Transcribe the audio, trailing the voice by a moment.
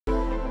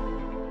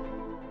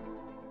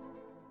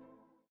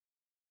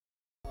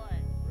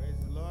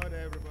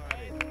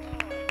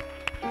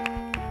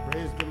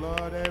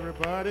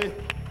everybody.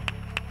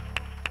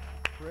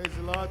 Praise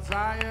the Lord,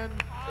 Zion.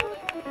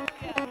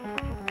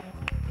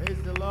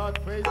 Praise the Lord,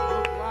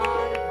 Facebook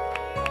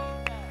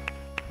Live.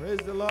 Praise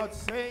the Lord,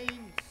 saints.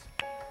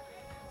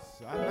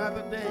 It's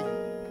another day.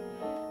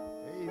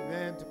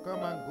 Amen. To come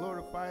and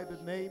glorify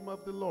the name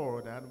of the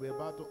Lord. And we're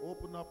about to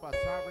open up our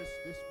service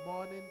this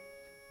morning.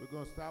 We're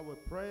going to start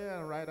with prayer,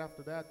 and right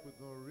after that,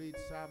 we're going to read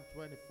Psalm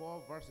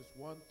 24, verses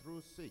 1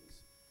 through 6.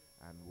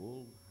 And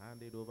we'll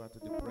hand it over to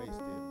the praise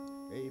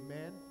team.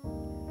 Amen.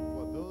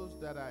 For those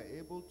that are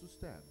able to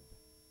stand,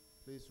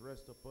 please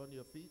rest upon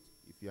your feet.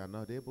 If you are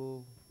not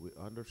able, we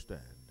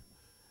understand.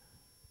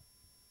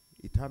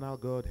 Eternal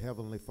God,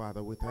 Heavenly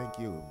Father, we thank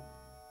you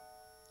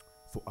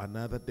for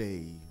another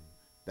day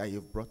that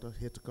you've brought us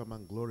here to come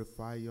and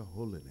glorify your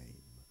holy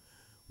name.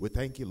 We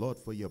thank you, Lord,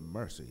 for your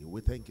mercy. We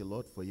thank you,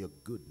 Lord, for your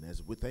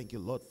goodness. We thank you,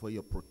 Lord, for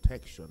your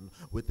protection.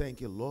 We thank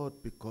you, Lord,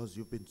 because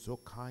you've been so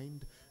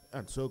kind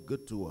and so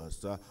good to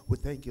us. We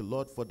thank you,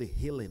 Lord, for the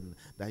healing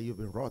that you've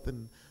been wrought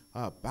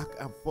back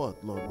and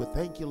forth, Lord. We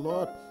thank you,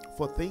 Lord,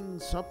 for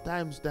things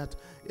sometimes that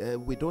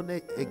we don't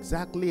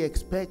exactly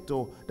expect,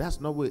 or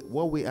that's not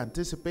what we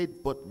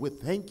anticipate, but we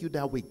thank you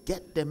that we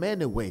get them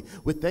anyway.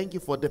 We thank you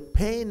for the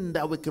pain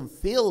that we can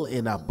feel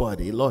in our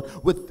body, Lord.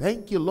 We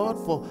thank you, Lord,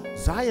 for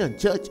Zion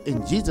Church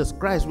in Jesus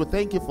Christ. We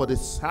thank you for the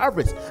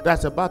service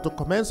that's about to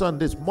commence on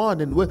this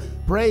morning. We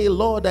pray,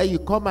 Lord, that you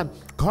come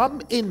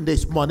in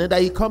this morning,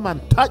 that you come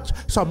and touch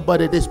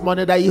somebody this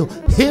morning, that you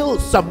heal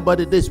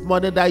somebody this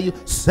morning, that you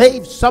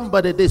save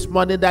somebody this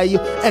morning, that you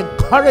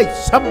encourage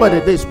somebody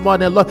this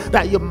morning, Lord,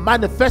 that you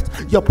manifest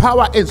your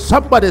power in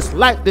somebody's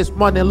life this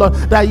morning, Lord,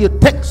 that you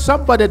take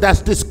somebody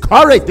that's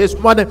discouraged this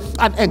morning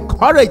and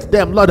encourage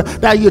them, Lord,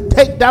 that you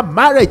take that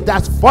marriage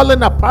that's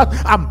fallen apart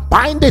and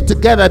bind it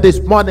together this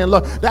morning,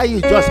 Lord, that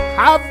you just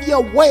have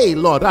your way,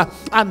 Lord,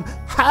 and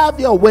have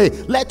your way.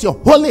 Let your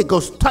Holy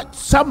Ghost touch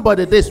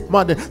somebody this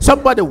morning.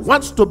 Somebody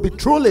wants to be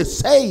truly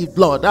saved,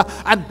 Lord,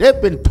 and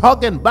they've been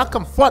talking back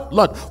and forth,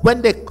 Lord.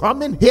 When they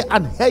come in here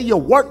and hear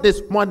your word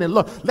this morning,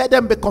 Lord, let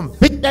them be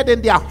convicted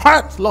in their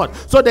hearts, Lord,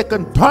 so they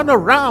can turn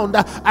around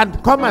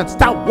and come and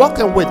start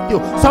walking with you.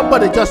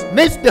 Somebody just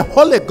needs the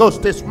Holy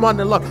Ghost this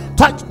morning, Lord.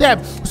 Touch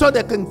them so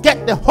they can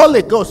get the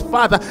Holy Ghost,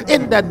 Father,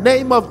 in the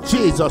name of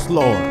Jesus,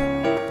 Lord.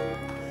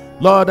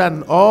 Lord,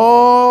 and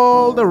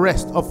all the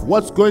rest of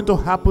what's going to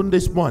happen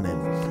this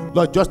morning,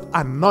 Lord, just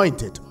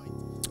anoint it.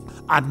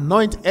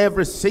 Anoint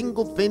every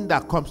single thing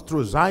that comes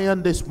through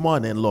Zion this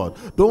morning, Lord.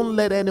 Don't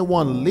let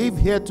anyone leave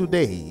here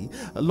today,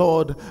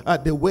 Lord,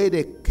 the way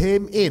they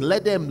came in.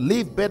 Let them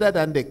live better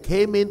than they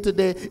came in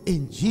today.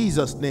 In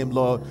Jesus' name,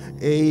 Lord.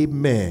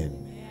 Amen.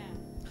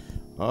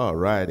 All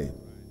righty.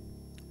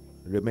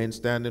 Remain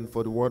standing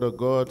for the word of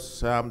God,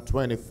 Psalm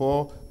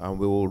 24, and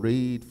we will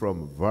read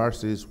from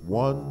verses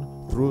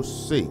 1 through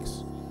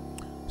 6.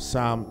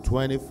 Psalm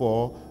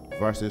 24,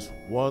 verses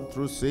 1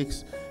 through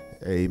 6.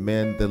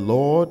 Amen.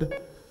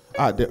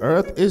 The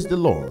earth is the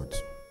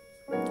Lord's,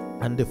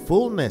 and the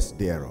fullness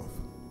thereof,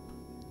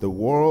 the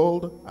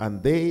world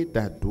and they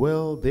that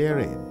dwell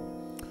therein.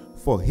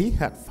 For he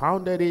hath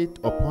founded it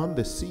upon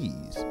the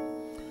seas,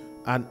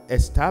 and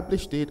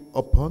established it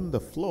upon the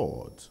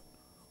floods.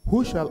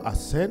 Who shall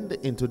ascend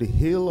into the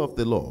hill of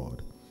the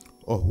Lord,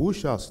 or who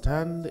shall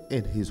stand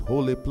in his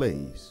holy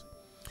place?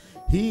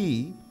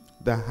 He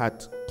that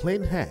hath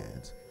clean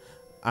hands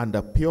and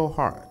a pure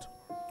heart,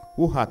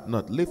 who hath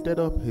not lifted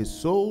up his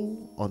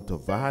soul unto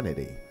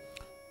vanity,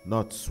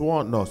 nor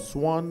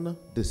sworn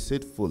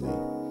deceitfully.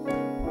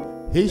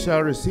 He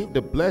shall receive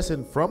the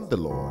blessing from the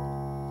Lord,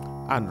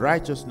 and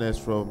righteousness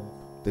from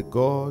the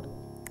God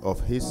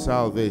of his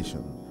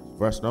salvation.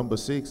 Verse number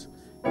 6,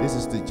 this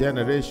is the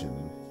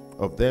generation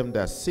of them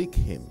that seek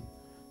him,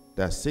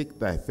 that seek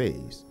thy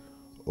face,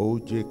 O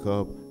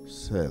Jacob,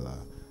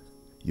 Selah.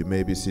 You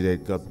may be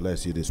seated. God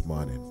bless you this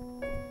morning.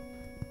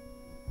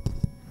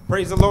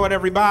 Praise the Lord,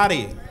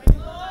 everybody.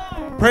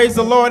 Praise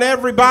the Lord,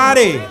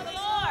 everybody.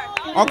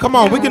 Oh, come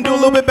on. We can do a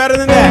little bit better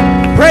than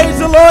that. Praise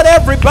the Lord,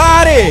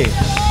 everybody.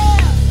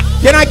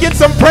 Can I get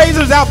some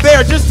praisers out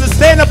there just to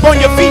stand up on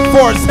your feet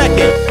for a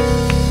second?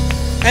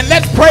 And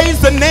let's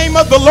praise the name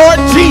of the Lord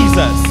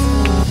Jesus,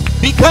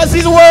 because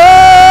he's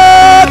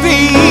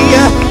worthy.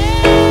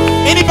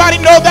 Anybody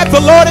know that the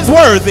Lord is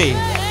worthy?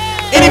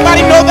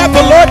 Anybody know that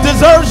the Lord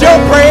deserves your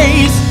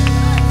praise?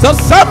 So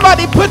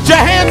somebody put your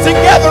hands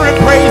together and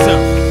praise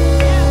him.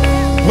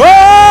 Oh,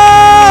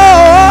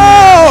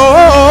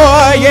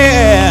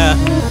 yeah.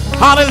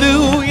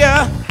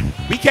 Hallelujah.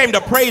 We came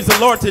to praise the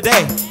Lord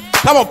today.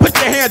 Come on, put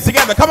your hands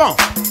together. Come on.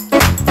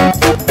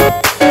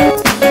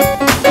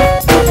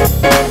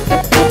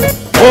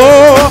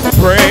 Oh,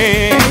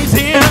 praise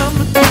him.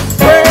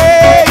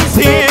 Praise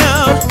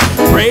him.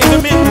 Praise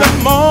him in the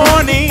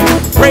morning.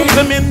 Praise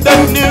him in the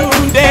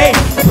noonday.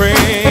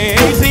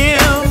 Praise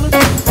him.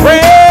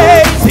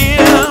 Praise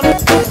him.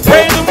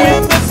 Praise him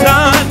when the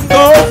sun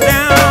goes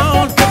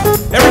down.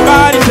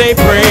 Everybody say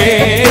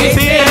praise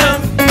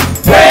him.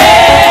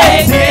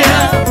 Praise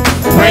him.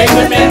 Praise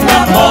him in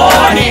the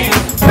morning.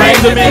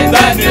 Praise him in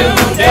the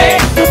noonday.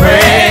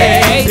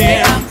 Praise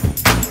him.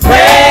 Praise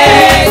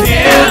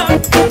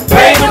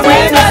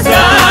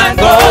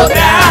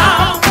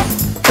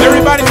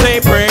Everybody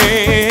say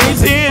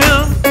praise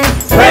him.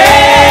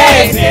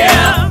 Praise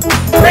him.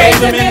 Praise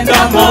him in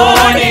the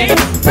morning.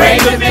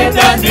 Praise him in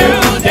the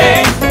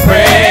noonday.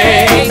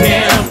 Praise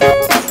him.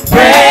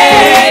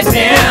 Praise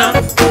him.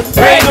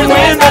 Praise him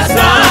when the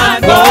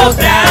sun goes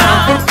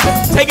down.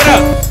 Take it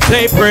up.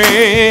 Say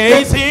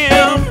praise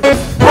him.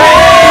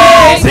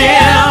 Praise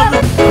him.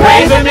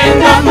 Praise him in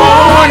the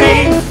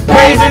morning.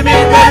 Praise him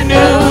in the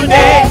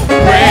noonday.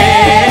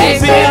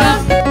 Praise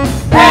him.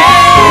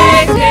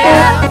 Praise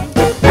him.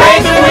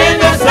 Praise him when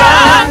the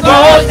sun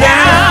goes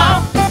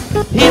down.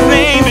 His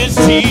name is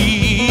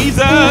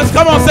Jesus.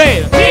 Come on,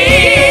 say it.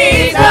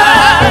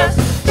 Jesus.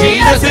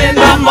 Jesus in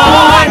the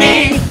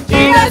morning.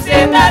 Jesus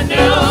in the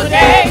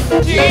noonday.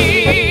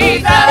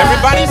 Jesus.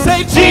 Everybody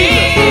say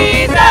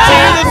Jesus.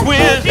 Jesus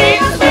when.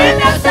 Jesus when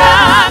the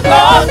sun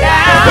goes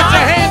down. Put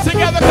your hands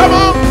together. Come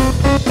on.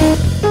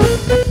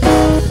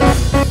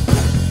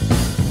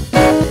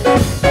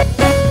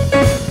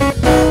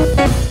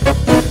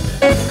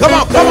 Come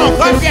on, come on.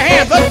 Clap your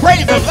hands. Let's praise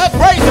him. Let's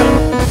praise him.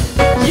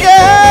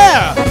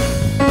 Yeah.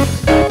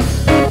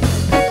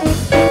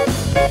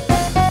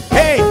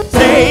 Hey,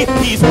 say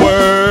he's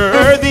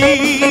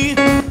worthy.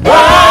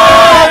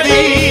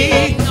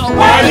 Worthy.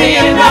 Worthy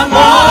in the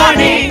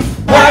morning.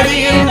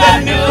 Worthy in the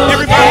noonday.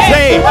 Everybody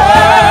say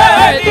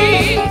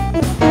worthy.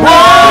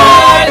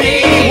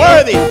 Worthy.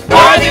 worthy.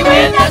 Worthy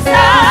when the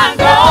sun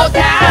goes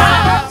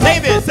down. Say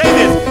this, say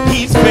this.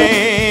 He's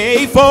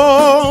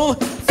faithful.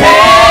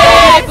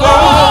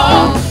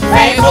 Faithful.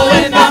 Faithful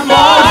in the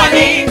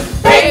morning.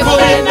 Faithful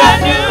in the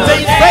noonday. Say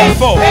he's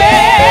faithful.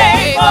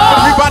 Faithful.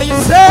 Everybody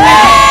say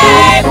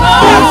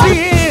Faithful. yes, he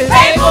is.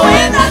 Faithful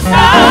when the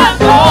sun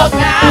goes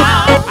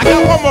down. I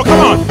got one more.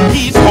 Come on.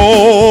 He's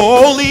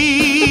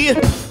holy.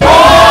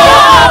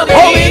 Holy.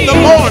 Holy in the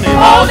morning.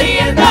 Holy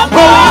in the Holy in the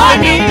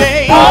morning.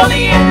 noonday.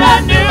 Holy in the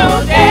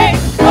noonday.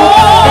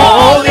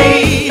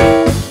 Holy.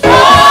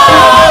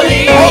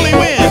 Holy. Holy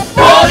when?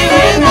 Holy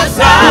when the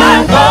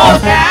sun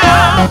goes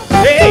down.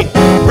 Hey,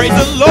 praise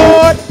the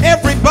Lord,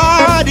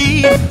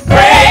 everybody.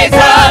 Praise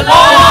the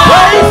Lord.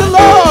 Praise the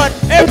Lord,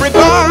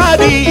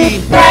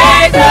 everybody.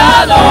 Praise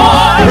the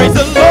Lord. Praise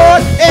the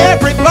Lord,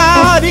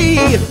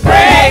 everybody.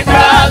 Praise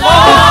the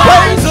Lord.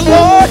 Praise the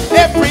Lord,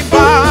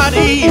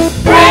 everybody.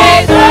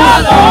 Praise the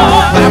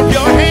Lord. Clap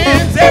your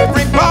hands,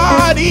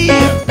 everybody.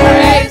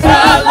 Praise the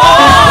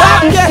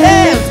Clap Lord. your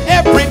hands,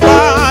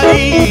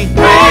 everybody.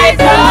 Praise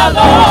the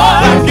Lord.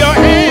 Clap your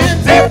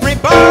hands,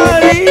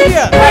 everybody.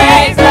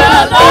 Praise the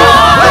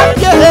Lord. Clap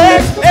your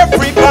hands,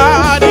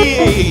 everybody.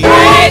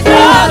 Praise the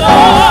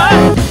Lord.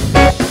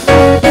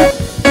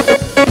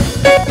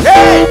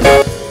 Hey!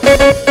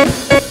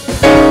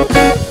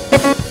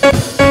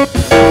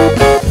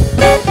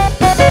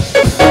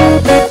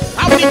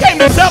 How many came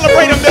to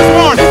celebrate him this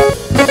morning?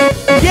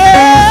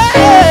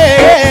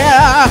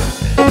 Yeah!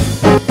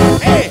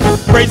 Hey,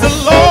 praise the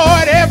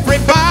Lord,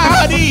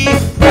 everybody.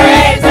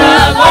 Praise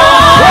the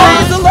Lord.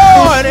 Praise the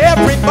Lord,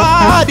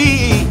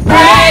 everybody.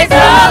 Praise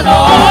the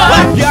Lord.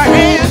 Clap your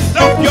hands,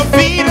 stomp your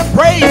feet, and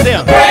praise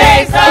him.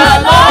 Praise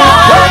the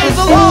Lord. Praise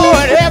the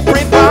Lord,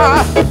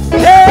 everybody.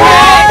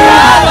 Praise the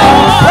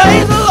Lord.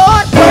 Praise the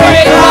Lord.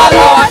 Praise the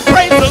Lord.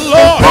 Praise the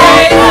Lord. Praise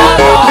the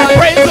Lord.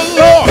 Praise the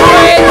Lord.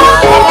 Praise the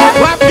Lord.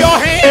 Clap your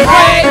hands.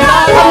 Praise the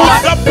Come on, Lord.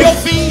 stomp your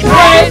feet.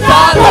 Praise the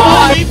Come on,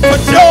 Lord. leap for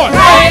joy.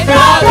 Praise the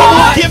Come on,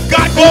 Lord. give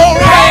God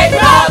glory. Praise the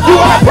You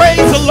want Lord. to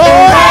praise the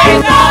Lord?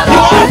 Praise the You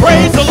want to Lord.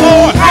 praise the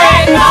Lord?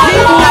 Praise the He's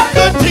been Lord.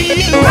 good to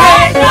you.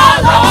 Praise the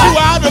Brought you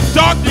Lord. out of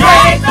darkness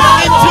Praise the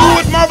into Lord.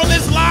 his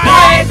marvelous light.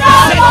 Praise the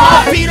Set my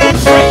Lord. feet on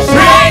straight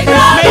Praise the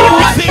street. Made Lord.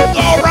 everything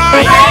all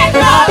right. Praise the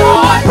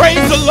Lord.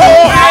 Praise the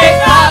Lord. Praise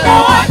the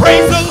Lord.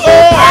 Praise the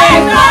Lord.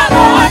 Praise the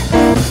Lord.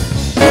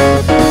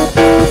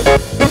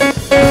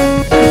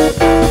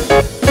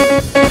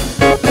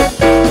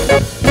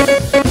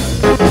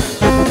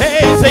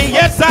 Hey, say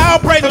yes, I'll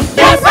praise him.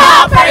 Yes,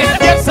 I'll praise him.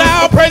 Yes,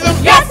 I'll praise him.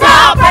 Yes,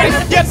 I'll praise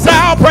him. Yes,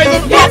 I'll praise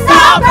him. Yes,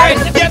 I'll praise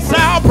him. Yes,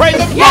 I'll praise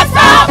him. Yes,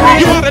 I'll praise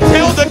You him. want to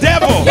tell the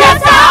devil,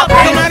 Yes, I'll no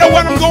praise him. matter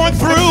what I'm going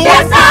through,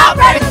 Yes, I'll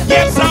praise him.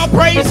 yes, I'll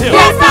praise him.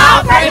 Yes,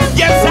 I'll praise him.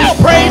 Yes, I'll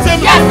praise him.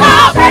 Yes,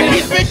 I'll praise him.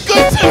 He's been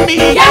good to me.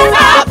 Yes,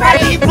 I'll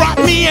praise He him. brought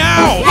me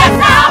out. Yes,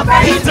 I'll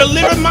praise He him.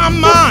 delivered my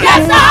mind.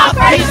 Yes, I'll He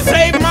praise him.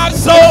 saved my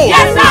soul.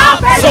 Yes, I'll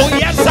praise So him.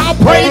 yes, I'll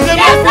praise him.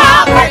 Yes,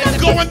 I'll praise him.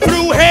 Going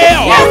through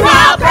hell. Yes,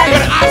 I'll praise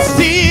But him. I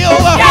still,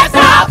 Yes,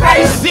 I'll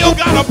praise him. still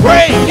gotta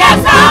praise.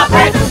 Yes, I'll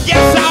praise him.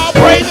 Yes, I'll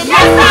praise him.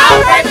 Yes,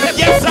 I'll praise him.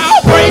 Yes,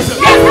 I'll praise him.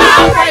 Yes,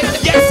 I'll praise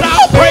him. Yes,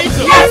 I'll praise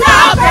him. Yes,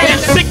 I'll praise In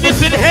him.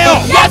 sickness and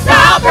health. Yes,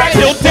 I'll praise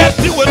Till him. death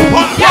do us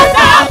part. Yes,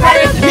 I'll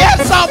praise him.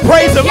 Yes, I'll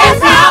praise him.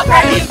 Yes, I'll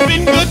praise He's him.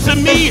 been good to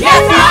me.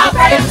 Yes, I'll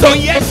praise him. So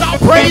yes, I'll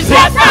praise him.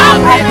 Yes, I'll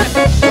praise him.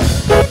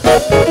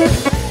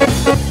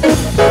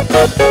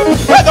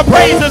 Where the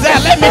praise is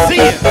at, let me see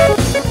it.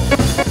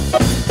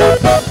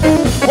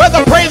 Where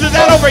the praise is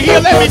at over here,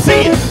 let me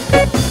see it.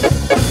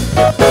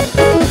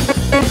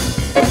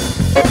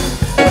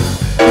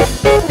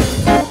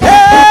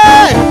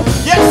 Hey!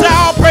 Yes,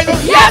 I'll praise him.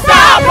 Yes,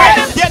 I'll praise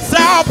him. Yes,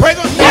 I'll praise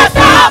him. Yes,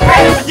 I'll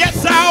praise him.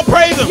 Yes, I'll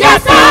praise him.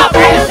 Yes, I'll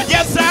praise him.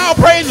 Yes,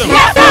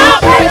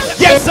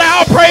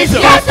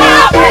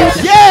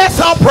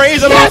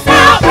 praise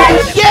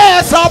him.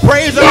 Yes, I'll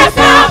praise him. Yes,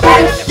 I'll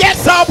praise him.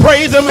 Yes, I'll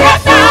praise him.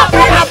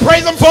 I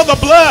praise him for the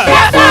blood.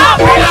 Yes, I'll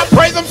praise him. I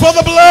praise him for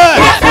the blood.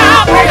 Yes,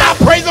 I'll praise him. I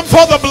praise him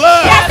for the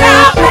blood. Yes,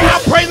 I'll praise him. I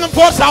praise him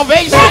for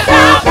salvation. Yes,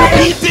 I'll praise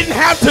him. He didn't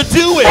have to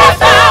do it, Yes,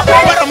 I'll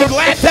praise him. but I'm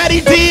glad that he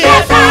did.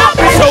 Yes, I'll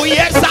praise him. So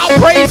yes, I'll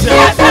praise him.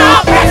 Yes,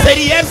 I'll praise I him. said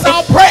yes,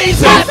 I'll praise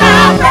him. Yes,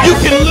 I'll praise You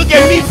him. can look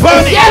at me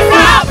funny, Yes,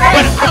 I'll praise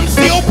but him. I'm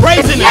still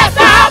praising him. Yes,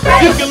 I'll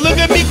praise You him. can look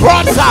at me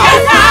cross-eyed,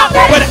 Yes, I'll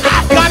praise but him.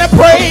 I've got to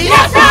praise.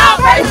 Yes, I'll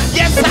praise him.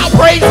 Yes, I'll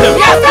praise him.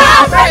 Yes,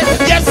 I'll praise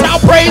him. Yes, I'll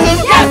praise him.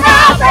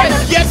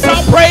 Yes,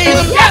 I'll praise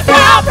him. Yes,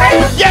 I'll praise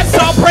him. Yes,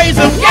 I'll praise him. Yes, I'll praise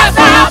him. Yes,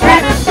 I'll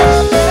praise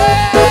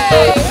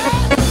him.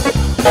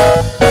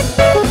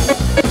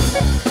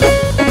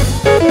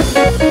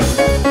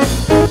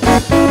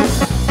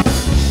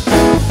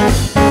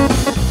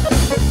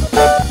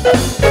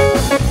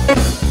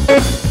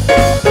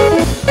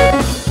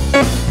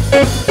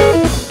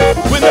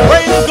 When the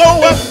praises go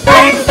up,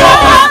 Praises go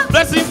up.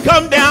 blessings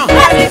come down.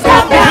 Blessings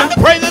come When down.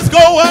 the praises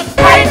go up,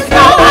 Praises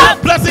go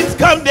up. blessings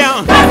come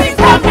down. Blessings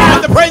come When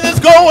down. the praises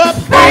go up,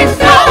 Praises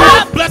go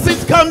up.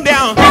 blessings come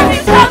down.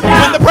 Blessings come When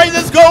down. the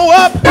praises go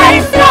up,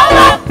 Praises go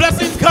up.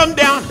 blessings come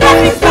down.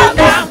 Blessings come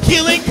down.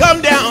 Healing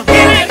come down.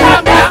 Healing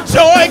come down.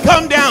 Joy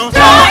come down.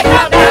 Joy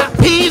come down.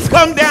 Peace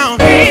come down.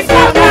 Peace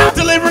come down.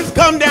 Deliverance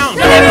come down.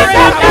 Deliverance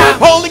come down.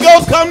 Holy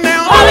Ghost come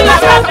down. Holy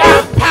Ghost come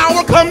down.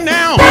 Power come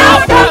down.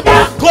 Power come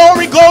down.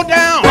 Glory go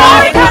down.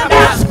 Glory come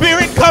down.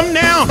 Spirit come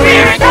down.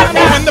 Spirit come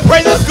down. When the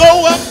praises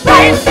go up,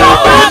 Praises go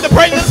when up. the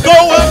praises go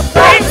up,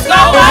 Praises go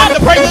when up. the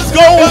praises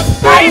go up,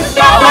 Praises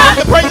go when up.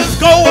 the praises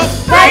go up,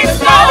 Praises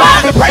go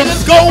when the up.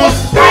 praises go up,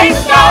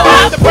 Praises go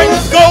when up. the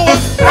praises go up,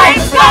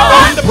 Praises go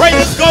when up. the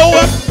praises go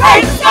up,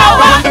 Praises go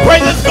when the up.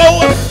 praises go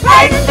up.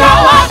 Praises go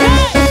up.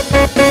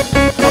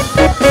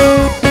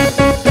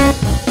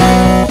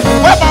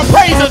 Where my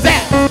praises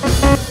at?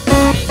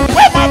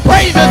 Where my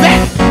praises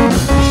at?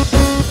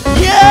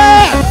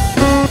 Yeah!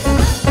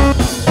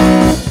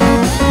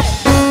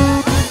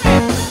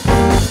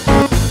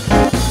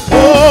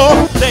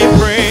 Oh, they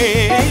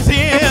praise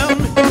him.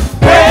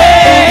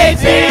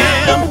 Praise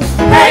him.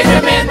 Praise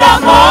him in the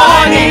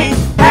morning.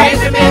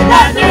 Praise him in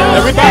the noonday.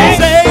 Everybody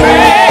say,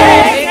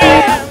 praise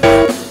him.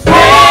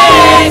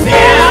 Praise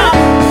him.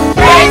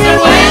 Praise him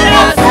when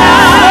the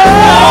sun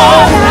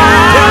goes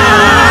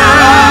down.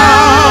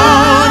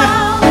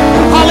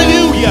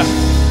 hallelujah.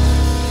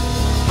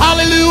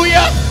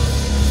 Hallelujah.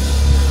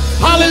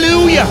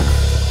 Hallelujah.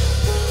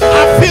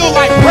 I feel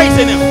like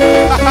praising him.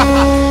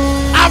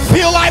 I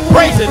feel like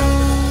praising him.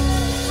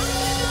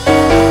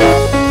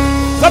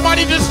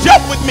 Somebody just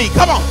jump with me.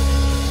 Come on.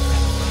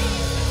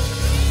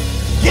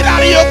 Get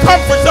out of your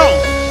comfort zone.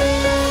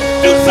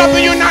 Do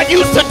something you're not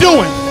used to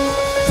doing.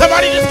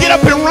 Somebody just get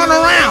up and run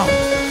around.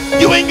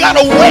 You ain't got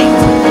to wait.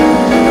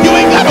 You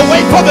ain't got to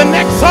wait for the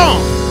next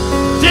song.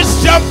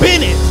 Just jump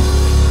in it.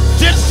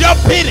 Just jump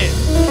in it.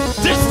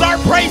 Just start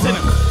praising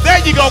him. There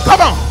you go.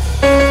 Come on.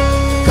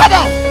 Come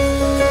on.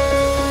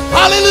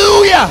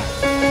 Hallelujah.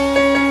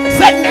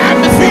 Set an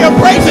atmosphere of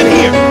praise in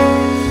here.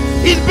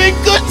 He's been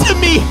good to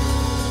me.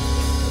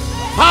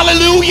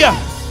 Hallelujah.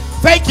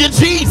 Thank you,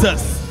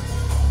 Jesus.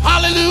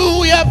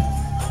 Hallelujah.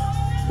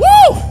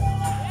 Woo!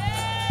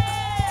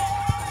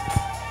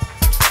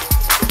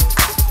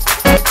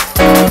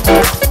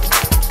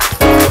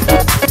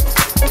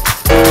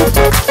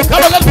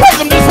 Come on, let's praise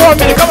him just for a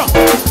minute. Come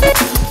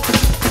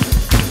on.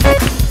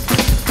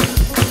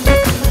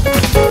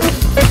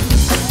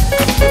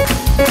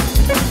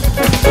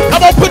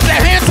 Come on, put your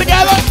hands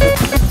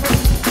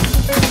together.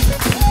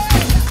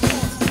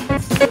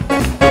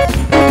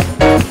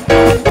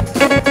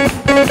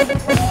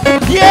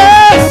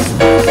 Yes!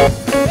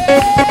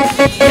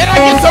 Can I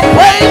get some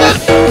praises?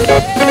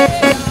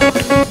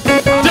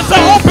 Just to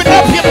open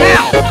up your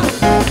mouth.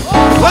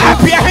 Clap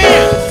your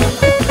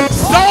hands.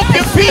 Stomp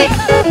your feet.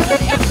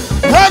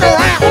 Run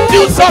around.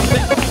 Do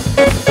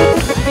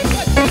something.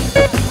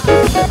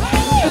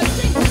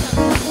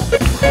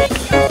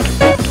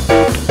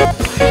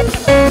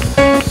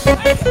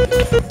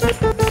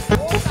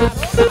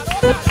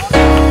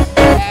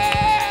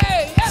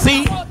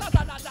 See?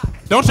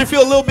 Don't you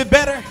feel a little bit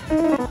better?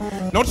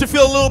 Don't you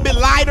feel a little bit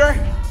lighter?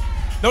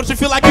 Don't you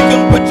feel like you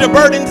can put your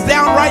burdens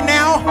down right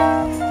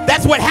now?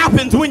 That's what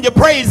happens when you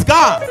praise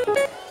God.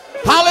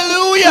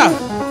 Hallelujah.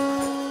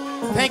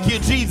 Thank you,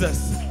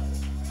 Jesus.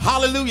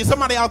 Hallelujah.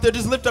 Somebody out there,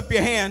 just lift up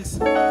your hands.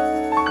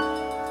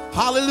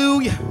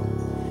 Hallelujah.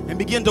 And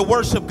begin to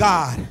worship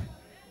God.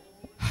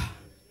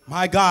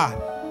 My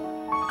God.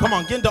 Come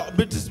on,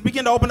 just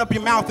begin to open up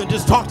your mouth and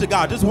just talk to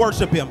God. Just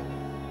worship him.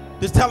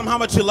 Just tell him how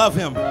much you love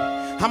him,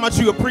 how much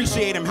you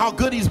appreciate him, how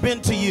good he's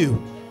been to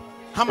you,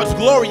 how much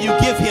glory you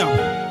give him.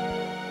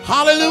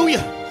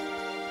 Hallelujah.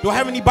 Do I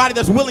have anybody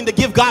that's willing to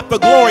give God the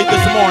glory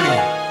this morning?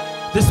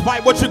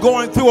 Despite what you're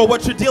going through or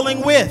what you're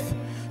dealing with,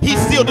 he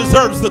still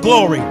deserves the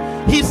glory.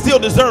 He still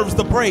deserves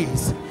the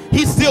praise.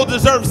 He still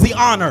deserves the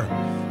honor.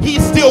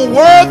 He's still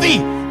worthy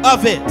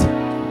of it.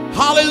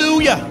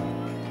 Hallelujah.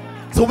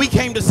 So we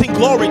came to sing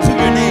glory to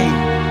your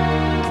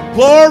name.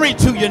 Glory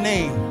to your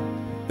name.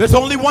 There's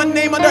only one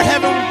name under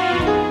heaven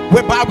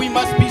whereby we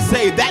must be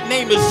saved. That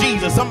name is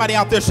Jesus. Somebody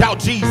out there shout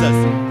Jesus.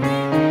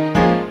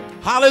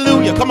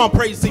 Hallelujah. Come on,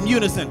 praise in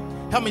unison.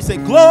 Help me say,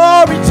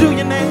 glory to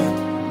your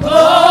name.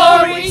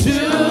 Glory to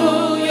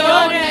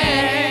your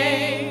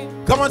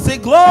name. Come on, say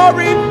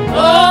glory.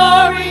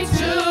 Glory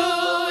to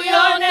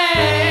your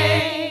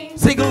name.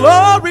 Say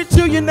glory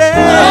to your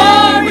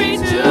name. Glory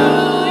to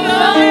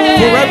your name.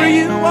 Forever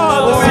you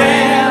are the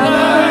same.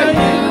 Forever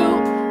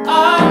you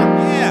are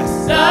Yes.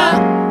 the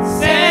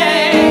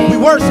same. We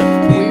worship.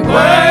 We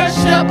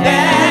worship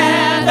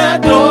and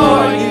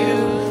adore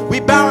you. We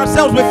bow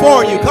ourselves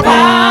before you. Come on.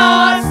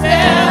 Bow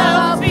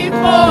ourselves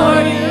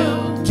before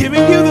you.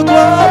 Giving you the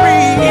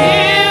glory.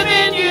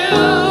 Giving you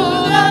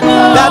the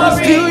glory. That is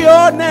to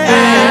your name.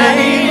 That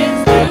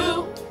is to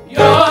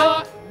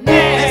your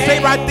name. And say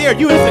right there,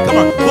 unison. Come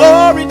on.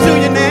 Glory to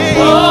your name.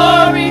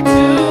 Glory to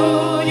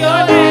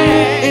your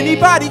name.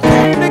 Anybody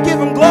came to give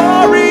him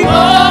glory?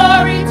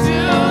 Glory to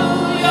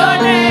your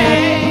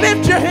name.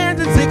 Lift your hands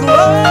and say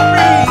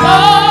glory.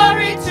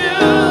 Glory to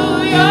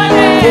your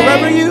name.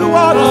 Forever you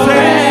are the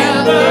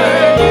same.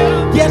 Forever you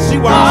Yes,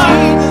 you are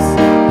Jesus.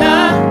 the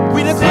We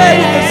declare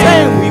you the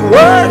same. We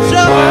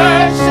worship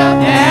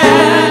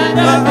and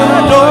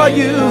adore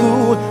you.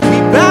 We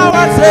bow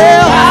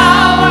ourselves.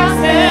 Bow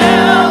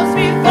ourselves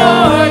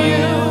before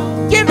you.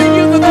 Giving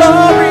you the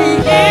glory.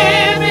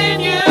 Giving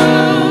you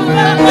the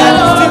That is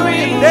to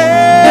glory. your That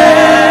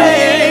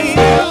name. is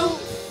to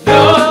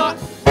your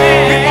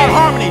Bring name. out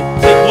harmony.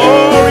 Say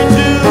glory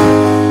to.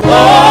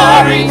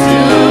 Glory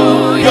to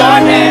your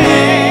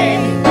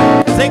name.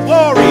 Say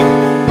glory.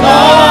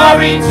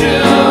 Glory to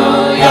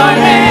your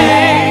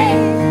name.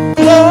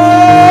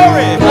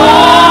 Glory.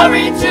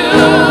 Glory to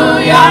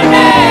your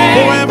name.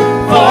 Forever.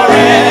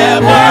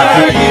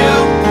 Forever you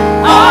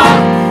are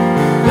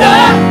the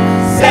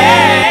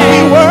same. We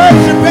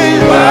worship and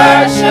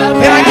Worship.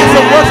 Can I get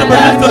some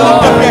worshipers just to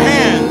lift up your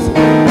hands?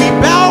 We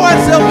bow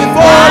ourselves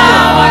before Bow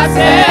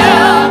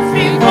ourselves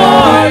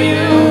before you. you,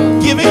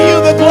 giving you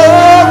the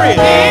glory.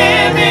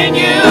 Giving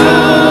you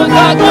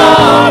the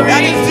glory.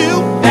 That is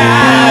due.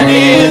 That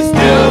is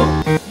due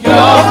your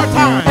One more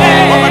time.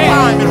 name. One more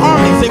time in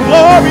harmony. Say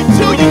glory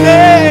to your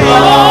name.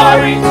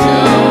 Glory to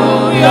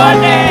your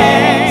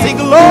name. Say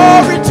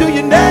glory to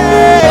your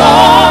name.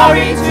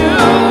 Glory to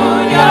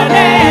your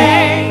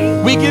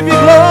name. We give you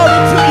glory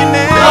to your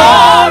name.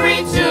 Glory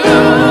to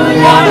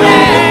your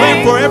name. When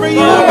forever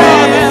you are the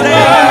Forever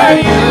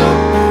same. you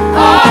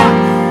are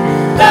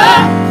the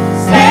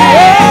same.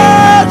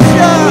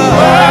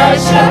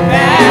 Worship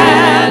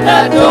and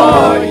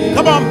adore you.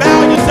 Come on,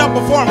 bow yourself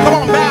before him. Come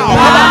on, bow. Come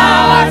on. Bow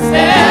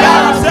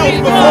Bow ourselves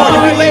before you.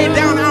 We lay you.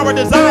 down our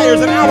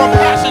desires and our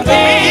passions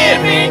and we give.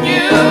 Giving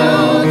you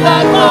the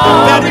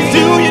glory. That is to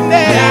your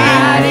name.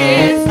 That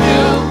is to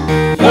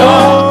Oh, your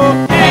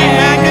we name.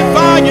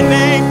 magnify your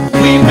name.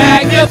 We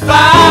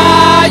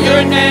magnify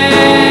your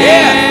name.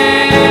 Yeah.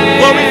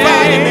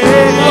 Glorify your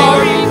name.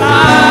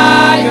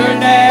 Glorify your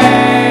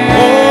name.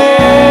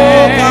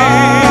 Oh,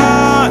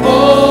 God.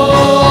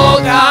 Oh,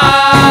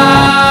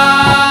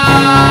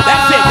 God.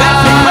 That's it.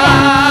 That's it. Come on.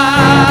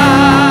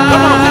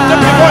 Come on. Lift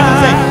up your voice and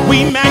say, we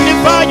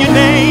magnify your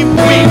name.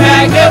 We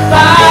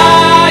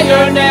magnify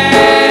your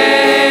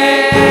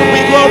name. We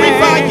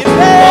glorify your name.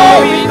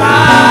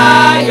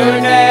 Glorify your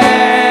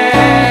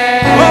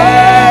name.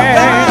 Oh,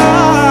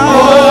 God.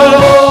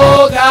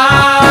 Oh, God.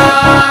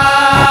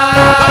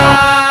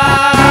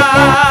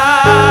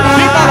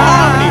 Keep our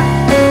harmony.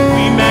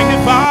 We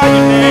magnify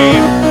your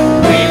name.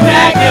 We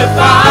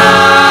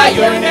magnify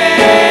your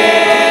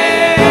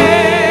name.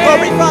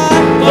 Glorify.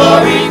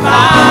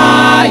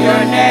 Glorify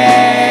your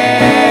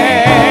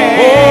name.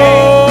 Oh,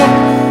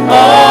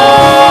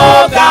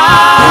 Oh, God.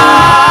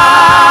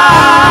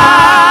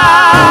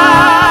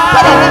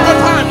 come on, one more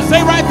time.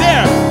 Say right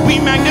there. We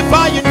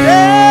magnify your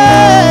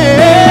name.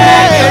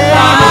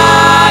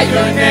 Magnify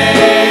your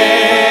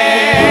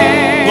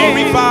name.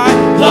 Glorify.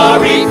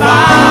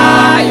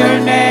 Glorify your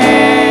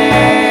name.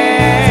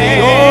 Say,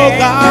 oh,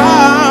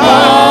 God. Oh,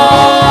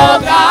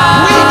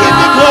 God. We give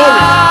you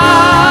glory.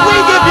 We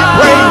give you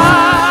praise.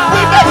 We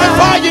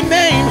magnify your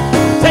name.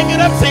 Take it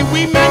up. Say,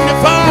 we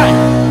magnify.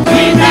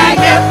 We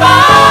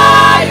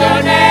magnify your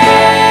name.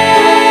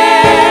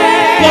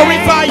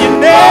 Glorify your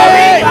name.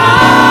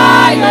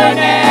 Glorify your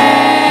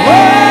name. Oh,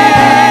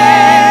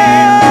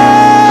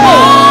 Oh,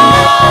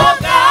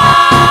 God.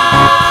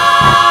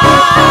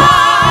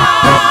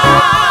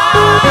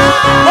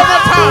 one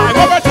more time.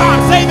 One more time.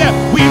 Say that.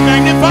 We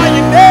magnify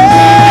your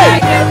name.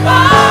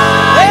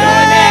 Magnify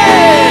your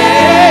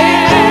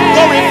name.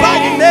 Glorify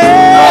your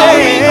name.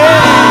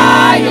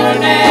 Glorify your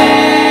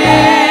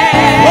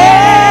name. Oh,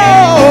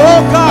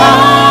 God.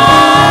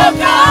 Oh,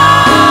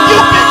 God.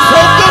 You've been so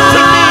good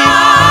to me.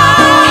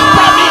 You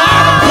brought me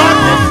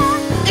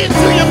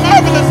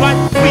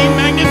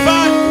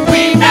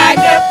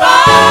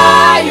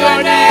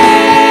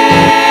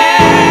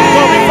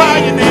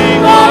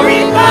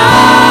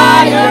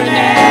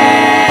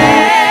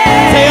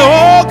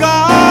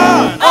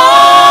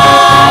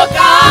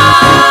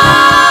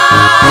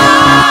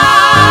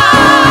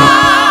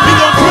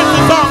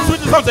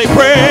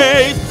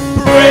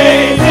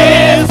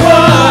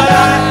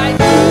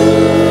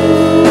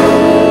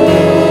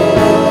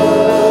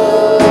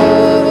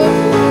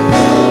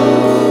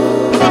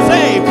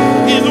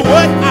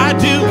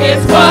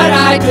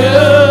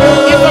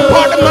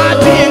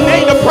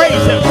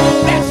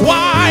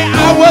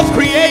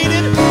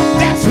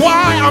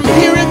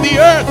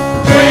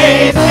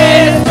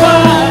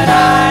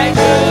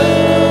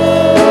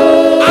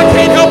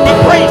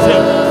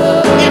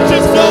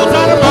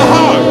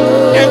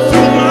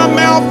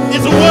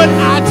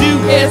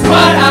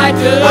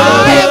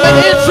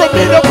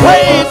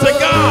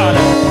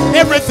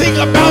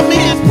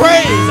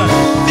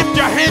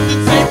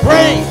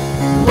Praise.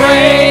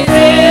 Praise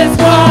is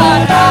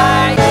what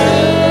I do.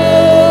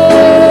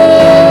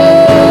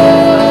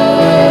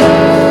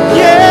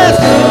 Yes.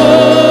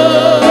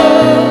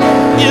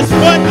 It's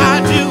what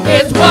I do.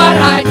 It's what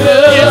I do.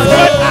 It's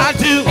what I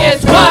do.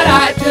 It's what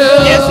I do.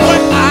 It's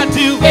what I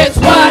do. It's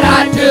what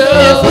I do.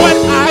 It's what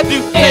I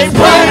do. It's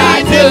what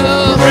I do.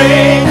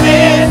 Praise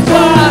is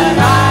what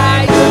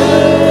I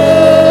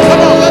do.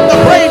 Come on, let the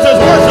praisers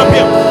worship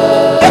him.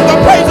 Let the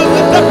praisers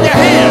lift up your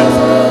hands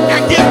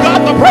and give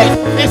God the praise.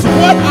 It's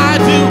what I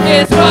do.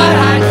 It's what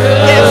I do.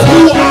 It's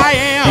who I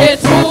am.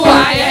 It's who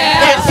I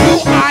am. It's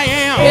who I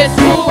am. It's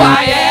who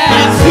I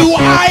am. It's who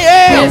I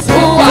am. It's who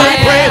I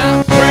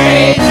am.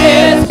 Praise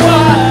is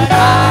what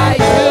I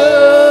do.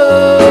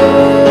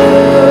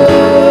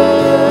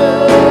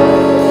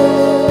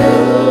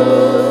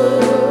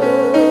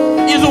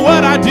 Is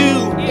what I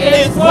do.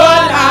 It's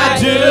what I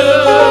do.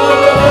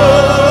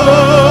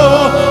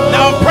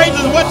 Now praise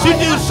is what you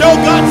do. Show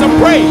God some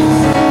praise.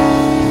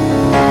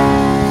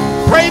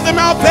 Praise him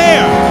out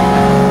there.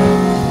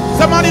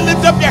 Somebody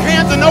lift up your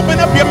hands and open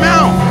up your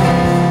mouth.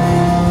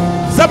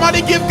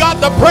 Somebody give God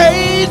the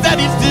praise that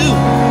he's due.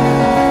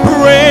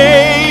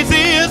 Praise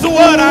is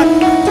what I do.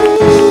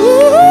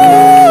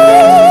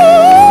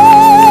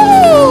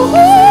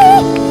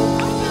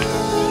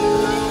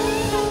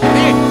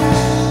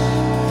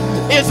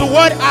 It's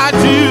what I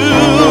do.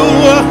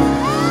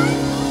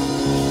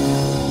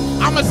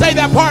 I'm going to say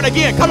that part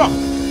again. Come on.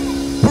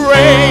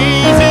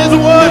 Praise is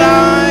what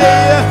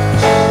I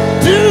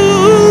do.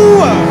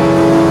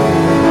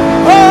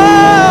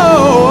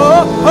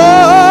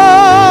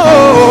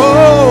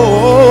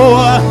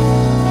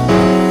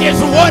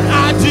 It's what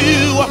I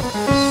do.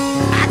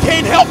 I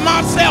can't help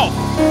myself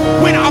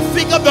when I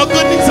think of the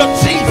goodness of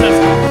Jesus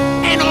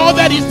and all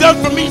that he's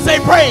done for me. Say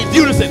praise.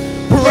 Unison.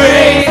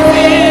 Praise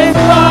is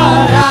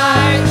what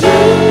I do.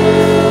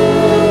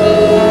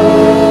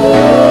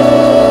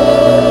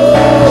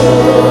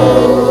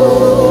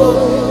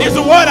 It's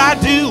what I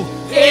do.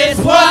 It's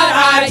what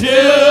I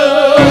do.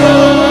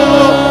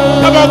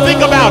 Come on,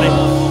 think about it.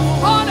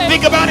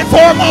 Think about it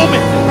for a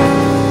moment.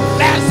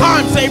 Last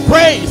time, say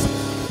praise.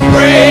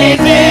 Praise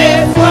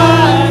is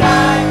what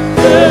I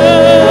do.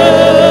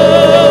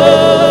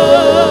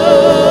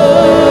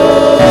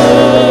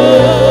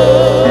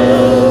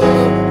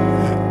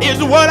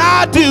 Is what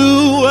I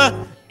do.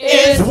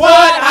 Is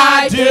what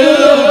I do.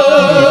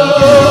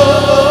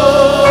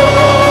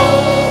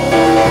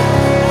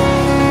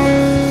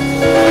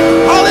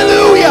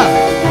 Hallelujah.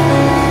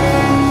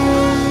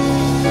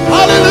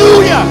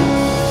 Hallelujah.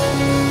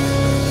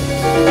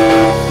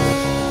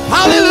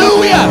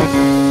 Hallelujah.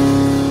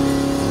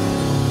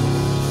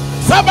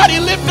 Somebody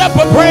lift up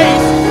a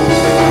praise.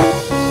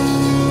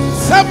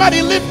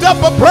 Somebody lift up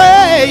a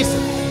praise.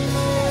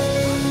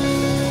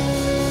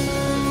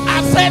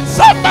 I said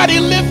somebody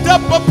lift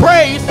up a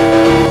praise.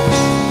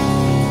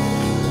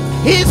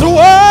 He's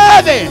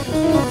worthy.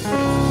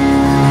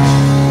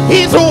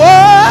 He's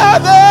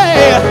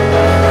worthy.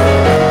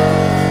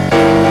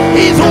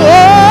 He's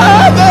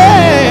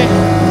worthy.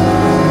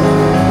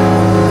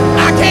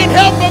 I can't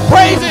help but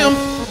praise him.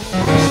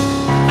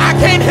 I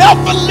can't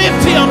help but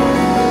lift him.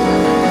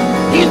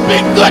 He's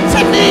been good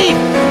to me.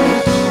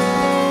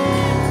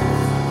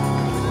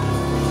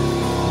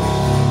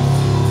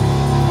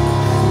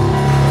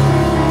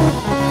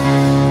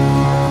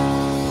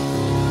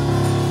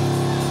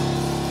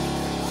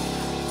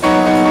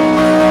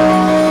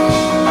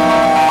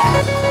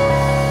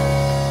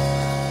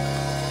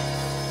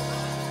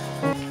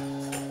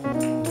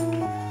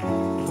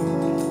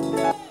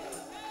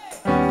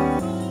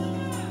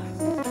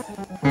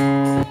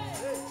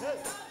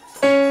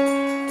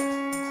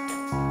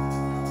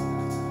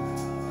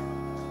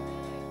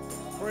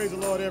 Praise the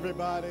Lord,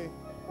 everybody.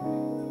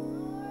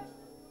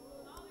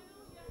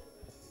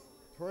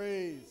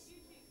 Praise.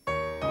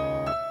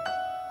 The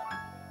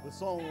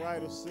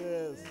songwriter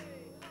says,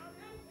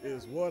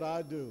 is what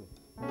I do.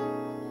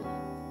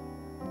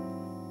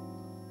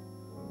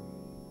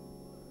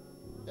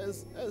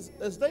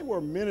 As they were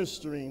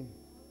ministering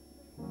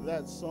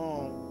that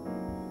song,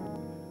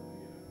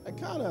 I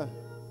kind of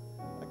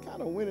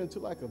went into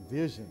like a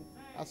vision.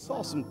 I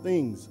saw some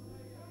things.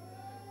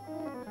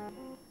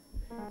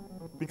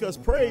 Because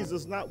praise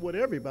is not what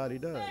everybody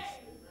does.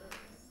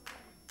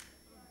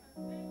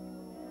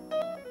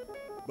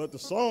 But the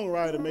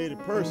songwriter made it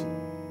personal.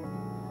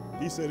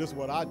 He said, it's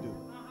what I do.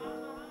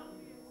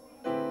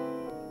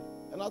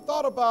 And I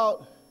thought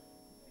about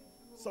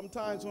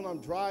sometimes when I'm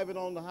driving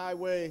on the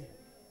highway,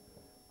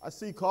 I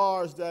see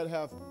cars that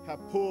have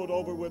pulled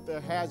over with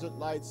their hazard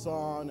lights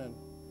on and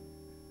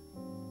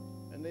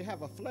they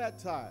have a flat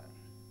tire.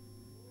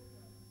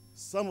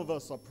 Some of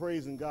us are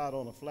praising God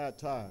on a flat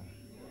tire.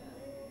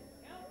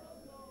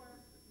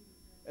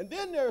 And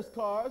then there's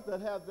cars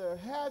that have their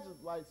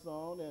hazard lights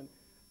on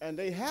and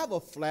they have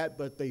a flat,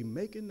 but they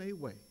making their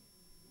way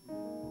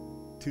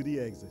to the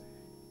exit.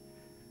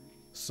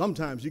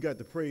 Sometimes you got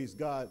to praise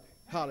God,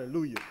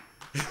 hallelujah.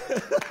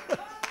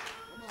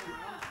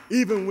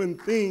 Even when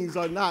things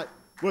are not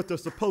what they're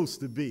supposed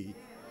to be.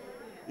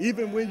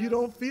 Even when you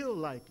don't feel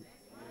like it,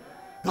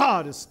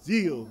 God is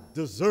still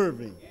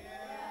deserving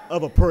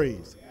of a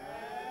praise.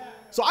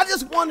 So I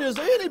just wonder, is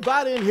there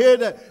anybody in here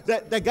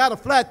that got a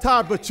flat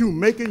tire, but you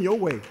making your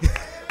way?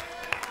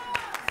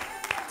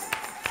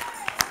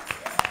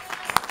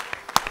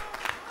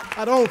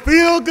 I don't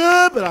feel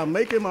good, but I'm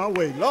making my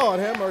way. Lord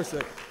have mercy.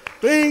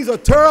 Things are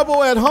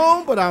terrible at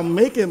home, but I'm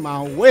making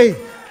my way.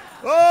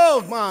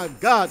 Oh, my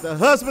God. The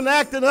husband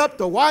acting up,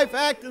 the wife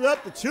acting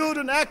up, the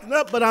children acting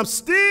up, but I'm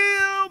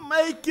still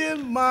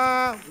making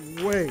my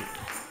way.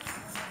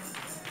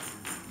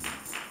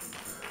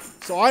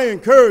 So I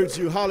encourage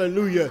you,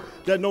 hallelujah,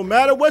 that no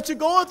matter what you're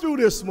going through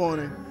this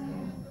morning,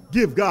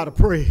 give God a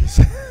praise.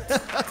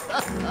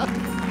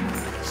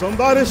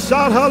 Somebody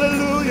shout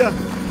hallelujah.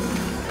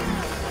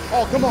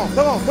 Oh, come on,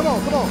 come on, come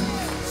on, come on.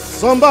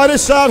 Somebody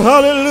shout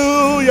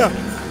hallelujah.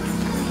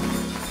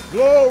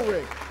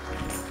 Glory.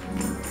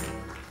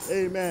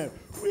 Amen.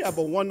 We have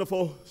a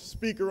wonderful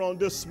speaker on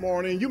this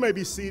morning. You may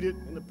be seated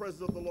in the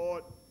presence of the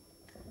Lord.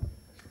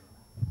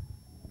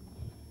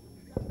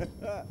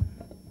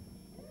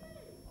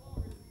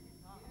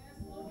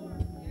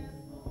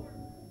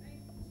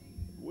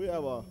 We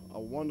have a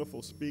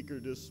wonderful speaker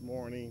this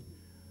morning.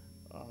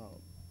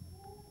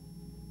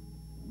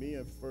 Me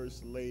and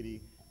First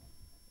Lady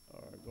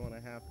are going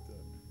to have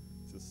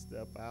to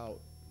step out.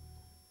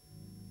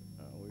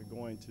 We're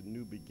going to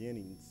New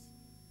Beginnings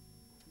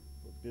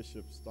for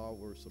Bishop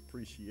Stallworth's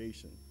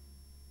appreciation.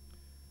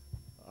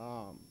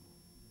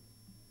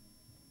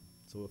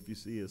 So if you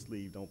see us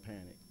leave, don't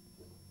panic.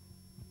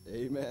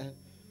 Amen.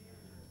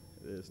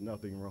 There's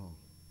nothing wrong.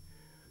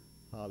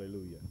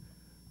 Hallelujah.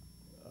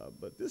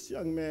 But this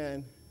young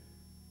man,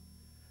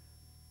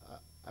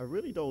 I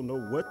really don't know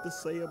what to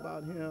say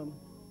about him,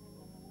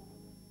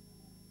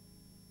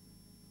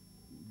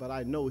 but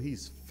I know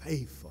he's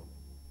faithful.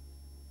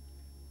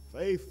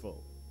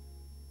 Faithful.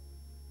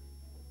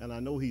 And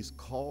I know he's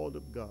called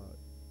of God.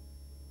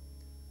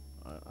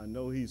 I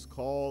know he's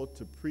called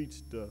to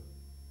preach the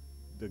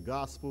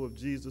gospel of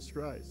Jesus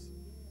Christ.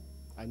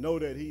 I know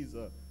that he's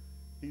a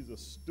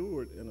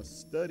steward and a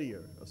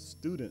studier, a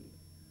student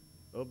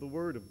of the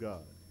Word of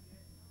God.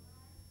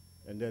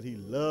 And that he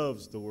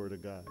loves the Word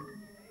of God.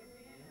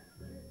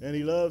 And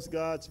he loves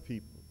God's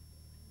people.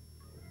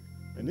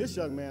 And this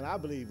young man, I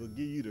believe, will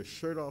give you the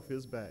shirt off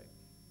his back.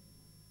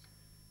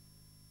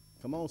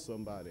 Come on,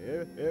 somebody.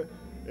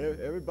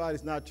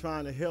 Everybody's not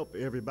trying to help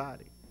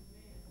everybody.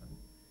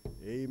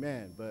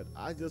 Amen. But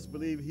I just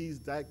believe he's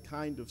that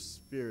kind of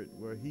spirit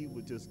where he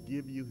would just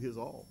give you his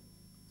all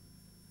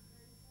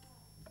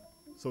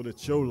so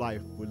that your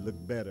life would look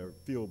better,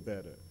 feel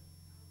better.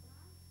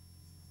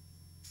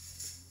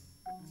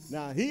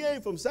 Now, he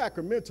ain't from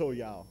Sacramento,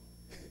 y'all.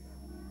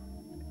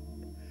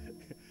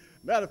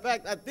 Matter of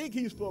fact, I think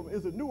he's from,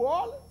 is it New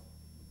Orleans?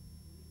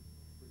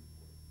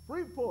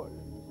 Freeport.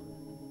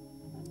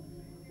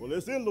 Well,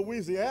 it's in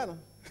Louisiana.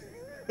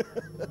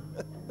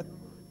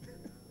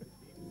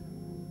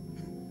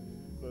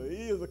 So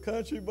he is a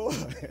country boy.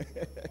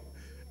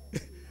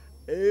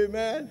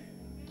 Amen.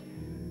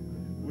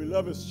 We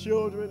love his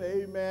children.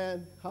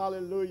 Amen.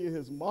 Hallelujah.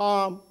 His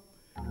mom.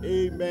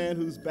 Amen.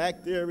 Who's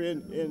back there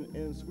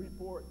in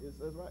Sweetport. Is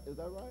that right? Is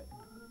that right?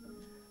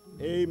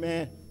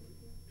 Amen.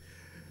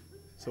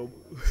 So,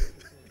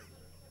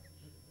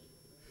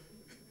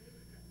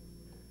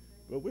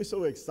 but we're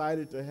so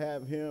excited to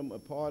have him a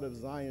part of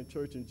Zion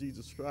Church in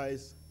Jesus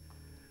Christ.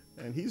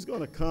 And he's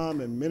going to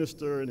come and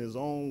minister in his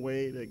own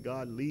way that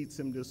God leads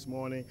him this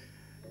morning.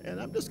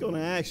 And I'm just going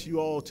to ask you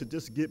all to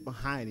just get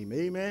behind him.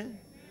 Amen.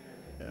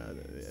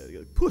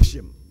 Push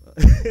him.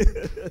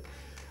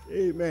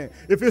 Amen.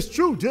 If it's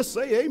true, just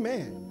say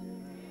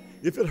amen.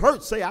 If it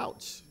hurts, say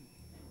ouch.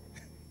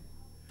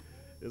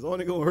 It's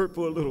only going to hurt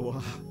for a little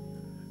while.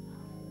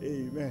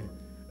 Amen.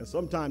 And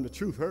sometimes the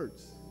truth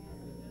hurts.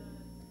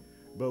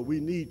 But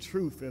we need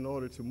truth in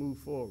order to move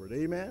forward.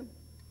 Amen.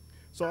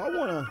 So I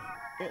want to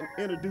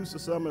introduce to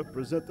some and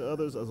present to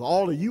others. As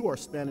all of you are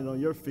standing on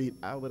your feet,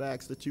 I would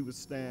ask that you would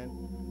stand.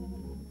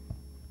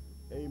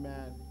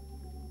 Amen.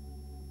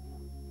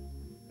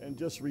 And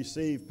just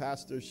receive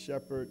Pastor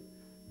Shepard,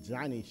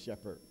 Johnny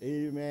Shepard.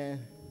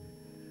 Amen.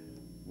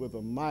 With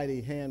a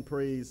mighty hand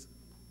praise.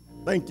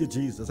 Thank you,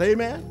 Jesus.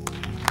 Amen.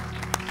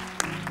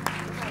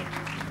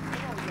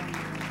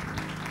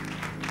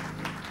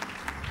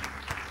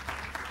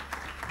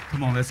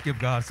 Come on, let's give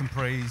God some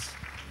praise.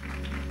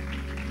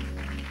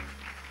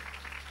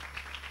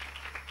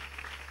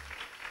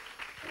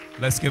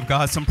 Let's give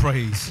God some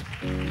praise.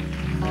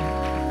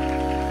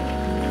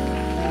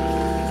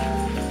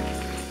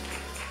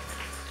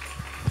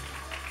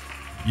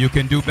 You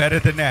can do better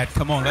than that.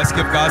 Come on, let's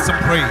give God some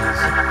praise.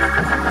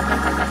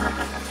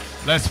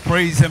 Let's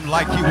praise him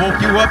like he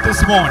woke you up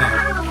this morning.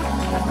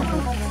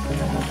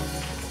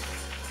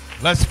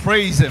 Let's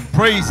praise him,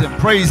 praise him,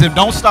 praise him.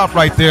 Don't stop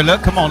right there.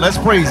 Come on, let's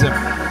praise him.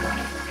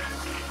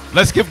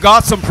 Let's give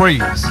God some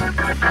praise.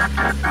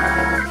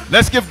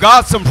 Let's give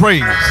God some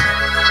praise.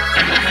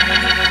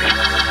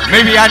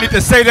 Maybe I need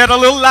to say that a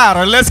little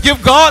louder. Let's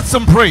give God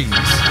some praise.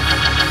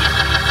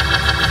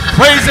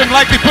 Praise him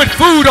like he put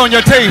food on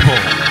your table.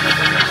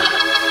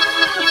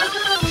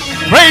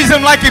 Praise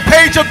him like he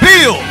paid your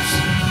bills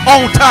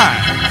on time.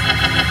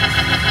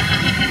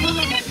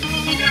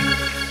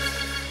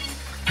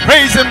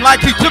 Praise him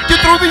like he took you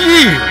through the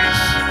years.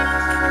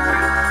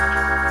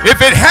 If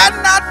it had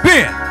not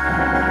been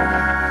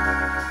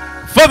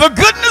for the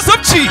goodness of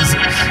Jesus,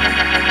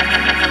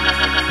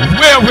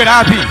 where would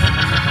I be?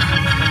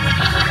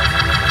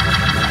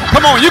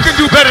 Come on, you can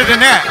do better than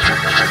that.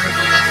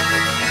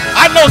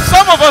 I know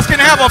some of us can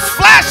have a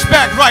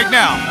flashback right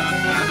now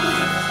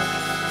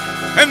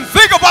and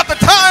think about the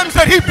times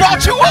that he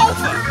brought you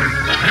over.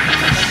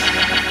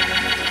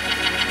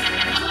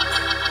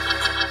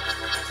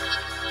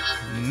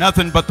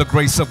 Nothing but the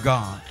grace of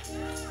God.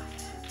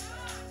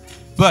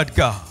 But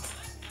God.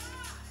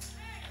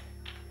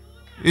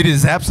 It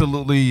is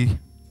absolutely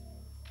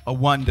a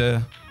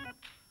wonder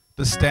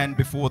to stand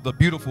before the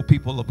beautiful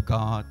people of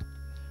God.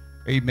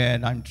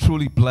 Amen. I'm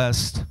truly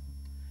blessed,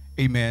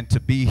 amen, to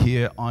be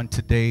here on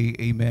today.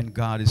 Amen.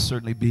 God has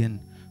certainly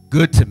been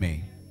good to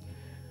me.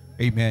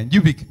 Amen.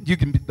 You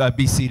can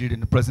be seated in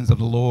the presence of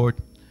the Lord.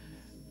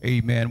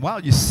 Amen.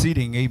 While you're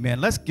sitting,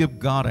 amen, let's give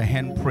God a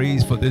hand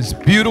praise for this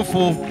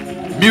beautiful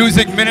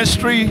music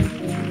ministry.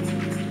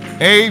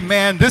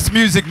 Amen. This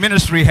music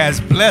ministry has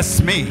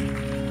blessed me.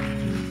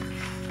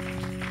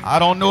 I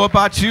don't know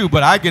about you,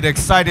 but I get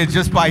excited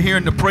just by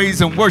hearing the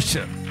praise and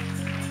worship.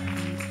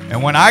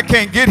 And when I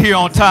can't get here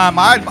on time,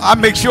 I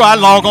make sure I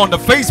log on to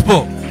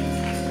Facebook.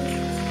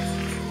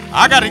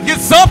 I got to get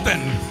something.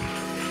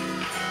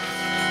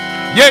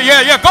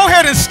 Yeah. Go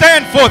ahead and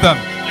stand for them.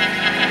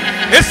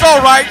 It's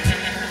all right.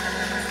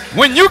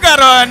 When you got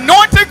an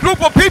anointed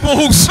group of people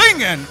who's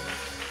singing,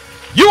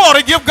 you ought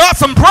to give God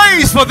some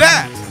praise for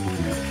that.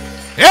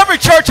 Every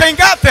church ain't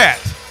got that.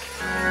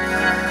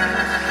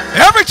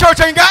 Every church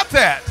ain't got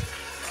that.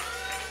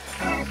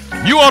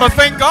 You ought to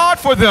thank God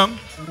for them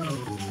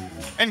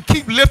and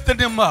keep lifting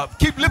them up.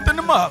 Keep lifting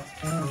them up.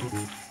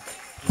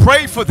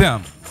 Pray for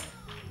them.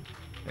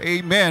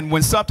 Amen.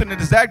 When something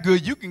is that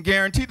good, you can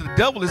guarantee the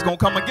devil is going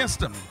to come against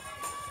them.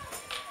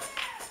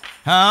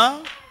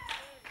 Huh?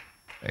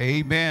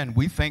 Amen.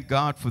 We thank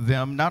God for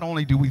them. Not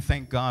only do we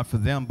thank God for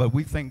them, but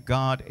we thank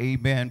God,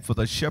 amen, for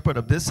the shepherd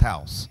of this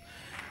house.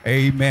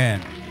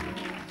 Amen.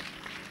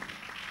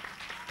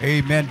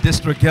 Amen.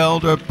 District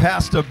Elder,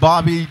 Pastor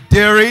Bobby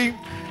Derry.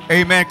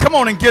 Amen. Come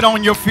on and get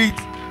on your feet.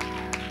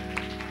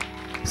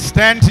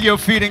 Stand to your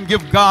feet and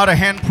give God a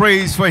hand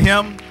praise for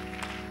him.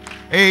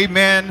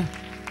 Amen.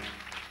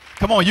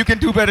 Come on, you can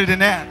do better than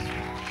that.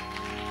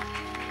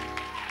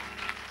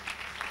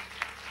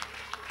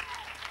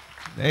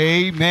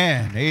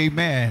 Amen.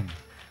 Amen.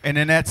 And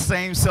in that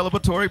same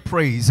celebratory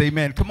praise,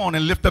 amen. Come on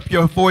and lift up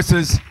your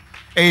voices.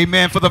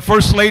 Amen. For the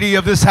first lady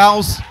of this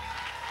house.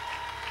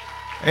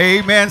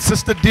 Amen.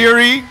 Sister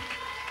Deary.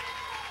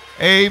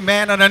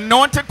 Amen. An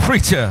anointed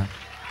preacher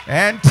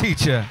and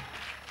teacher.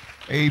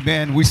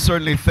 Amen. We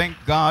certainly thank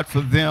God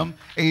for them.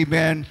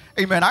 Amen.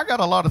 Amen. I got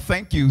a lot of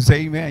thank yous.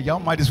 Amen. Y'all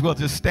might as well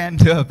just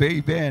stand up.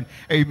 Amen.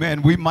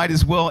 Amen. We might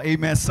as well,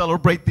 amen,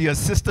 celebrate the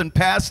assistant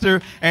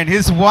pastor and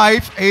his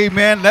wife.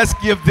 Amen. Let's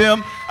give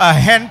them a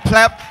hand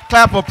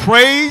clap of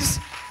praise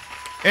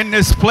in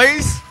this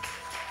place.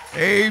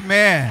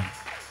 Amen.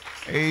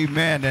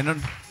 Amen.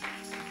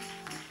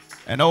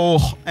 And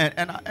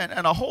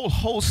a whole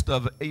host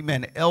of,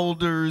 amen,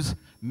 elders,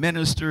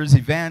 ministers,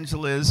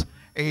 evangelists.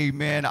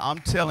 Amen. I'm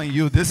telling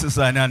you, this is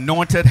an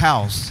anointed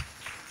house.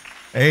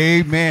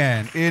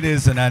 Amen. It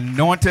is an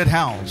anointed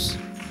house.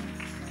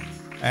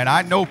 And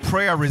I know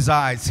prayer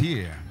resides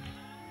here.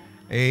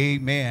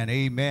 Amen.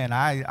 Amen.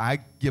 I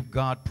give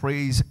God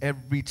praise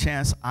every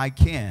chance I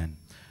can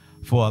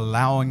for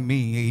allowing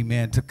me,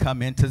 amen, to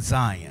come into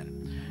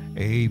Zion.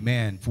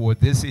 Amen. For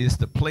this is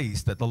the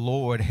place that the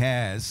Lord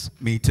has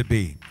me to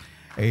be.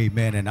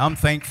 Amen. And I'm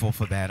thankful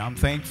for that. I'm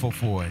thankful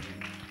for it.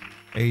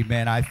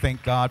 Amen. I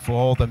thank God for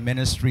all the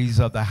ministries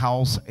of the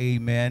house.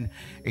 Amen.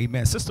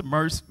 Amen. Sister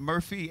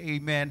Murphy,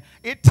 amen.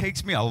 It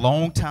takes me a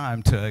long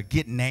time to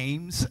get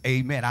names.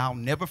 Amen. I'll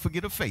never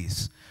forget a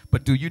face.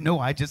 But do you know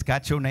I just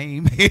got your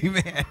name?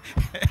 Amen.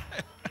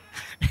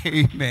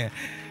 Amen.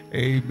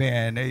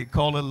 Amen. They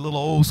call it a little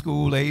old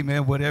school.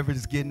 Amen. Whatever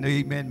it's getting.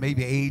 Amen.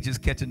 Maybe age is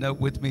catching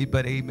up with me.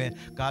 But amen.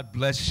 God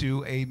bless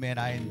you. Amen.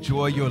 I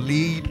enjoy your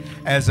lead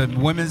as a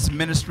women's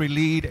ministry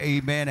lead.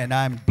 Amen. And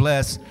I'm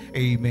blessed.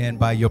 Amen.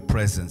 By your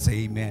presence.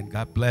 Amen.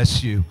 God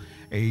bless you.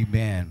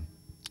 Amen.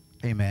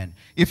 Amen.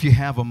 If you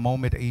have a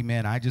moment,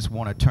 amen, I just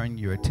want to turn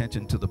your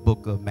attention to the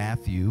book of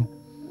Matthew.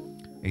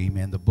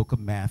 Amen. The book of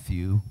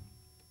Matthew.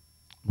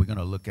 We're going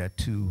to look at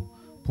two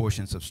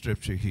portions of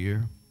scripture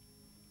here.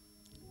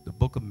 The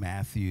book of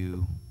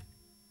Matthew,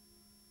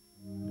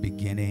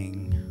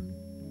 beginning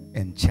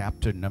in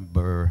chapter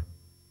number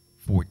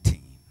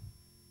 14.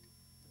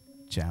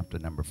 Chapter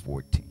number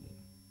 14.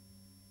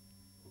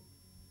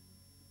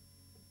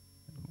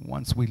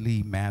 Once we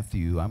leave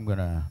Matthew, I'm going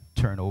to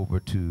turn over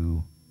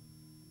to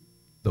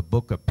the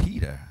book of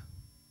Peter.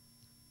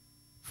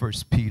 1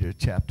 Peter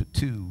chapter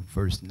 2,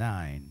 verse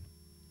 9.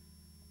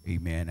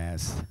 Amen.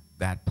 As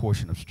that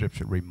portion of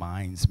scripture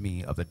reminds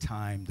me of the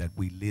time that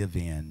we live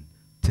in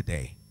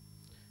today.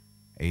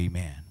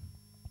 Amen.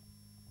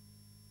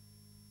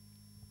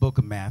 Book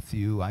of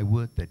Matthew, I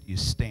would that you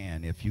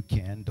stand, if you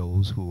can,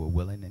 those who are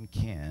willing and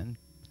can,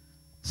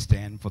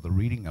 stand for the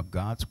reading of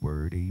God's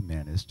word.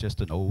 Amen. It's just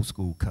an old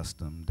school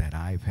custom that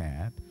I've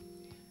had.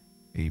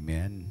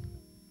 Amen.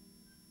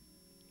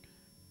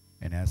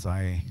 And as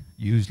I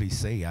usually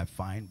say, I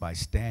find by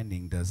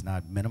standing does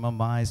not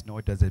minimize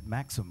nor does it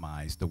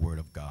maximize the word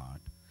of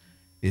God.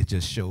 It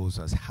just shows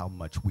us how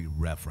much we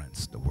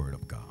reverence the word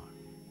of God.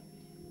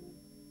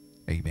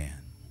 Amen.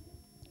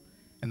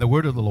 And the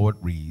word of the Lord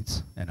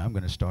reads, and I'm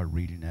going to start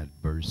reading at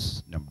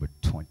verse number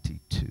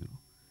 22.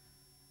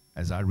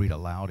 As I read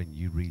aloud and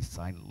you read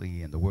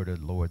silently, and the word of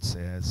the Lord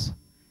says,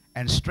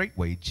 "And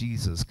straightway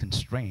Jesus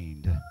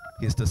constrained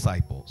his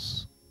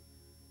disciples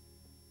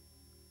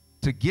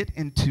to get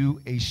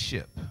into a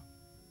ship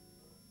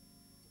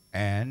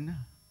and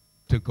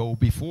to go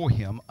before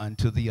him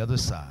unto the other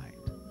side,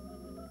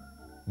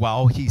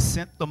 while he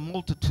sent the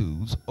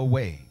multitudes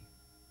away.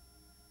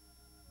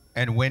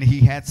 And when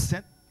he had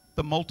sent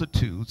the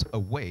multitudes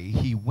away,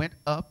 he went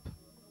up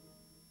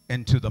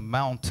into the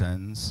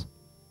mountains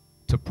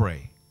to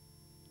pray.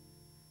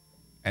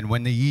 And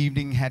when the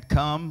evening had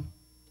come,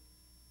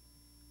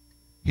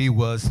 he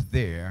was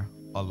there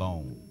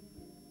alone.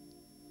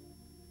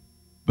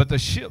 But the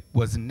ship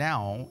was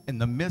now in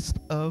the midst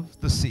of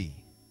the sea,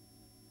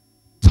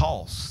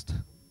 tossed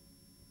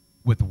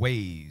with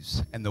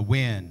waves, and the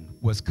wind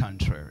was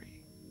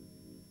contrary.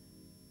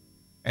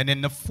 And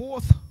in the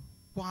fourth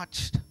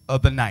watch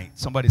of the night,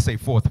 somebody say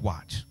fourth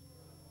watch,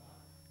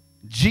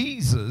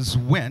 Jesus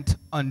went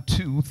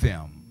unto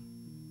them,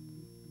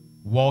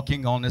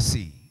 walking on the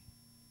sea.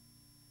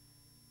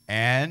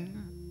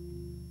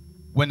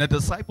 And when the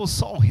disciples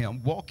saw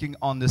him walking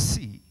on the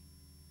sea,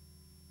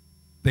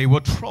 they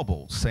were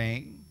troubled,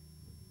 saying,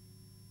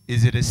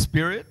 "Is it a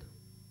spirit?"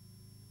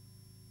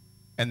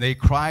 And they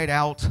cried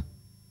out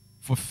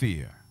for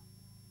fear.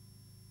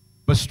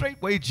 But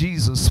straightway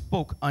Jesus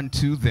spoke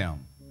unto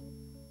them,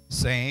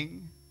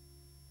 saying,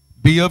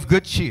 "Be of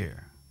good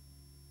cheer.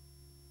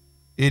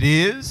 It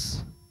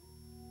is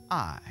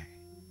I.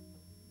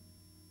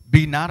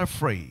 Be not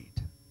afraid."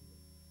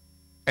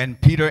 And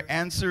Peter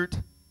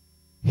answered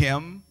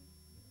him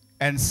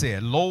and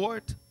said,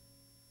 "Lord,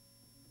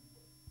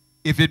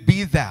 if it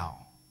be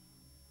thou,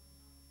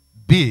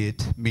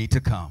 bid me to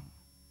come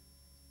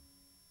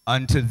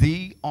unto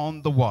thee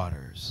on the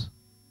waters."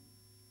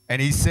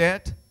 And he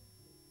said,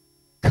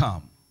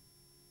 "Come."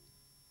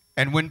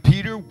 And when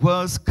Peter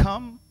was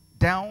come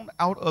down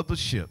out of the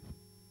ship,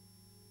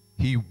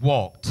 he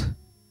walked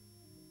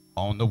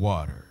on the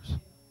waters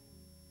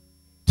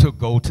to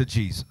go to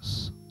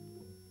Jesus.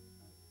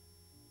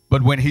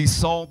 But when he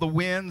saw the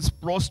winds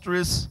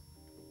boisterous,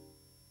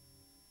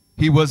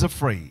 he was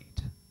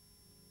afraid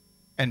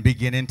and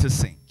beginning to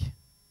sink.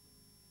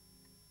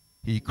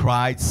 He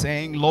cried,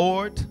 saying,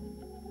 "Lord,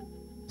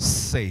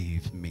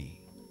 save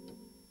me."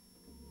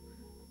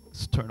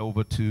 Let's turn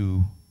over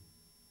to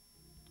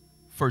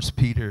 1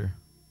 Peter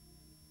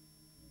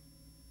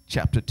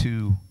chapter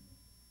 2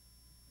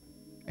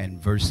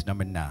 and verse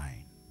number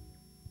 9.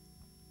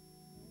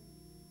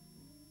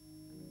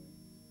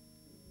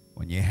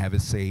 When you have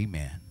it, say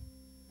amen.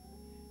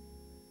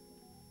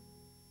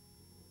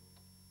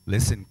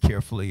 Listen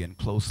carefully and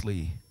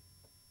closely,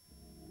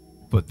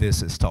 for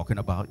this is talking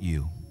about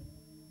you.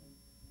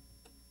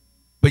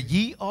 "But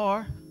ye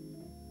are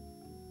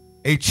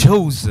a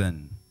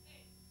chosen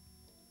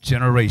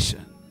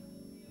generation,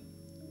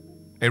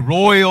 a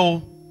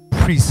royal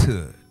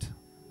priesthood,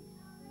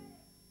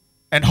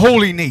 and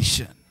holy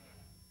nation,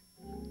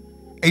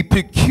 a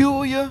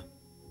peculiar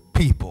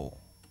people,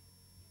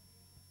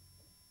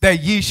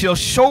 that ye shall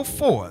show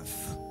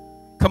forth,"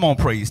 come on,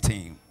 praise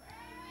team,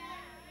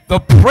 "the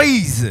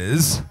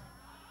praises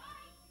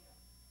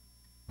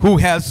who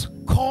has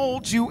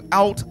called you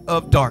out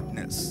of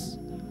darkness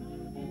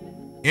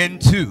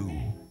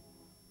into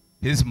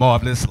his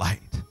marvelous light."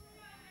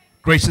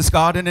 Gracious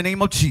God, in the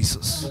name of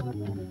Jesus,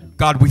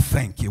 God, we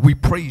thank you. We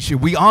praise you.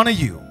 We honor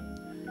you.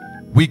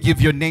 We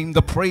give your name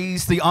the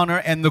praise, the honor,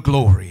 and the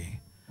glory.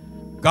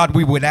 God,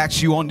 we would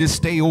ask you on this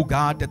day, oh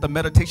God, that the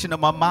meditation of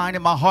my mind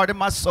and my heart and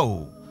my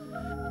soul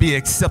be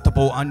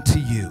acceptable unto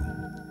you.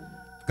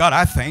 God,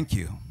 I thank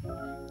you.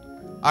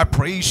 I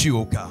praise you,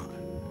 oh God.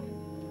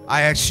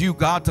 I ask you,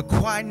 God, to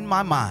quieten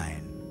my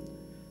mind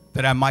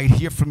that I might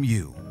hear from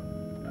you.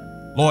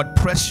 Lord,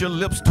 press your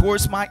lips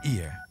towards my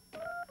ear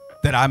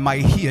that I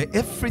might hear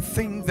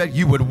everything that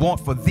you would want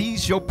for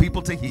these your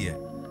people to hear.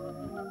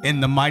 In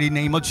the mighty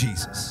name of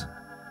Jesus.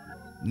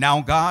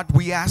 Now, God,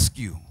 we ask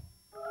you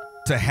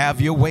to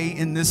have your way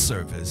in this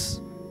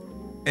service.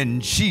 In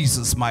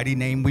Jesus' mighty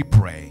name we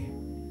pray.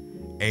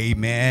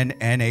 Amen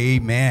and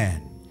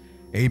amen.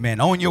 Amen.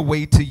 On your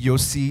way to your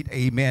seat,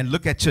 amen.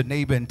 Look at your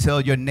neighbor and tell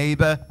your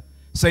neighbor,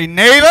 say,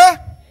 "Neighbor."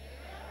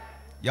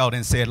 Y'all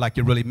didn't say it like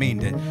you really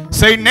mean it.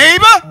 Say,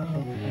 "Neighbor,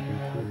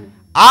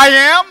 I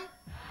am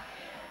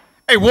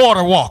a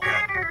water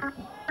walker."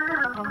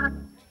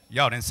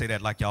 Y'all didn't say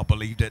that like y'all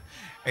believed it.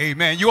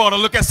 Amen. You ought to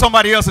look at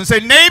somebody else and say,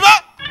 neighbor,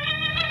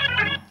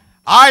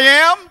 I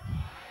am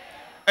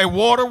a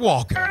water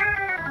walker.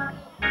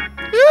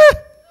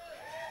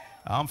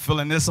 I'm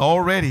feeling this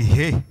already.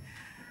 Hey.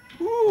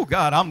 Ooh,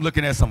 God, I'm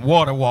looking at some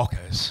water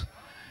walkers.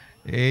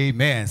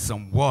 Amen.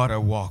 Some water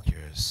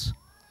walkers.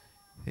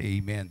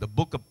 Amen. The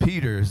book of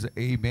Peter's,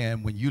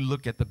 amen, when you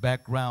look at the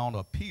background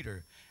of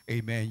Peter,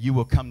 amen, you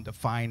will come to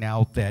find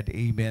out that,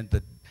 amen,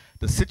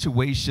 the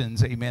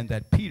situations, amen,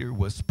 that Peter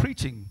was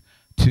preaching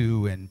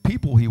to and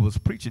people he was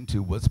preaching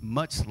to was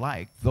much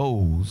like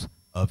those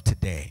of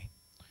today.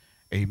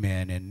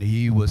 Amen. And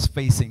he was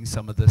facing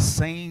some of the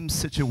same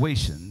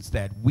situations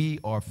that we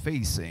are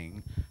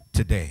facing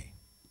today.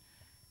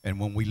 And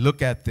when we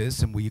look at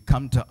this and we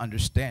come to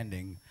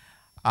understanding,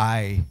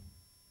 I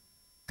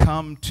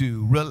come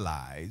to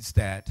realize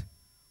that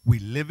we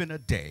live in a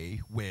day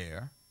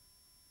where,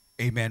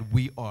 amen,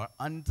 we are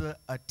under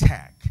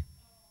attack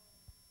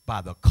by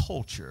the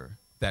culture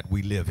that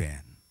we live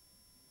in.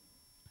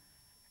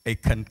 A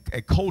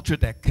culture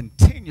that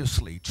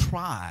continuously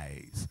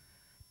tries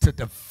to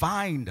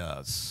define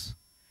us,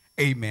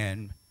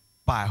 amen,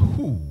 by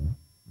who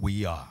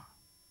we are,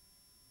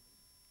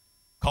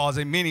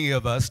 causing many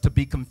of us to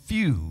be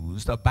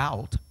confused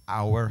about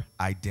our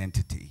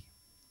identity.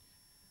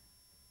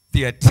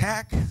 The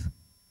attacks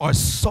are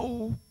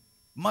so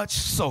much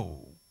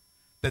so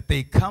that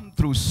they come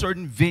through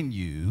certain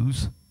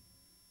venues,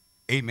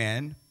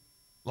 amen,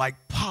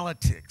 like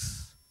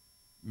politics,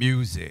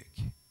 music,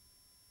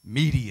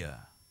 media,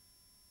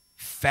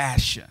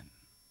 fashion,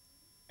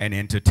 and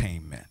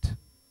entertainment.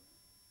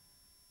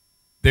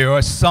 There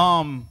are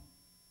some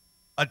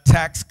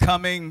attacks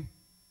coming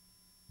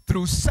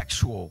through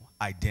sexual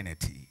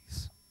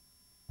identities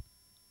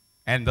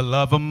and the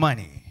love of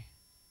money,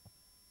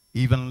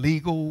 even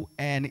legal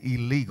and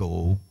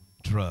illegal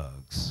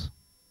drugs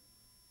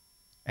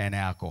and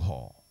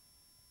alcohol.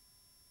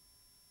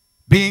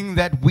 Being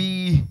that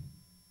we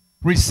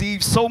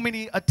receive so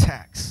many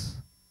attacks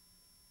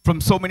from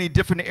so many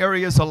different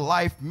areas of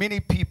life, many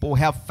people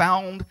have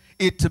found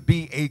it to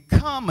be a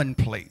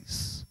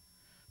commonplace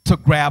to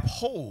grab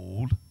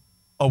hold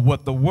of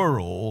what the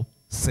world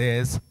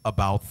says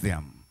about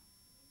them.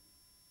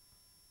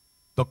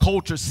 The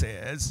culture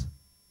says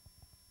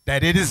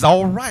that it is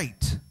all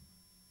right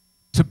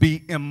to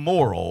be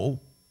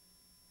immoral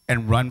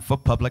and run for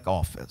public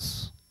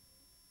office.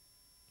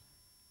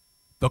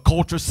 The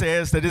culture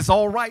says that it's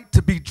all right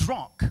to be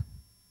drunk.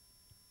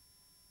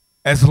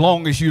 As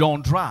long as you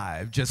don't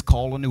drive, just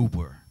call an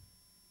Uber.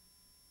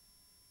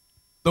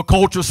 The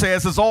culture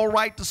says it's all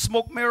right to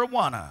smoke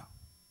marijuana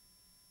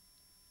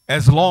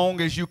as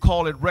long as you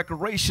call it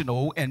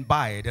recreational and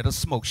buy it at a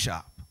smoke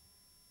shop.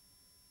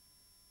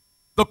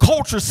 The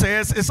culture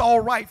says it's all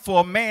right for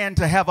a man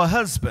to have a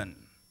husband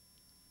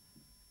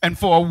and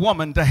for a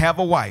woman to have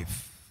a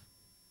wife.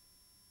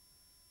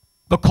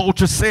 The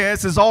culture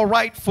says it's all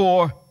right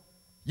for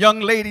young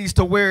ladies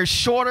to wear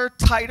shorter,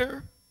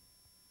 tighter,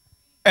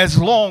 as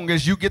long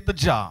as you get the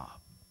job,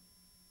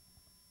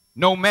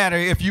 no matter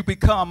if you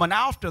become an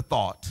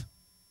afterthought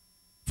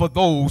for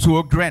those who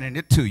are granting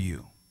it to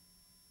you.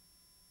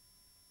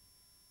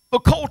 The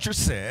culture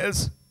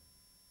says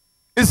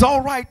it's all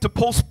right to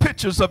post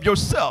pictures of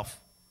yourself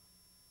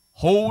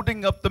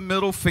holding up the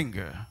middle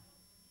finger,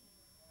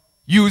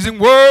 using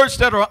words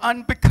that are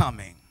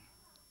unbecoming,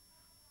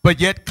 but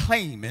yet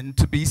claiming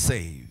to be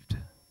saved.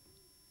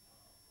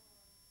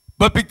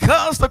 But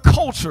because the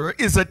culture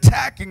is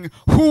attacking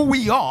who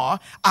we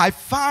are, I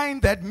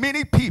find that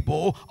many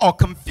people are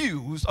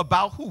confused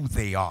about who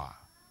they are.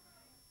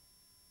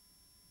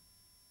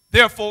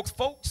 Therefore,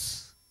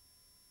 folks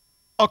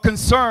are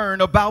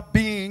concerned about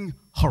being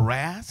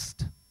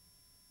harassed,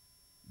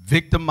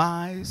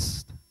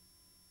 victimized,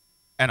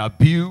 and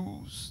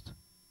abused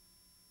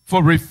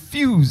for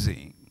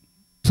refusing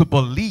to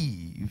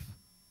believe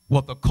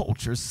what the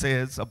culture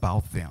says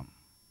about them.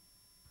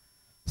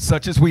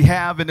 Such as we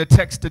have in the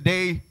text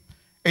today,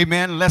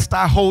 amen, lest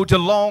I hold you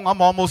long,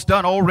 I'm almost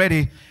done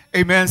already,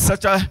 amen,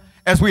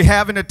 as we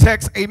have in the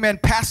text, amen,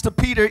 Pastor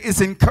Peter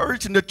is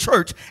encouraging the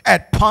church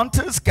at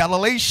Pontus,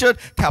 Galatia,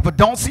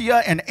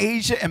 Cappadocia, and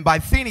Asia and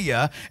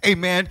Bithynia,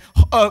 amen,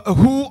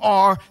 who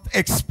are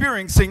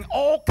experiencing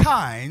all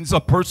kinds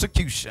of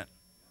persecution.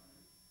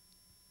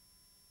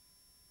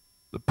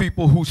 The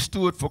people who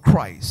stood for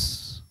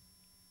Christ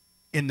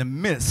in the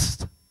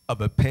midst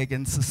of a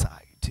pagan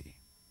society.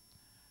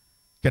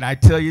 Can I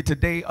tell you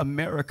today,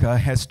 America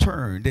has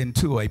turned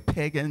into a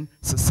pagan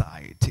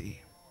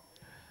society.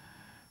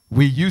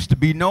 We used to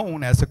be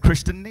known as a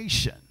Christian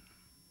nation,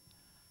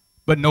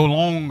 but no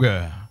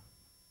longer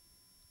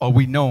are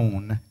we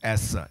known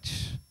as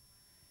such.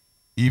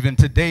 Even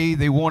today,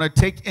 they want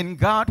to take "In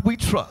God We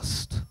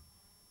Trust"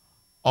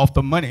 off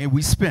the money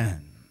we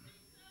spend.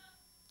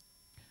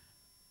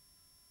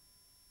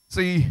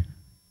 See,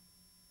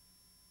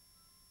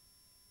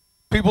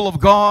 people of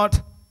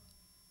God,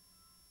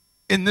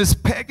 in this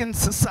pagan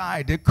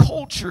society,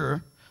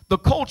 the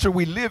culture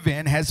we live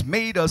in has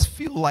made us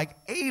feel like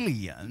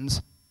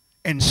aliens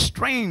and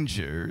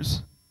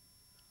strangers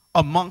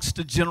amongst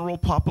the general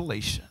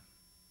population.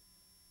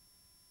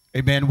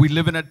 Amen. We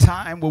live in a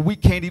time where we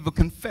can't even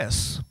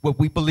confess what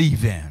we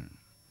believe in.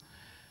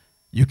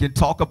 You can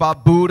talk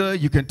about Buddha,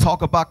 you can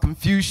talk about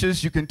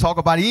Confucius, you can talk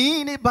about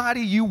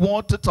anybody you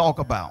want to talk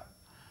about.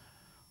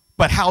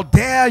 But how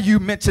dare you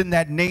mention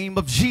that name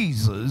of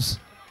Jesus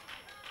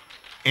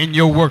in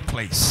your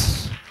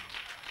workplace?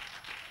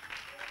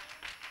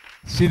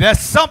 See, that's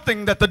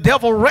something that the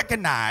devil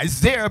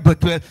recognized there,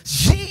 because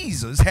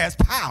Jesus has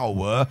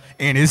power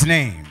in his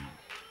name.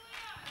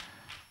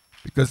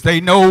 Because they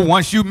know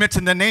once you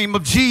mention the name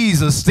of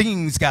Jesus,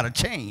 things got to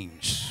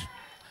change.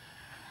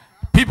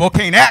 People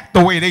can't act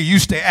the way they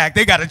used to act.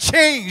 They got to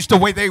change the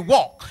way they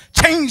walk,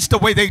 change the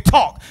way they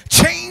talk,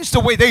 change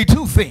the way they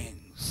do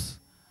things.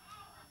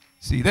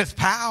 See, there's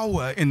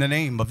power in the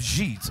name of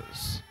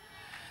Jesus.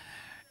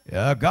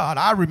 Yeah, God,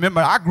 I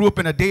remember I grew up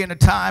in a day and a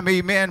time,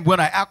 amen, when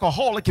an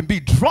alcoholic can be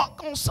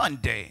drunk on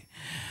Sunday.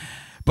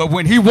 But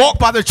when he walked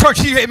by the church,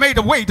 he made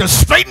a way to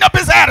straighten up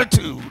his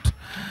attitude,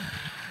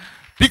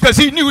 because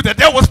he knew that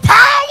there was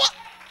power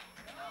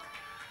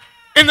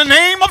in the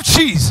name of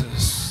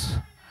Jesus.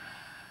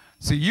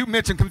 See, you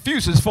mentioned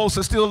Confucius, folks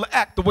that still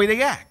act the way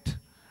they act.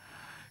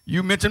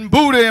 You mentioned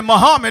Buddha and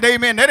Muhammad,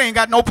 amen, that ain't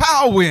got no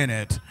power in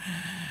it.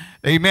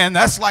 Amen.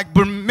 That's like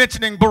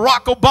mentioning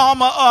Barack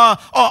Obama,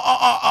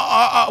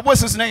 what's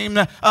his name,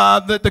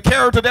 the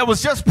character that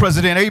was just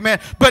president,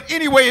 amen. But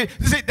anyway,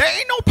 see, there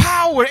ain't no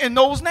power in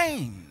those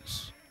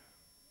names.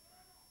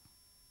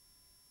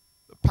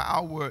 The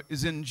power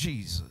is in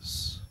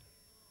Jesus.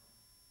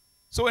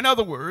 So in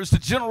other words, the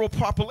general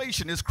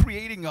population is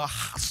creating a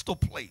hostile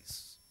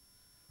place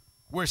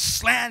where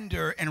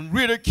slander and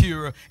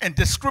ridicule and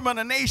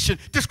discrimination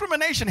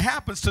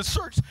happens to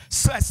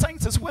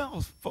saints as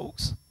well,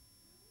 folks.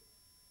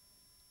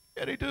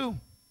 Yeah, they do.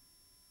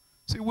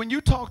 See, when you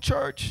talk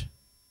church,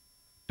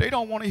 they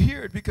don't want to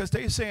hear it, because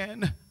they're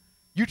saying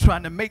you're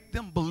trying to make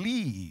them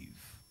believe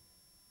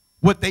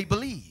what they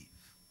believe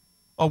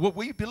or what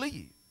we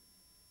believe.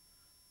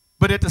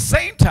 But at the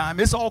same time,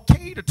 it's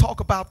okay to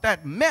talk about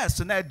that mess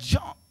and that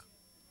junk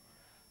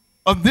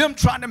of them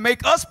trying to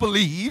make us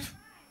believe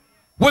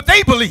what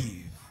they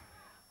believe.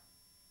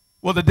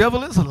 Well, the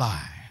devil is a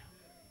lie.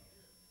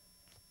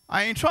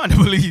 I ain't trying to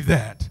believe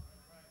that,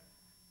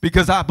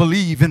 because I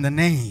believe in the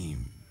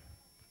name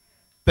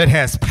that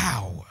has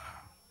power.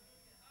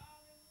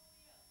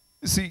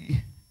 You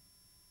see,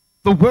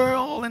 the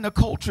world and the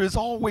culture is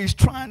always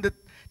trying to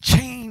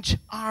change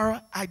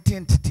our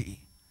identity.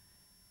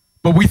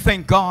 But we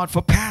thank God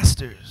for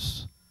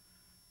pastors.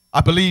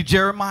 I believe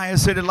Jeremiah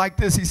said it like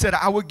this. He said,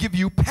 I will give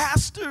you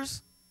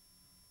pastors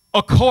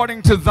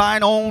according to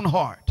thine own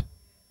heart,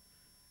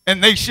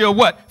 and they shall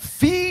what?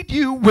 Feed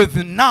you with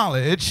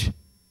knowledge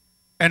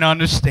and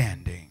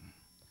understanding.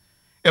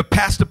 If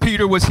Pastor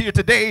Peter was here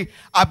today,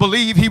 I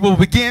believe he will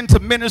begin to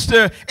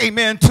minister,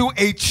 amen, to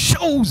a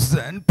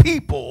chosen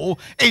people,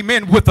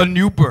 amen, with a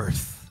new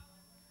birth.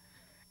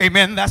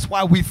 Amen. That's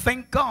why we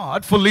thank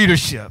God for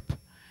leadership.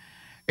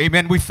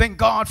 Amen. We thank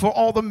God for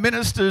all the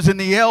ministers and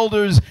the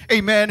elders,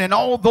 amen, and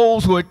all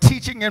those who are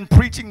teaching and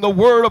preaching the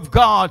word of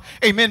God,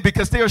 amen,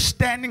 because they are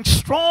standing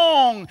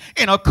strong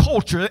in a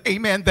culture,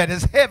 amen, that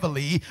is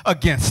heavily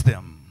against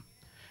them.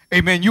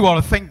 Amen. You ought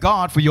to thank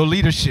God for your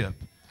leadership.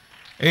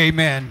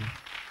 Amen.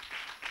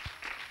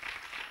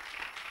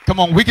 Come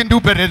on, we can do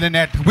better than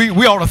that. We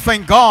ought to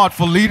thank God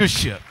for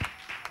leadership.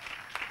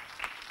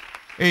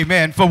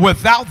 Amen. For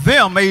without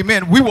them,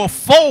 amen, we will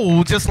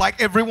fold just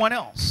like everyone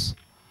else.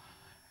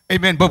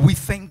 Amen. But we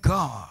thank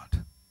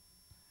God.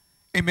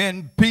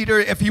 Amen. Peter,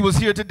 if he was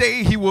here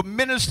today, he will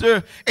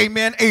minister,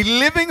 amen, a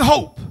living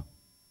hope,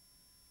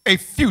 a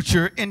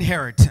future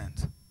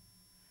inheritance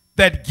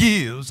that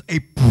gives a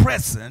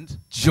present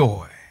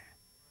joy.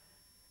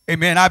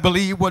 Amen. I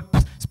believe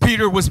what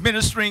Peter was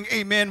ministering,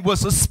 amen,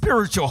 was a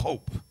spiritual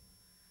hope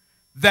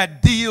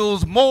that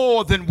deals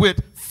more than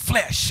with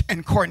flesh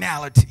and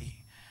carnality.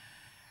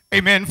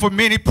 Amen. For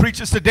many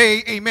preachers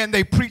today, amen,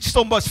 they preach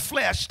so much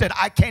flesh that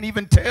I can't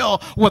even tell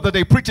whether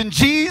they're preaching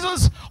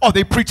Jesus or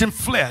they're preaching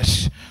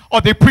flesh or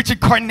they're preaching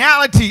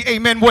carnality,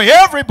 amen, where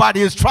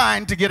everybody is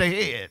trying to get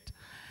ahead.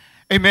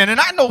 Amen.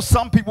 And I know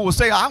some people will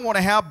say, I want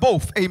to have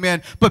both.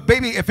 Amen. But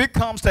baby, if it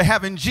comes to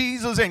having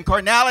Jesus and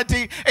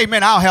carnality,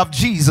 amen, I'll have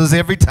Jesus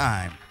every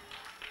time.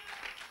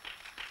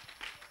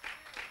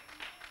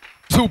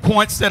 2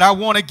 points that I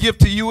want to give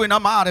to you, and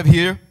I'm out of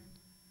here.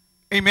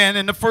 Amen.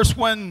 And the first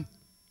one,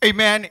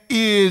 amen,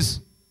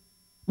 is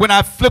when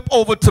I flip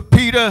over to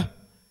Peter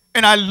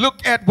and I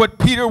look at what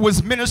Peter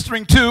was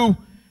ministering to,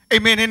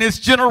 amen, in his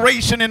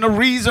generation, and the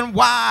reason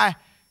why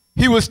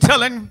he was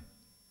telling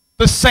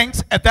the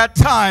saints at that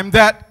time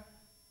that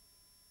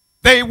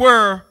they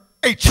were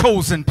a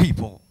chosen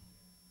people.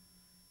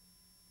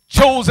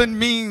 Chosen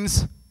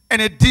means,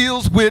 and it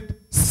deals with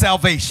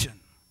salvation.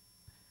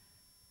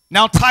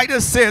 Now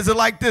Titus says it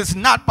like this,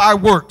 not by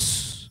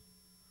works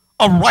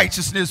of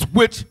righteousness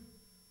which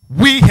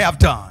we have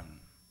done,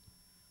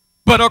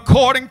 but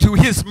according to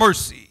his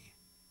mercy,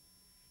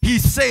 he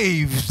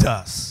saved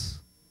us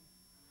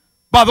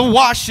by the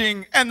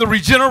washing and the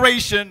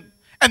regeneration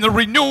and the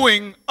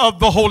renewing of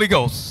the Holy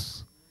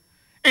Ghost.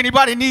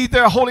 Anybody need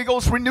their Holy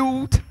Ghost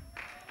renewed?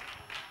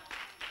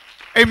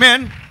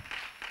 Amen.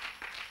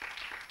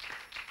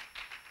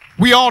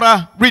 We ought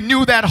to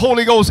renew that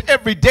Holy Ghost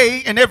every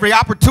day and every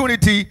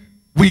opportunity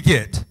we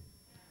get.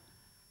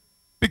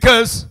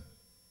 Because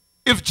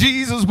if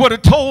Jesus would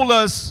have told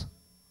us,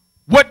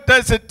 what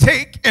does it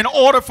take in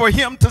order for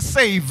him to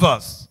save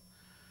us?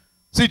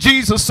 See,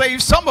 Jesus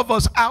saved some of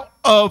us out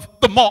of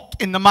the muck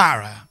in the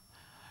mire.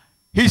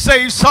 He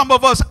saved some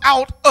of us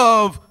out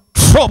of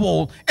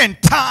trouble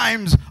and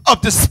times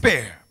of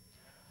despair.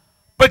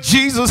 But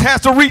Jesus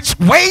has to reach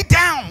way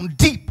down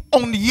deep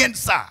on the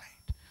inside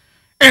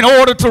in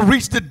order to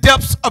reach the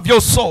depths of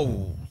your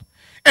soul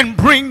and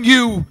bring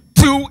you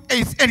to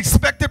an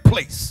expected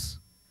place.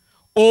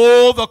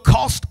 Oh, the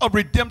cost of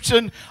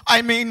redemption.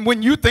 I mean,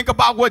 when you think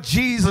about what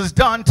Jesus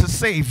done to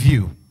save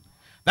you,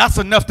 that's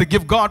enough to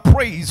give God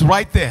praise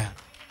right there.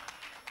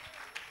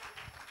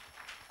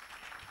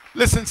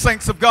 Listen,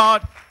 saints of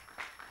God,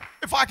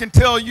 if I can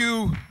tell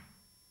you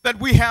that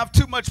we have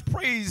too much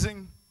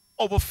praising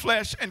over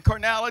flesh and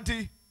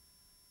carnality,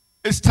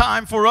 it's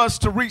time for us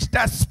to reach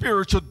that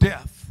spiritual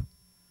depth.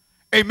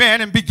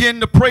 Amen. And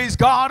begin to praise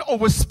God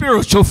over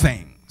spiritual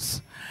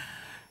things.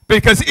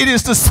 Because it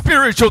is the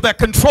spiritual that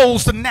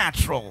controls the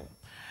natural.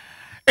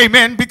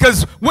 Amen.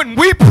 Because when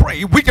we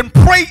pray, we can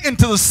pray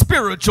into the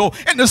spiritual,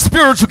 and the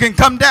spiritual can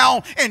come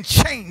down and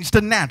change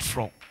the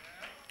natural.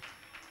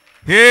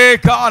 Hey,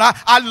 God,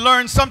 I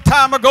learned some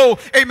time ago,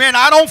 amen,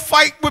 I don't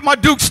fight with my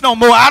dukes no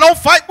more. I don't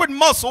fight with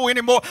muscle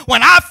anymore.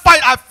 When I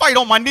fight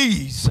on my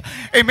knees.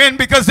 Amen.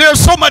 Because there's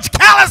so much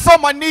callous on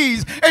my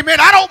knees. Amen.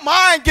 I don't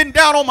mind getting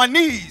down on my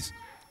knees.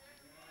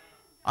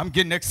 I'm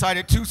getting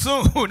excited too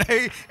soon.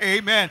 Hey,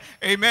 amen.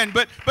 Amen.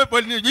 But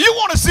you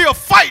want to see a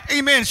fight,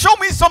 amen, show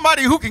me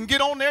somebody who can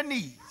get on their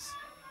knees.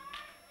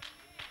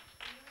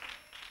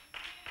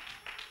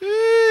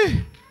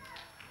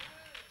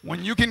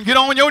 When you can get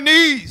on your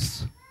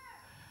knees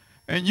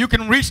and you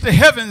can reach the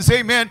heavens,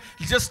 amen,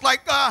 just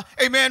like,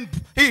 amen,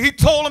 he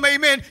told him,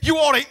 amen, you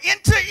ought to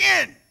enter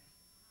in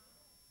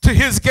to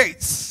his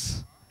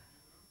gates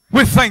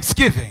with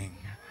thanksgiving.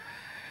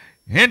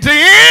 Enter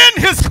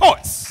in his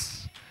courts.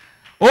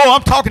 Oh,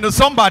 I'm talking to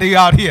somebody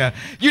out here.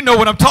 You know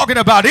what I'm talking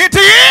about. Enter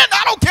in.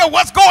 I don't care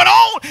what's going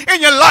on in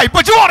your life,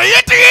 but you ought to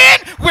enter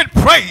in with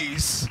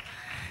praise.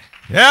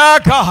 Yeah,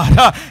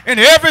 God. And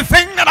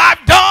everything that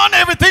I've done,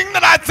 everything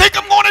that I think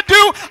I'm going to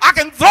do, I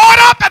can throw it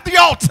up at the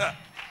altar.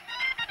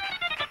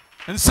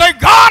 And say,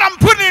 God, I'm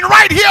putting it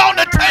right here on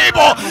the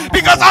table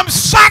because I'm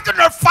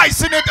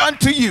sacrificing it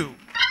unto you.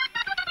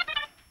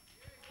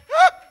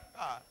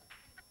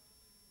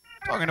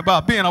 Talking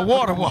about being a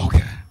water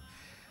walker.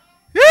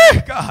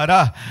 Yeah,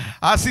 God,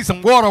 I see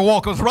some water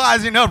walkers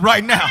rising up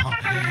right now.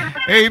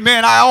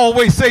 Amen. I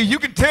always say you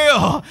can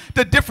tell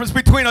the difference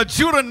between a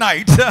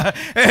Judahite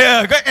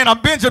and a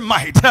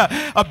Benjamite.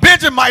 A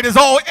Benjamite is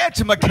all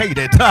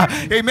educated.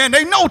 Amen.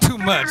 They know too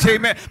much.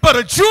 Amen. But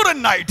a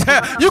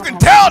Judahite, you can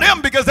tell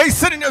them because they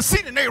sit in their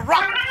seat and they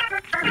rock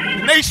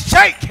and they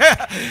shake.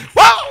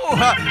 Whoa!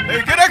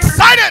 They get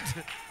excited.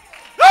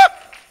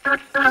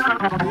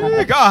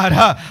 God,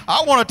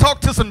 I want to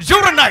talk to some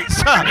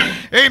Judanites,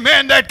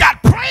 amen, that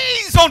got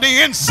praise on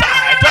the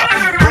inside,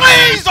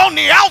 praise on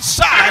the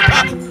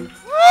outside.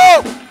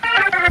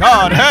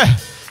 God,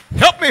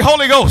 help me,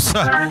 Holy Ghost.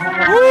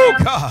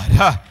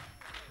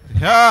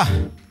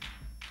 God.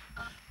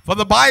 For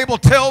the Bible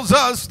tells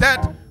us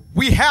that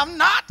we have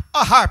not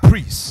a high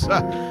priest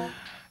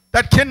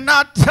that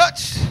cannot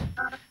touch,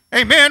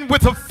 amen,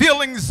 with the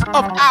feelings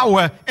of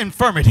our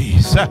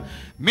infirmities.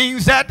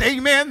 Means that,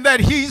 amen, that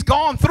he's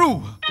gone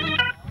through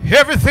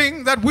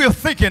everything that we're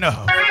thinking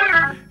of,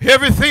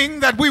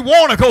 everything that we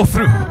want to go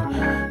through.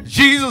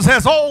 Jesus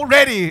has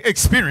already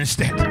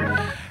experienced it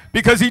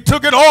because he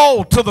took it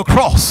all to the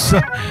cross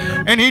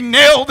and he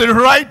nailed it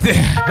right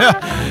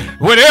there.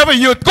 Whatever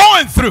you're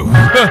going through,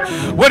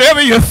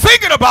 whatever you're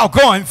thinking about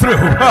going through,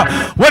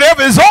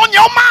 whatever is on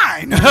your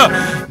mind,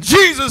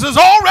 Jesus has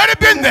already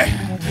been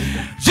there.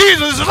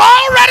 Jesus has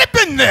already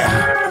been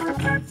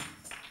there.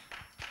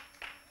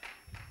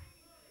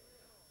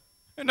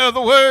 In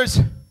other words,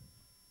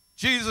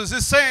 Jesus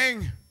is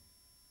saying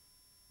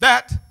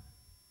that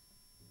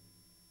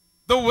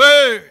the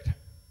Word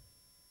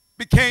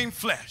became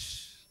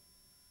flesh.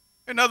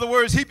 In other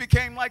words, he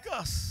became like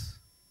us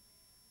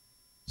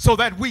so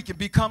that we can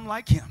become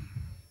like him.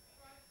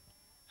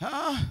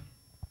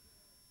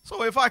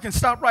 So if I can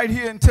stop right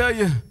here and tell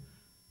you,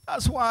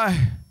 that's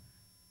why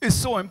it's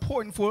so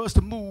important for us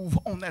to move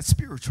on that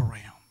spiritual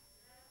realm.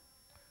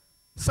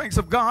 Saints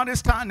of God,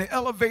 it's time to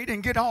elevate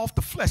and get off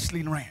the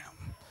fleshly realm.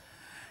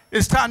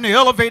 It's time to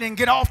elevate and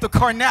get off the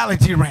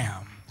carnality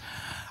realm.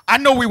 I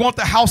know we want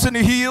the house in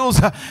the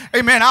hills.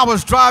 Amen. I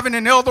was driving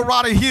in El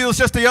Dorado Hills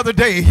just the other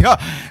day,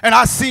 and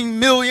I seen $1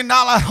 million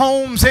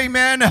homes.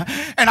 Amen.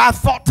 And I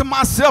thought to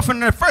myself,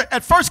 and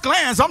at first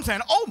glance, I'm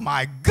saying, oh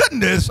my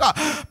goodness.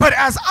 But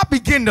as I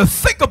begin to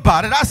think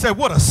about it, I said,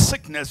 what a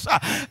sickness.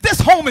 This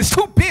home is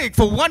too big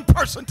for one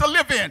person to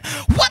live in.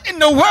 What in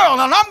the world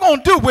and I'm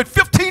going to do with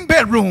 15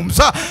 bedrooms?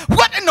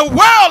 What in the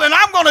world and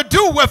I'm going to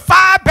do with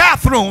 5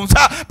 bathrooms?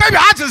 Baby,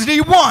 I just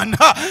need one.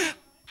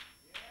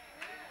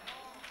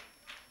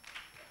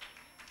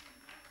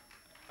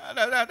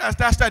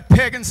 That's that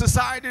pagan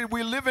society that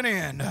we're living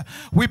in.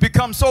 We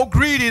become so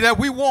greedy that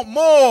we want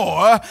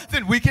more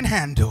than we can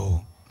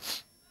handle.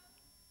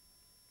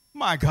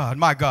 My God,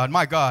 my God,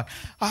 my God.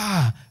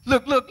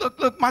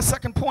 Look. My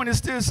second point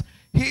is this.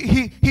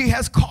 He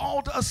has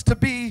called us to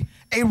be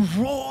a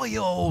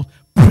royal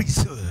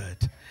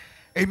priesthood.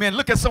 Amen.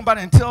 Look at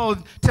somebody and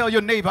tell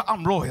your neighbor,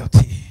 I'm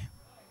royalty.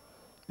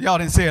 Y'all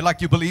didn't say it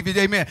like you believe it.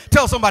 Amen.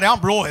 Tell somebody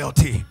I'm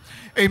royalty.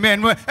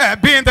 Amen.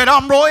 Being that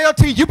I'm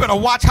royalty, you better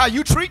watch how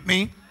you treat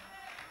me.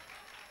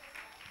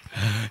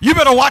 You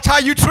better watch how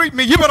you treat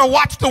me. You better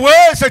watch the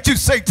words that you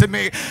say to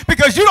me,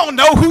 because you don't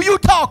know who you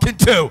talking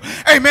to.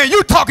 Amen.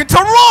 You talking to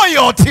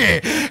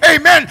royalty.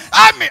 Amen.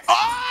 I mean,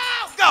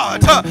 oh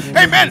God.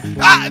 Amen.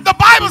 The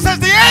Bible says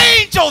the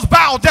angels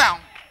bow down.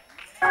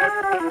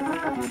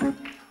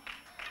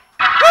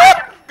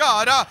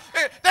 God,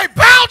 they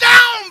bow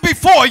down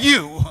before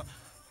you.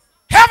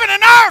 Heaven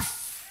and earth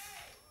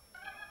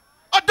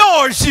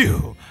adores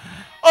you.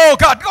 Oh,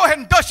 God, go ahead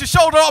and dust your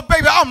shoulder off,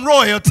 baby. I'm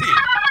royalty.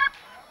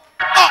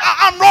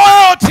 I'm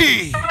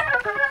royalty.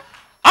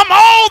 I'm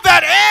all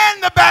that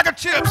and the bag of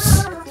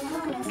chips.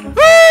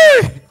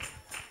 Woo!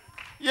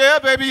 Yeah,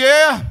 baby,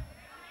 yeah.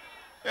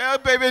 Yeah,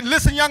 baby.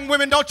 Listen, young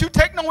women, don't you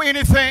take no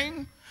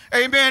anything.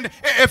 Amen.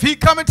 If he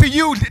coming to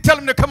you, tell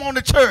him to come on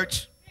to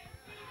church.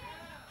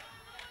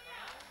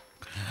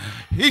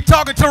 He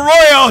talking to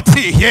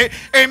royalty.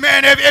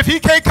 Amen. If he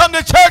can't come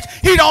to church,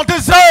 he don't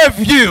deserve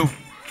you.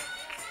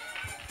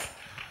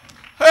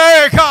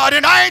 Hey, God,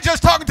 and I ain't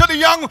just talking to the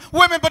young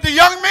women, but the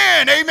young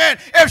men. Amen.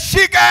 If she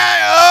can't,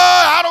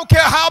 I don't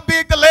care how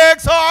big the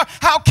legs are,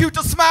 how cute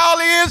the smile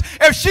is.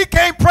 If she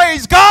can't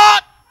praise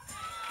God,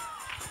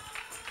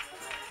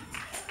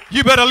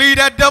 you better leave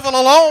that devil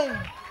alone.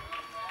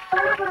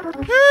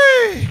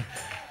 Hey.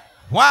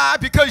 Why?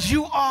 Because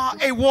you are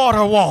a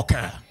water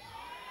walker.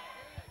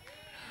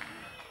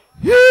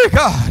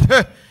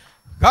 Yeah,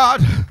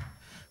 God,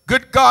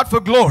 good God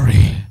for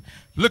glory.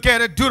 Look at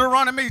it.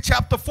 Deuteronomy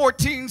chapter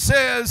 14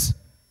 says,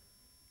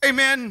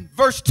 amen,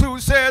 verse 2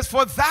 says,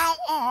 for thou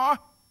art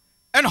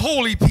an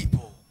holy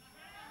people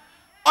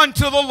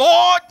unto the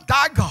Lord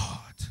thy God.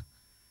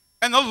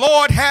 And the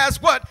Lord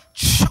has what?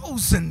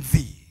 Chosen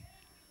thee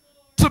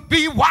to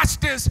be, watch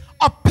this,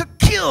 a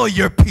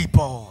peculiar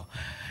people.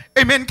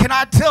 Amen. Can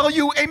I tell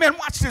you, amen,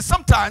 watch this.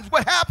 Sometimes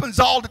what happens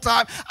all the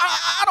time,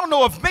 I don't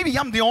know if maybe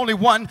I'm the only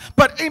one,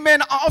 but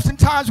amen,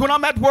 oftentimes when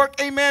I'm at work,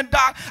 amen,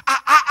 Doc,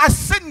 I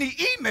send the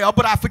email,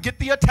 but I forget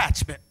the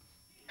attachment.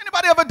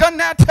 Anybody ever done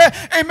that?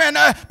 Amen.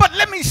 But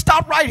let me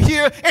stop right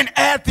here and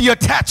add the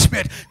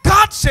attachment.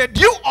 God said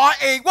you are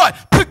a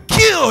what?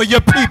 Peculiar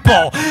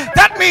people.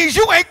 That means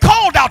you ain't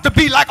called out to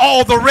be like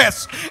all the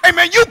rest.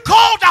 Amen. You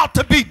called out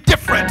to be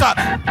different.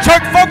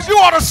 Church folks, you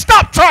ought to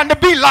stop trying to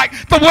be like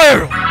the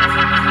world.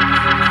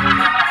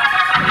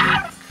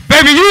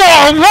 Baby, you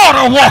are a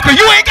water walker.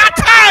 You ain't got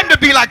time to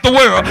be like the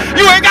world.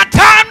 You ain't got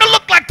time to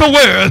look like the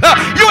world.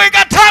 You ain't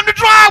got time to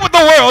drive what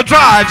the world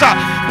drives.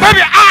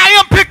 Baby, I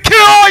am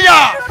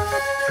peculiar.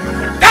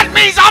 That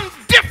means I'm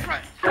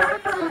different.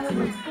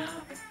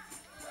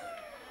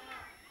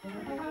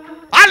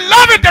 I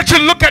love it that you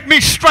look at me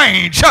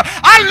strange.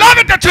 I love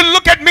it that you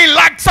look at me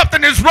like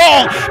something is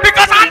wrong,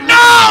 because I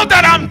know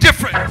that I'm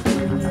different.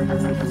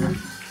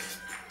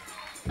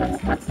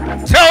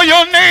 Tell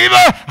your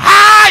neighbor,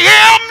 I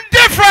am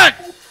different.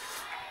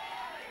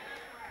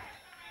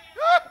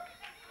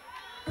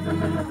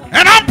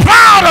 And I'm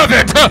proud of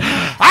it.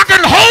 I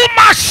can hold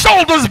my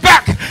shoulders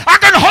back. I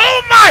can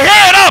hold my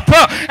head up.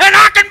 And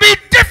I can be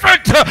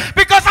different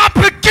because I'm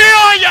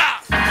peculiar.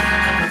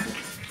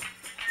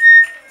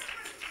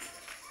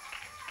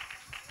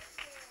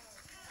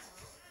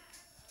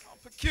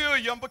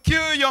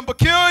 I'm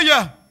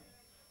peculiar.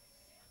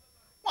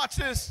 Watch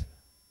this.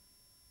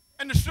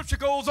 And the scripture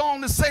goes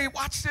on to say,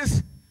 watch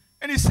this.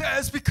 And he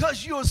says,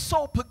 because you are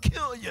so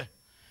peculiar,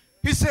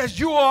 he says,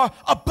 you are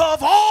above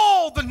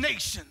all the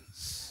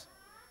nations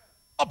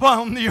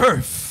upon the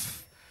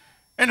earth.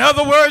 In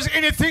other words,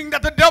 anything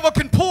that the devil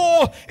can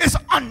pull is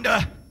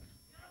under.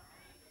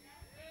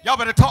 Y'all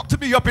better talk to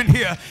me up in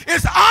here.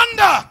 It's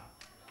under.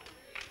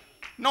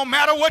 No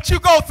matter what you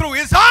go through,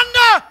 it's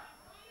under.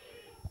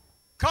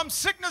 Come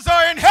sickness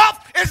or in health,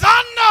 it's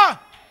under.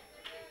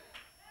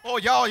 Oh,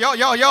 y'all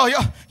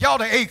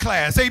the A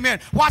class,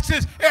 amen. Watch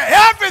this.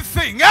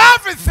 Everything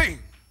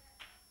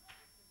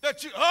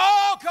that you,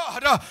 oh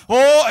God,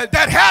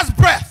 that has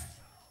breath.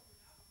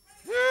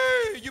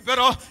 You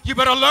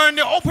better learn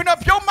to open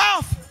up your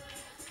mouth.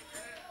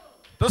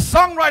 The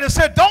songwriter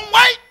said, don't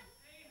wait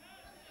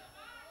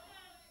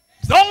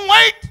Don't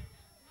wait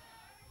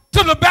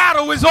till the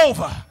battle is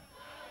over.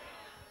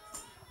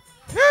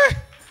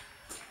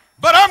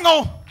 But I'm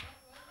going to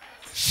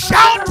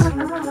shout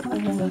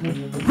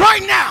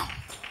right now.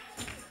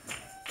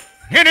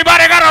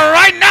 Anybody got a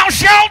right now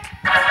shout?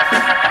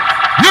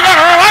 You got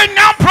a right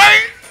now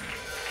praise?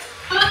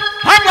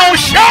 I'm going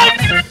to shout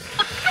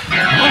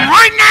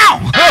right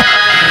now.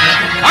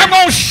 I'm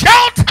going to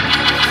shout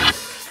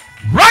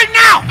right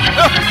now.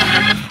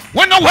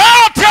 When the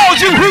world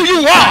tells you who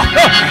you are,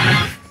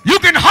 you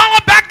can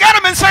holler back at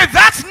them and say,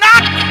 that's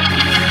not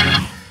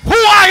who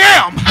I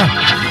am.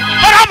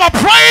 But I'm a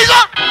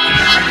praiser.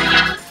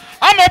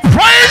 I'm a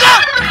praiser.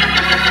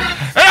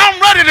 And I'm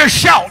ready to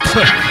shout.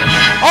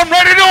 I'm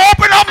ready to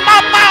open up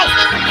my mouth.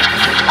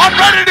 I'm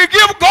ready to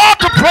give God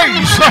the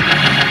praise.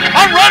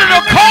 I'm ready to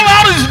call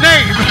out his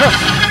name.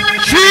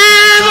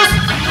 Jesus.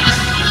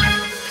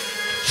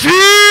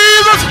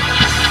 Jesus.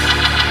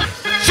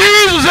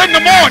 Jesus in the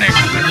morning.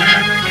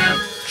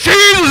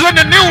 Jesus in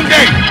the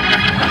noonday.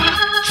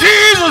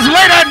 Jesus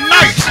late at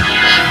night.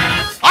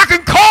 I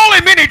can call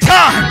him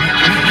anytime.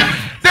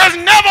 There's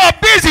never a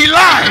busy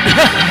line.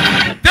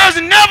 There's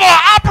never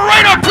an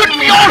operator putting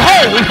me on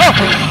hold.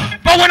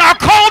 But when I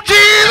call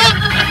Jesus,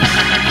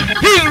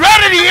 he's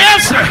ready to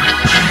answer.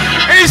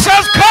 And he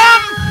says,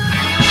 come.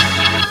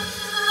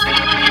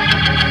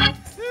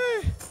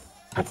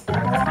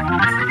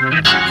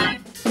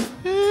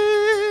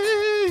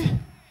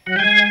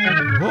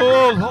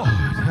 Oh, Lord.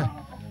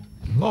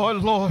 Lord,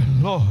 Lord,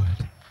 Lord.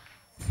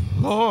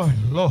 Lord,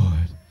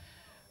 Lord.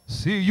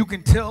 See, you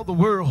can tell the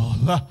world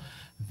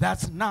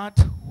that's not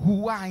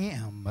who I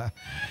am.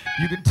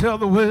 You can tell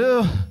the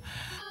world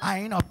I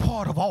ain't a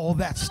part of all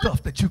that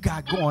stuff that you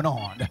got going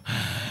on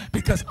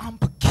because I'm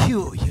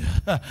peculiar.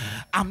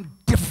 I'm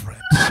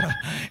different.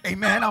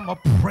 Amen. I'm a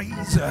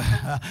praiser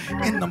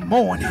in the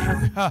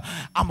morning.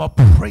 I'm a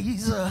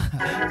praiser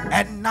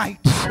at night.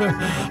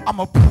 I'm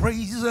a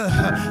praiser.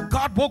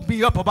 God woke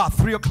me up about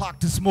 3 o'clock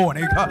this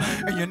morning.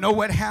 And you know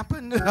what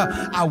happened?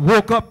 I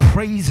woke up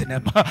praising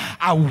him.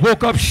 I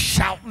woke up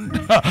shouting.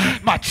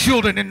 My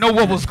children didn't know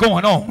what was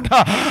going on.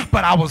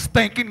 But I was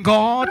thanking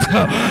God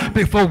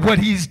for what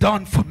he's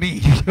done for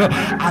me.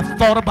 I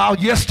thought about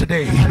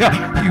yesterday.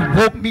 He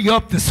woke me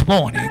up this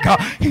morning.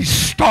 He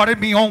started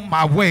me on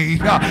my way.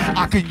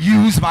 I can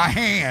use my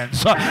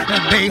hands.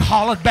 And they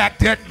hollered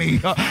back at me.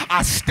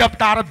 I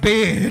stepped out of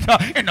bed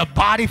and the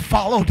body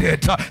followed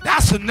it.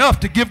 That's enough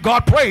to give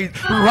God praise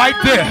right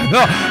there.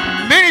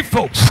 Many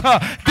folks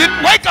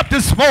didn't wake up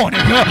this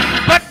morning,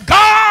 but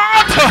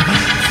God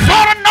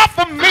thought enough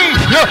of me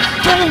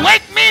to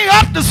wake me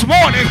up this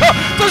morning,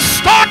 to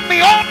start me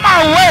on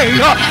my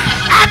way.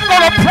 I'm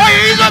going to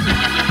praise him.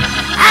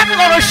 I'm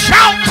going to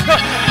shout.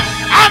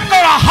 I'm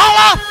going to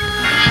holler.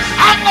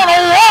 I'm going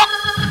to walk.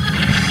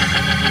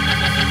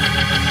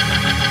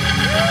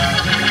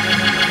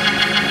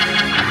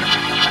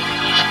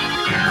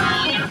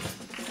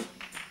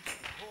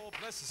 Oh,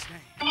 bless his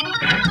name.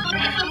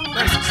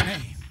 Bless his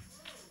name.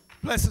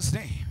 Bless his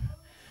name.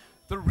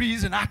 The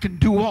reason I can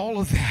do all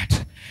of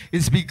that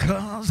is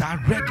because I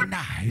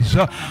recognize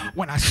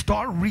when I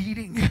start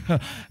reading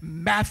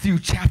Matthew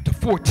chapter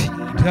 14,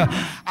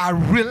 I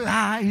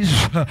realize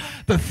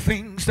the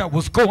things that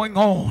was going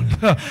on.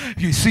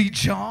 You see,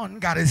 John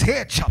got his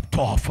head chopped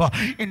off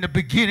in the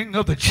beginning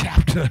of the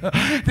chapter.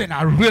 Then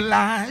I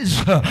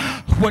realized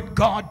what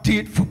God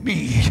did for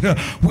me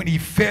when he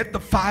fed the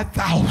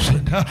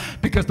 5,000,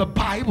 because the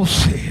Bible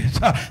says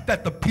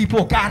that the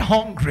people got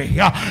hungry.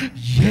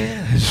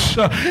 Yes,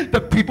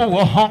 the people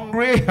were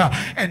hungry,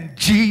 and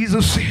Jesus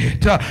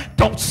said,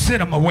 don't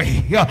send them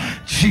away.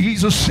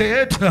 Jesus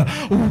said,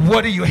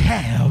 what do you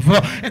have?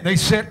 And they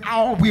said,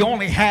 oh, we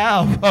only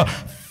have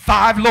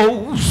 5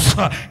 loaves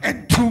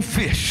and 2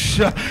 fish.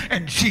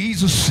 And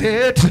Jesus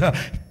said,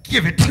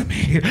 give it to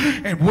me.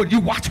 And when you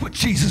watch what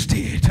Jesus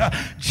did,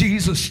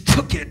 Jesus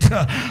took it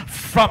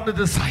from the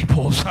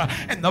disciples,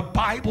 and the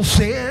Bible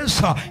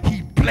says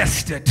he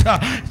blessed it,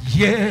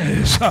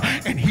 yes,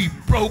 and he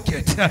broke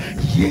it,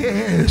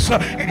 yes,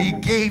 and he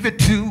gave it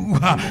to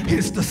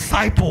his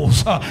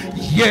disciples,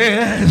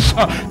 yes,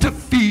 to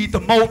feed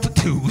the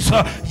multitudes,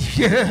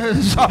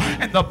 yes,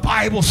 and the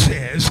Bible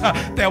says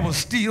there was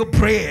still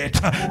bread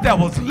that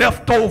was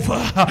left over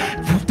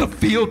to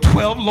fill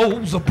 12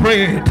 loaves of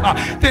bread.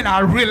 Then I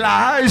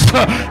realized,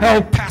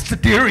 oh, Pastor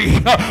Deary,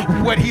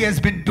 what he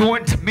has been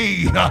doing to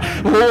me.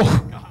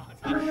 Oh,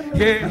 God.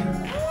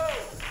 Yeah.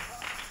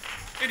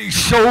 And he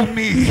showed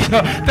me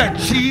that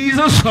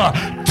Jesus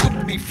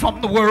took me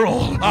from the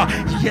world.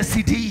 Yes,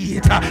 he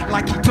did.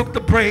 Like he took the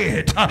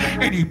bread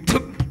and he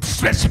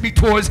stretched me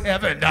towards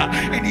heaven,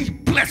 and he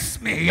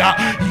blessed me.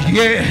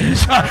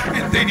 Yes.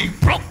 And then he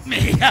broke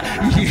me.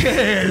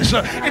 Yes.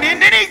 And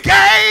then he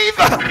gave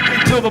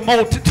to the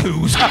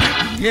multitudes.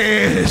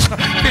 Yes.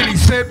 Then he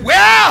said, where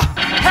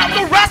have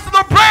the rest of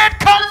the bread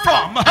come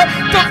from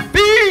to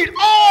feed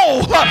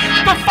all the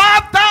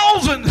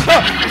 5,000?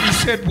 And he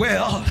said,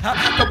 well,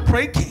 the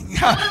breaking,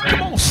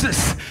 come on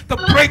sis, the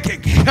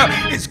breaking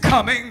is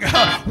coming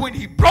when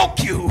he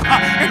broke you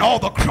and all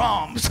the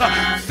crumbs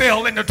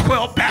fell in the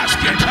 12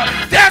 basket.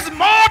 There's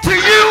more to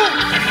you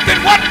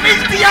than what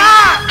meets the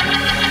eye.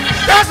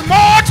 There's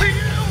more to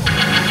you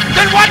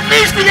than what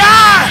meets the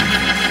eye.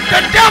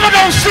 The devil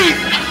don't see it.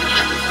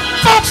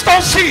 Folks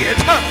don't see it.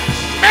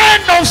 Man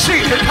don't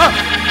see it.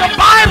 The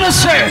Bible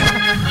says,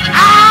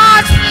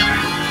 eyes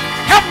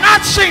have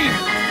not seen,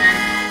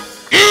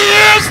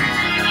 ears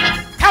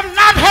have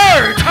not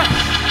heard,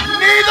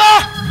 neither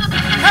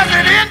has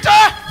it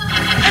entered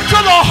into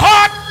the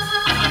heart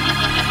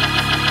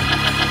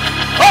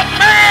of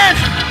man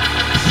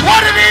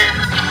what it is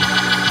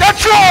that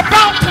you're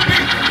about to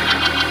be,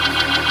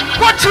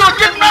 what you're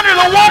getting ready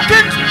to walk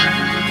into.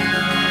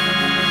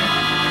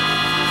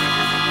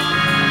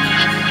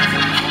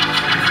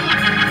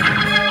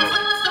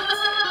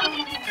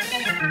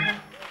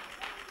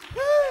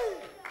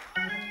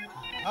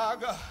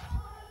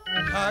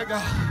 My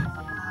God.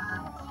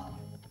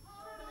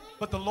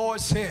 But the Lord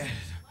said,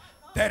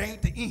 that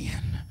ain't the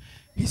end.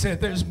 He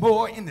said, there's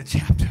more in the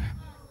chapter.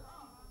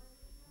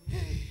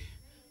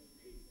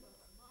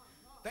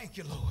 Thank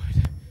you,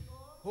 Lord.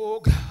 Oh,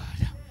 God.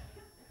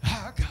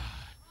 Oh,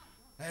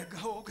 God.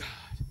 Oh, God.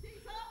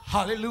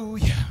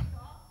 Hallelujah.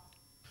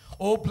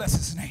 Oh, bless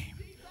his name.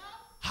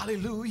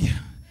 Hallelujah.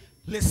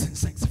 Listen,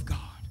 saints of God.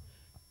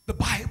 The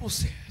Bible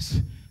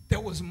says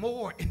there was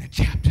more in the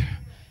chapter.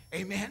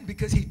 Amen.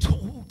 Because he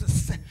told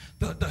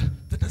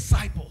the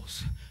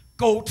disciples,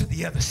 go to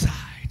the other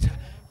side.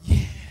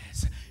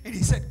 Yes. And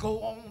he said,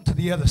 go on to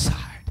the other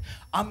side.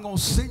 I'm going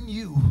to send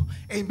you,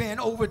 amen,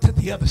 over to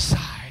the other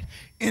side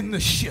in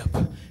the ship.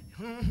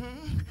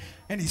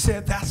 And he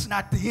said, that's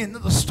not the end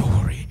of the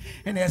story.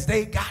 And as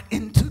they got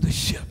into the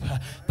ship,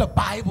 the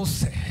Bible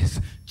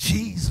says,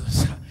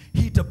 Jesus,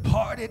 he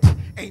departed,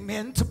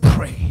 amen, to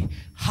pray.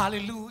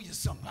 Hallelujah,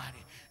 somebody.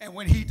 And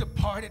when he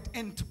departed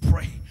in to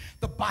pray,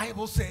 the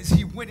Bible says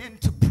he went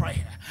into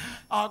prayer.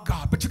 Oh,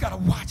 God, but you got to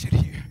watch it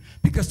here.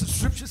 Because the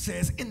scripture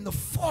says in the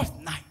fourth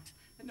night,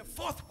 in the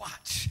fourth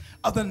watch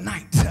of the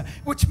night,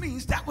 which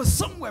means that was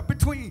somewhere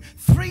between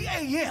 3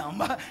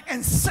 a.m.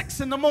 and 6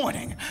 in the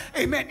morning.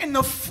 Amen. In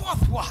the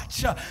fourth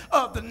watch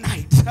of the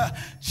night,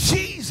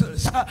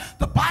 Jesus,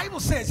 the Bible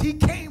says he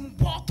came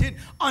walking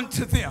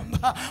unto them.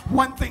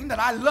 One thing that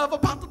I love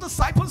about the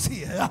disciples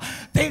here,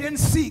 they didn't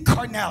see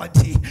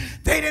carnality.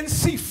 They didn't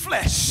see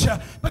flesh,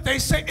 but they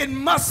say it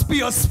must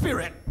be a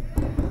spirit.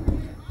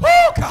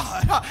 Oh,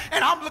 God.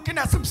 And I'm looking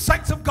at some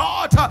saints of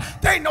God.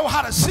 They know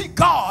how to see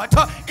God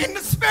in the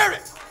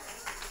spirit.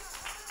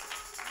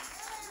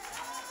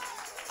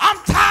 I'm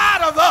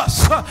tired of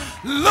us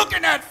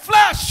looking at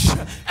flesh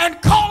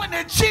and calling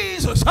it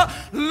Jesus,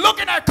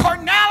 looking at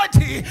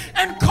carnality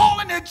and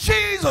calling it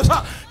Jesus.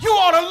 You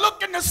ought to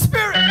look in the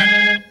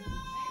spirit.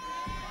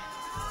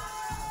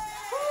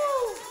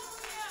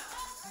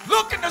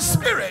 Look in the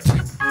spirit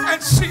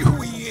and see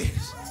who he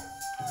is.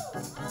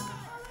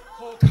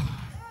 Oh, God.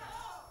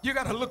 You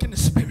got to look in the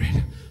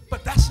spirit.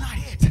 But that's not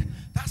it.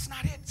 That's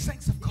not it,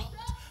 saints of God.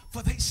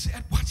 For they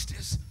said, watch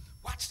this.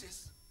 Watch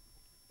this.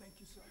 Thank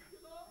you, sir.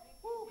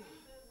 Woo.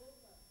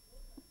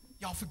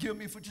 Y'all forgive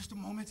me for just a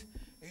moment.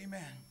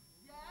 Amen.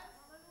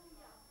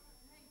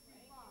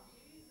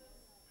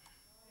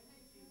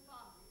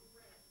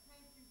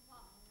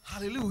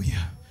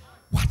 Hallelujah.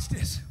 Watch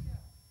this.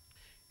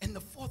 In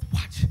the fourth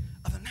watch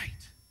of the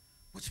night,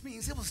 which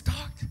means it was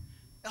dark.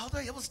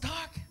 Elder, it was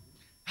dark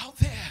out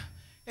there.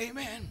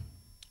 Amen.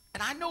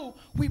 And I know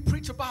we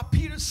preach about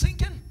Peter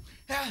sinking.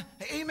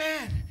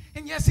 Amen.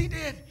 And yes, he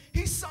did.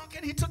 He sunk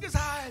and he took his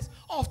eyes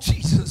off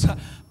Jesus.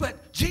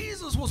 But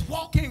Jesus was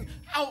walking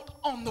out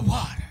on the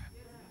water.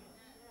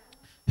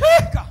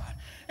 God.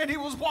 And he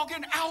was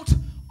walking out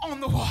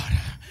on the water.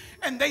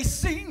 And they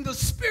seen the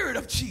spirit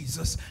of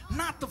Jesus,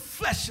 not the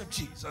flesh of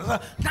Jesus,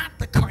 not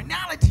the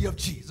carnality of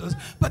Jesus,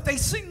 but they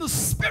seen the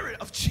spirit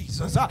of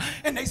Jesus.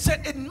 And they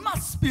said, it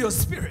must be a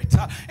spirit.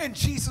 And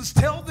Jesus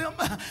tell them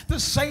the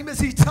same as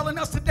he's telling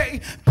us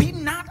today, be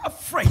not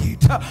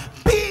afraid,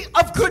 be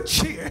of good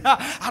cheer.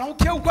 I don't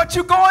care what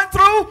you're going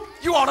through,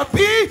 you ought to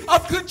be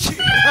of good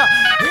cheer.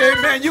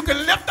 Amen. You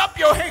can lift up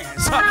your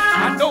hands.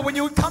 I know when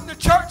you come to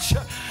church,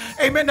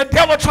 amen, the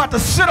devil tried to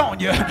sit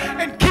on you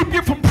and keep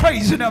you from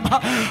praising him.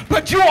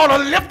 But you ought to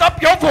lift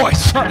up your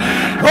voice.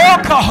 Oh,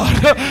 God.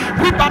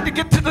 We're about to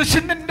get to the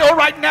shenandoah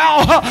right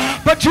now.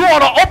 But you ought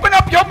to open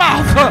up your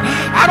mouth.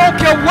 I don't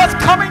care what's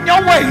coming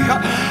your way.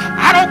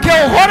 I don't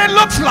care what it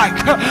looks like.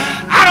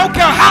 I don't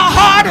care how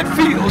hard it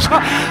feels.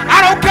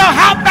 I don't care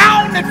how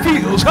bound it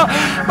feels.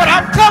 But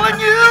I'm telling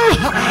you,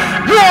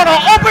 you ought to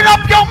open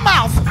up your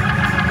mouth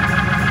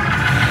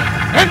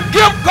and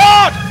give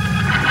God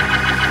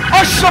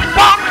a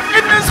Shabbat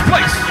in this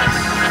place.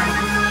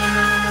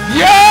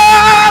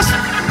 Yes.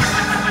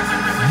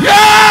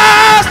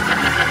 Yes.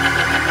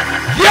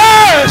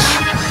 Yes.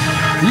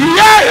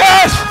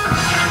 Yes.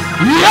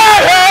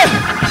 Yes.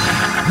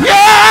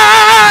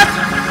 Yes.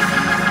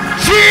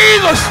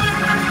 Jesus.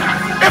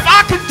 If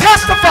I can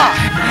testify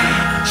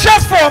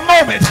just for a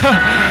moment,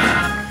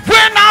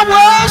 when I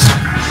was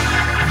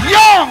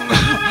young,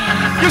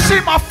 you see,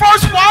 my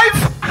first wife,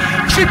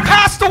 she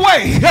passed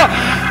away.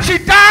 She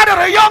died at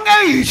a young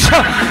age,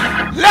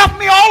 left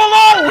me all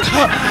alone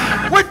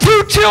with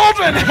 2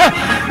 children.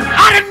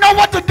 I didn't know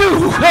what to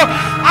do.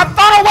 I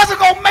thought I wasn't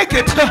going to make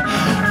it.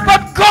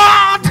 But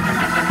God,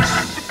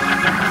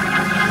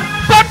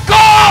 but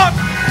God,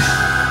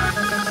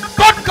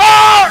 but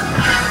God,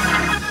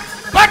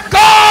 but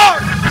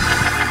God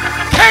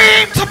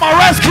came to my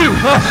rescue.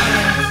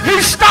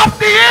 He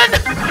stopped me in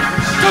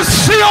to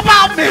see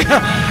about me.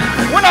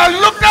 When I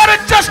looked at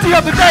it just the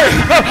other day,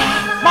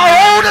 my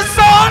oldest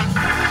son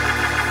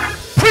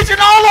preaching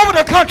all over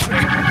the country.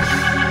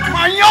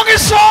 My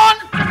youngest son,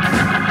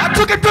 I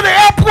took him to the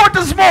airport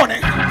this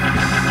morning,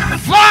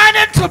 flying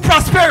into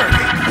prosperity.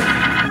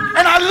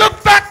 And I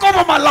looked back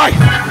over my life,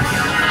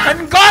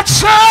 and God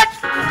said,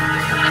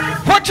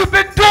 what you've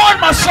been doing,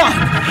 my son,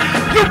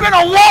 you've been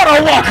a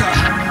water walker.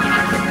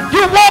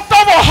 You walked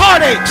over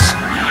heartaches.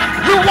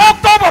 You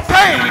walked over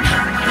pain.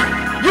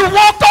 You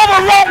walked over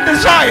wrong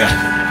desire.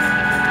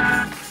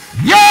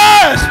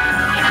 Yes.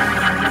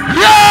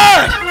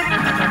 Yes.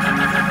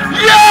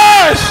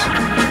 Yes.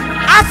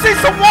 I see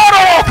some water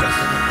walkers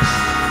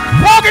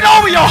walking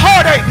over your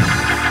heartache,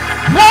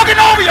 walking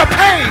over your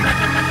pain,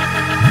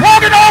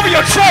 walking over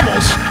your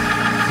troubles,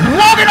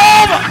 walking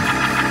over.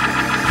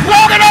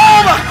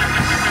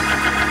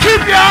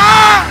 Keep your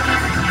eye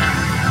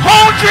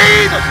on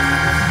Jesus.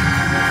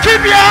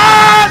 Keep your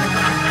eye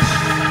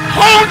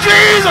on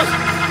Jesus.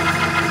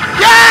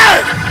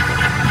 Yes.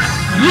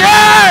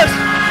 Yes.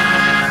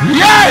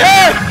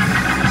 Yes.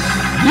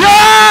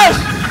 Yes.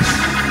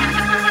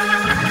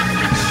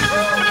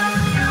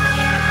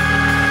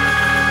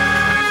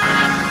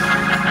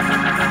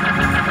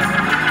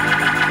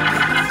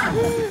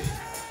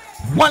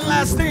 One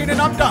last thing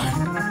and I'm done.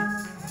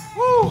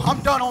 Woo, I'm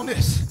done on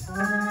this.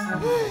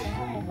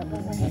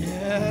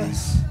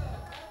 Yes.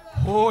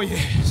 Oh,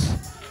 yes.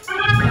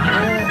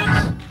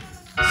 Yes.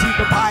 See,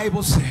 the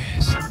Bible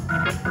says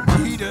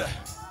Peter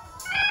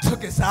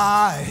took his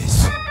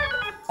eyes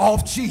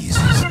off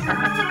Jesus.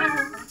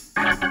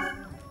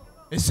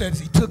 It says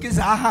he took his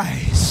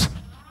eyes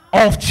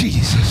off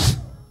Jesus.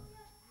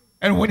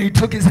 And when he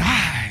took his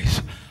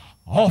eyes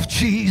off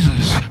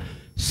Jesus,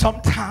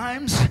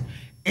 sometimes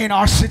in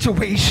our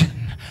situation,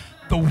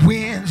 the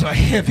winds are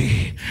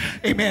heavy.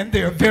 Amen.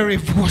 They're very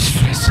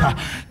boisterous.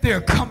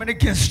 They're coming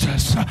against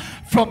us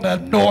from the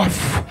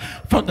north,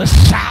 from the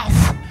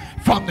south,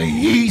 from the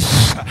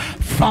east,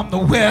 from the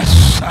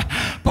west.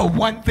 But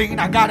one thing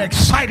I got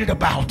excited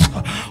about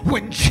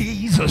when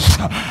Peter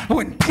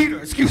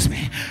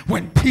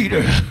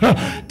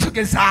took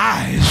his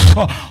eyes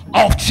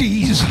off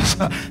Jesus,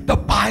 the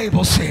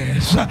Bible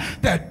says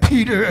that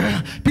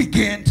Peter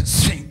began to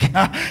sink.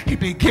 He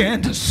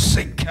began to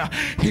sink.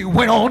 He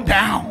went on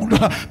down.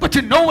 But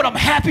you know what I'm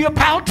happy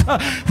about?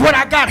 What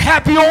I got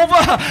happy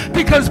over?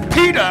 Because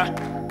Peter,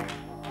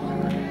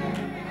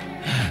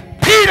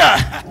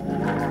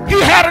 he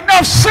had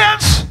enough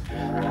sense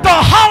to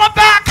holler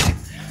back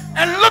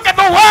and look at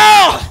the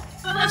world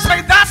and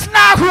say, that's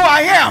not who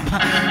I am.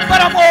 But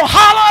I'm going to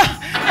holler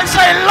and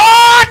say,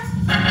 Lord,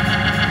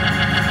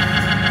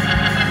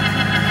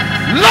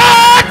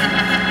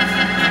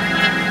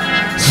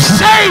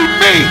 save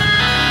me.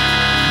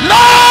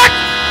 Lord,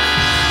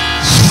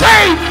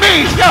 save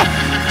me.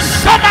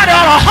 Somebody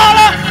ought to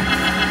holler,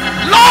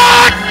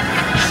 Lord,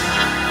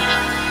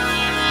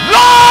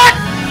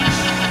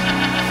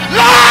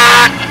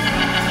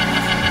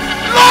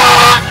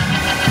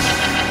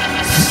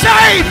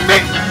 save me.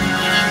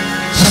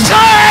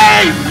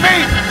 Save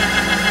me.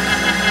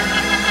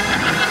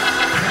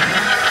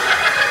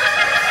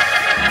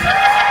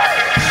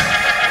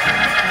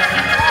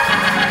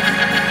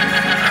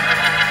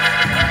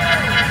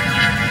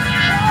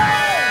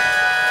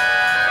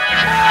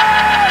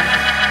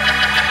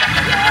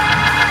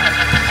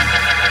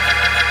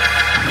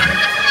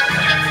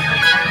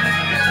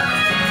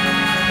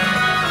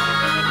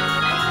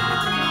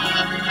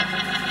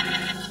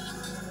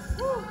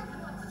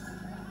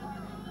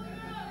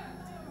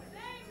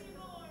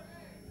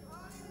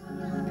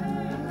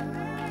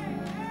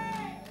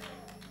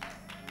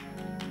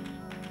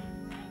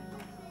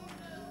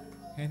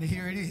 And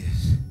here it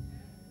is.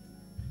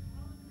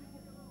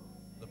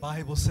 The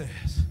Bible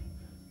says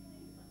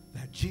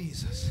that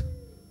Jesus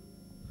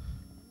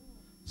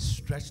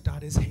stretched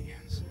out his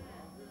hands.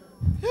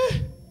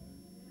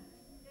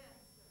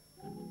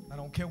 I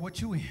don't care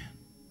what you're in.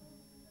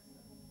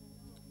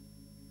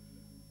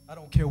 I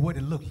don't care what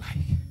it looked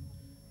like.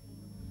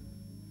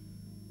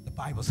 The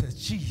Bible says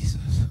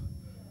Jesus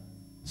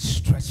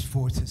stretched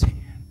forth his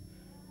hand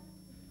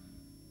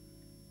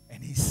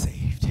and he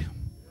saved him.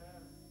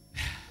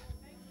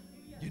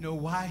 You know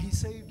why he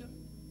saved him?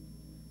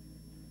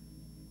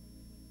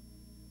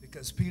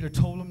 Because Peter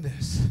told him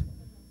this.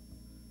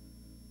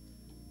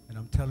 And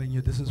I'm telling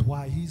you, this is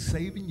why he's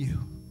saving you.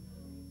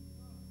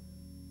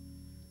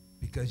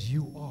 Because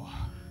you are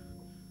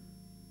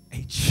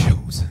a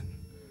chosen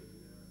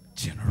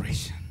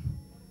generation,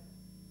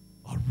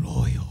 a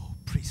royal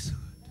priesthood,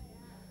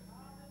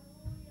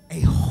 a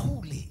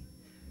holy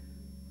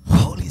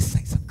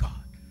saints of God,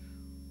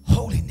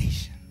 holy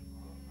nation,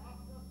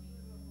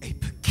 a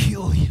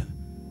peculiar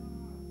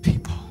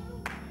people.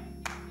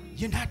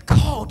 You're not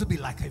called to be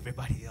like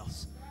everybody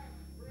else.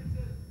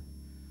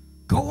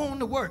 Go on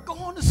to work, go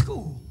on to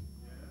school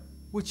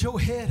with your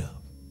head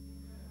up,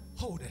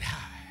 hold it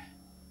high,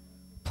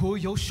 pull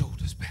your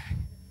shoulders back,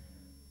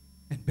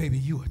 and baby,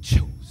 you are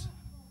chosen.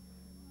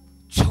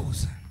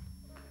 Chosen.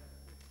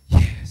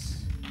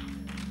 Yes.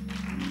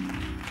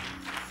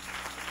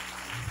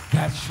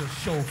 That shall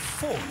show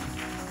forth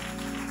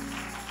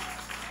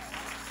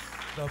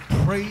the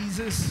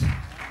praises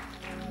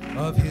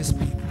of his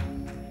people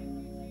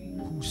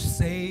who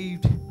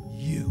saved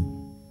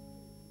you.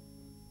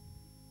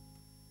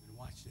 And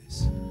watch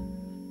this.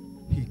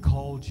 He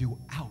called you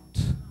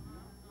out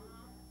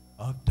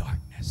of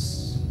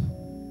darkness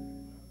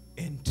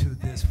into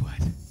this what?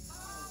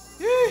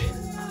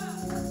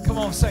 Come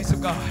on, saints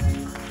of God.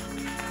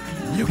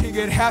 You can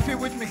get happy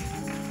with me.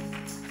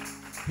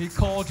 He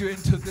called you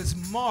into this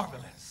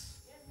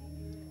marvelous.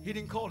 He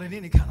didn't call it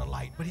any kind of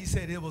light, but he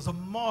said it was a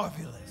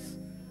marvelous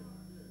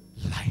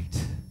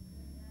light.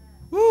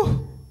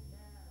 Woo!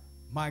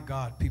 My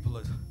God, people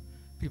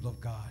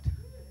of God,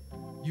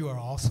 you are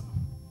awesome.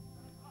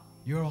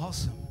 You're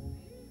awesome.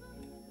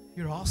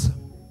 You're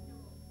awesome.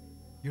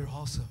 You're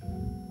awesome.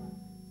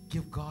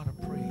 Give God a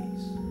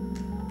praise.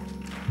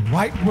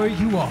 Right where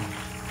you are.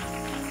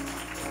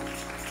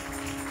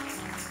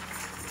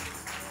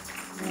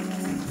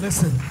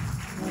 Listen.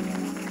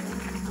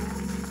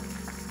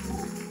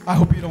 I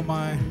hope you don't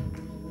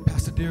mind,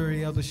 Pastor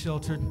Deary, Elder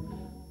Shelton.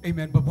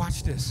 Amen. But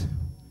watch this.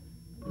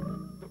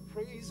 The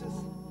praises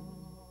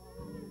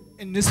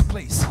in this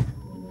place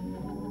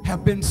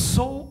have been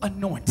so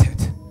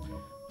anointed.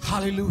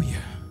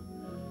 Hallelujah.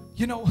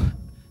 You know,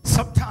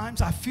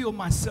 sometimes I feel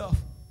myself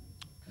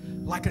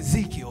like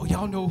Ezekiel.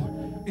 Y'all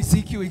know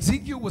Ezekiel.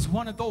 Ezekiel was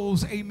one of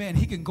those, amen,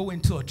 he can go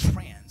into a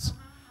trance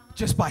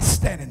just by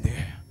standing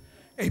there.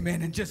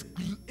 Amen. And just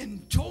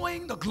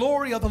enjoying the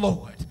glory of the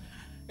Lord.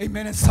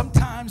 Amen. And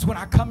sometimes when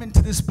I come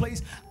into this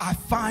place, I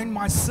find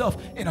myself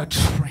in a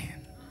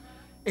trance.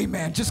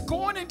 Amen. Just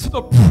going into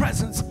the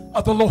presence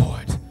of the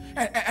Lord.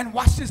 And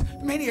watch this,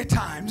 many a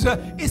times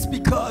it's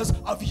because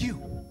of you.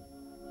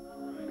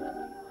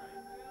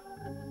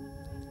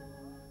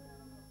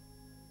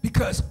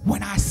 Because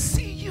when I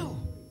see you,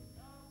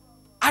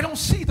 I don't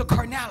see the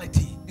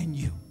carnality in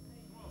you.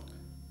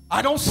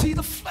 I don't see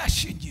the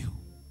flesh in you.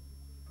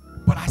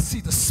 But I see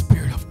the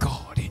Spirit of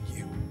God in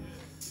you.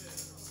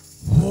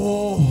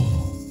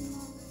 Oh.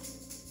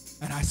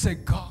 And I say,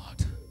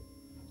 God,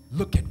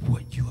 look at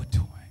what you are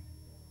doing.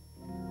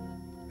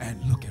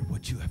 And look at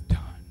what you have done.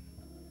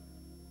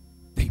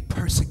 They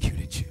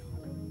persecuted you.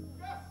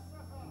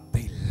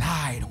 They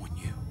lied on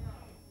you.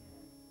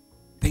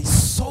 They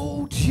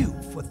sold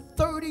you for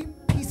 30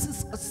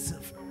 pieces of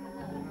silver.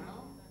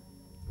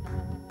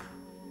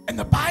 And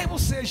the Bible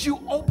says you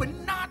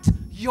open not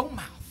your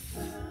mouth,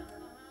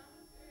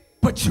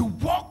 but you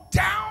walk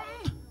down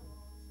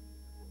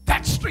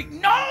that street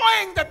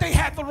knowing that they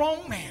had the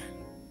wrong man.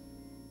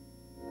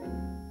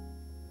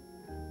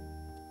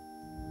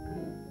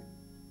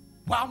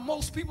 While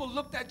most people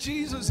looked at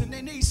Jesus and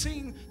then they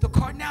seen the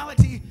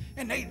carnality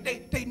and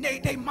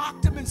they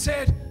mocked him and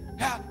said,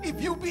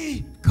 if you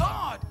be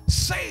God,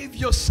 save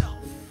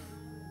yourself.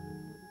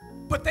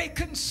 But they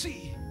couldn't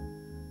see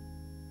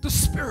the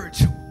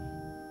spiritual,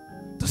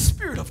 the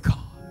Spirit of God.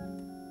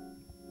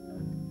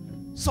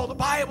 So the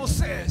Bible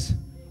says,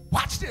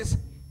 watch this,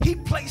 he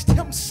placed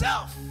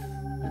himself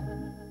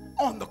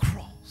on the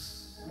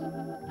cross.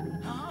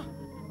 Huh?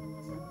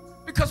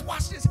 Because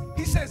watch this,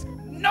 he says,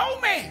 no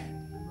man.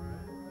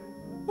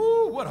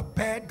 Ooh, what a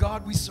bad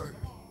God we serve.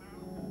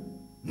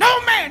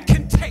 No man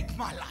can take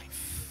my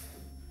life,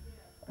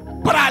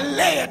 but I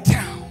lay it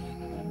down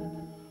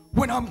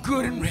when I'm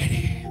good and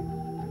ready.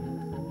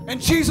 And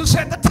Jesus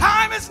said, the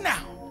time is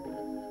now.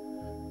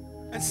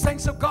 And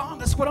saints of God,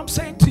 that's what I'm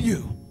saying to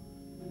you.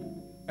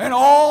 And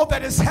all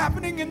that is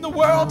happening in the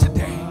world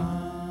today,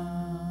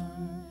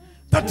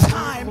 the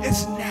time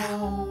is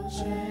now.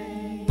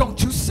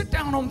 Don't you sit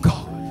down on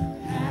God.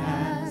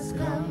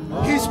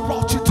 He's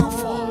brought you too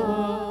far.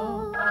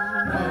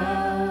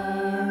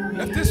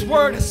 If this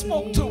word is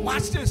spoke to,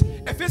 watch this,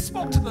 if it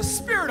spoke to the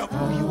spirit of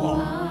who you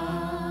are,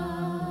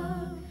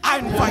 I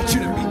invite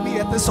you to meet me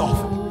at this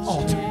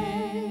altar.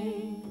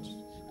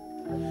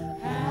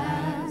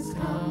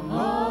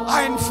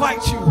 I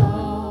invite you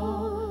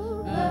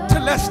to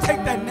let's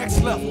take that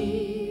next level.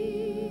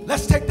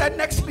 Let's take that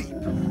next leap.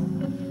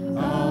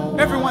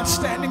 Everyone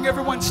standing,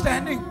 everyone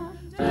standing.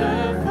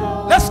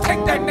 Let's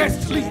take that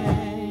next leap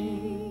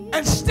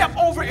and step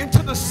over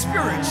into the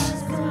spirit.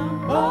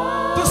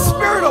 The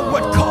spirit of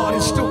what God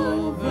is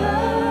doing.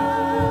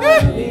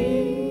 Yeah.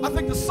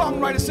 the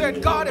songwriter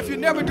said, God, if you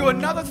never do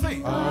another thing,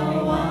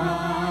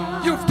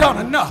 you've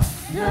done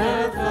enough.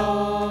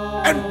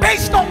 And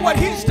based on what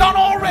he's done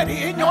already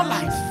in your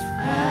life,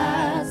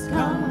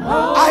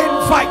 I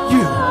invite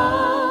you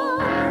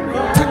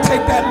to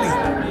take that leap.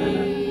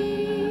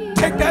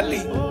 Take that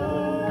leap.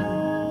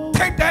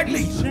 Take that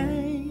leap.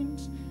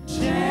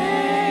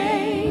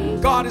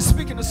 God is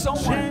speaking to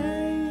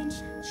someone.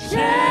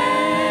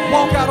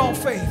 Walk out on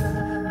faith.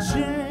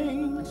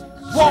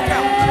 Walk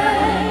out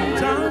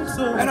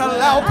and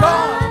allow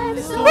God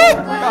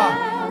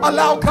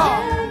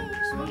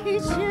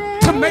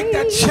to make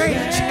that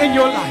change in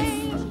your life.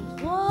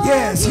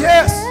 Yes,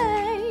 yes.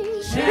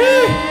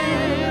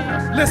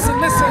 Listen.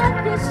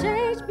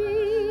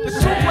 The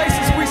two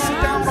places we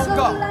sit down on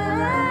God.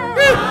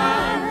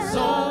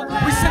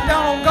 We sit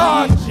down on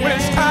God when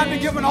it's time to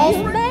give an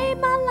offering.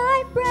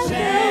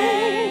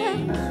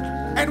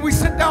 And we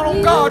sit down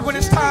on God when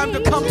it's time to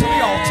come to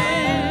the altar.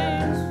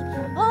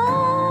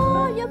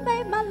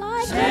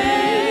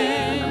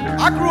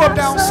 I grew up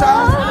down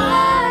south,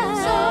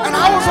 and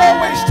I was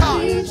always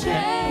taught,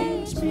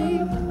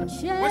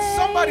 when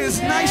somebody is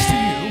nice to you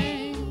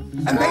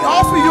and they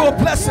offer you a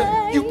blessing,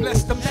 you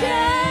bless them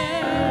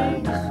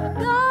back.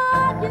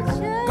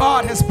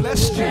 God has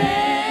blessed you.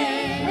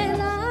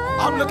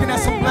 I'm looking at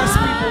some blessed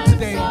people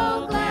today.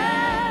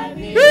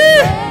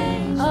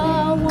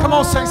 Come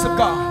on, saints of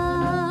God.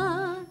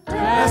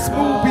 Let's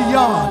move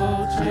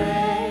beyond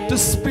the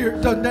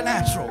spirit, the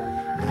natural.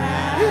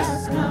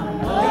 Yes.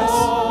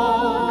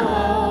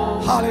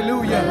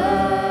 Hallelujah.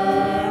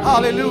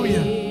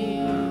 Hallelujah.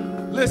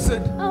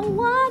 Listen.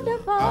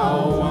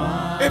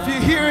 If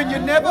you're here and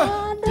you've never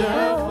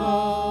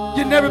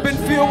been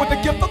filled with the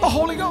gift of the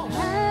Holy Ghost,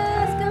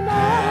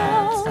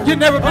 you've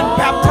never been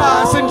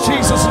baptized in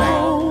Jesus'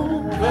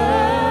 name,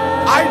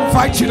 I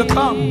invite you to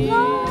come.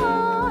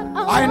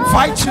 I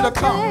invite you to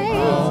come.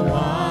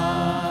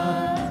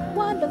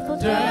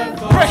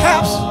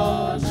 Perhaps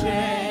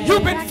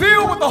you've been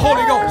filled with the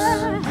Holy Ghost,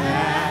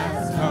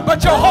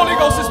 but your Holy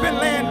Ghost has been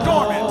laying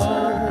dormant,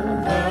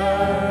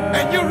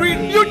 and you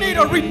need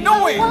a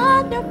renewing.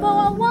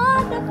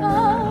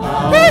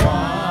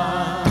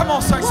 Come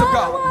on, saints of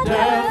God.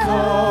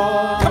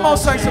 Come on,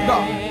 saints of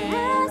God.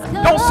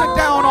 Don't sit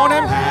down on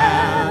him.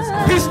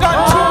 He's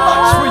done too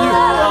much for you.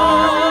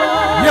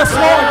 Yes,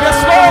 Lord.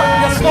 Yes, Lord.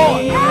 Yes,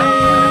 Lord.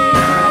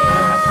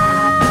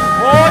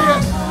 Oh,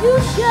 yes.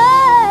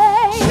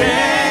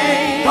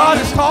 God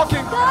is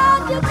talking.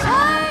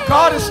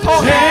 God is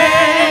talking.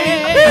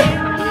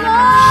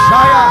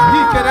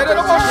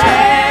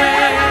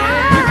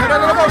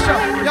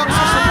 Young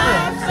sister,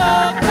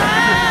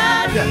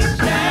 yes.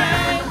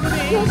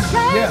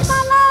 Yes.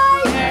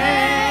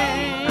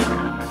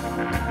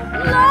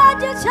 Lord,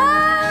 you change.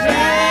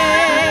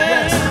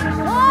 Yes.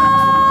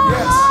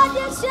 Yes. Lord,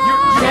 you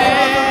change.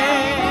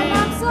 And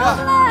I'm so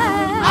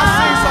glad. I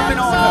seen something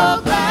on her.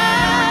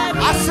 I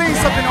seen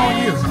something on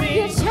you.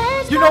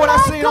 You know what I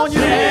seen on you?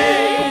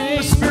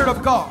 The Spirit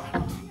of God.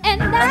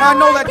 And I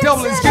know that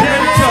devil is getting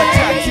ready to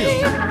attack you.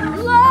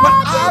 But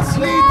I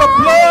plead the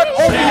blood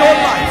over your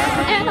life.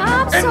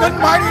 In the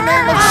mighty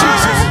name of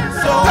Jesus.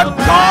 That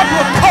God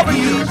will cover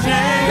you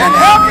in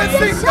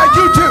everything that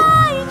you do.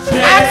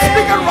 I'm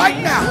speaking right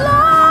now.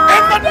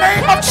 In the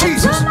name of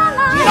Jesus.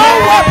 No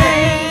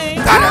weapon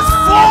that is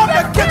formed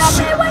against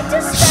you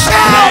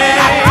shall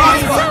not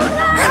prosper.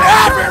 And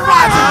every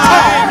rising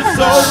tongue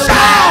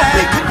shall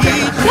be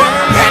condemned.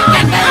 In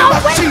the name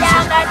of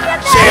Jesus.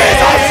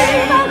 Jesus.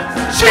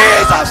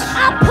 Jesus.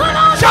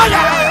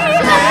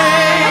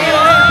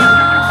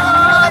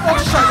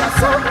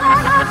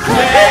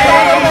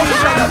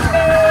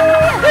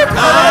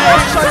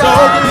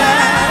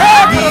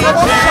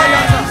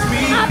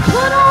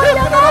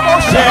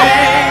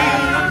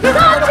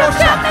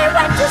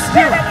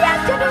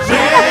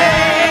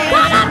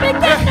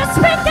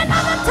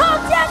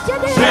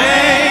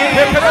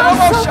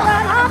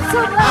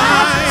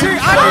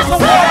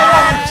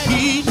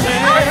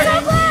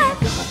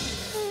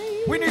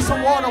 We need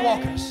some water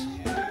walkers.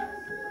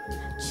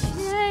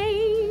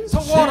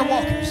 Some water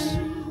walkers.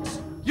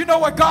 You know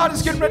what God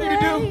is getting ready to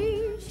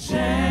do?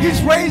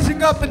 He's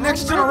raising up the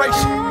next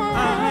generation.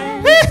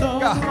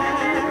 God.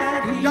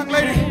 Young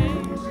lady,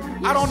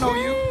 I don't know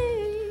you.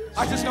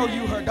 I just know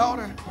you, her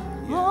daughter.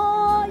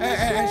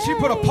 And she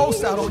put a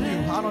post out on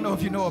you. I don't know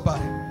if you know about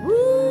it.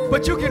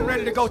 But you're getting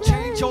ready to go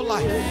change your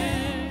life.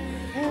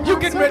 You're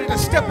getting ready to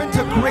step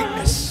into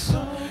greatness.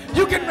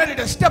 You're getting ready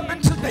to step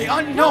into the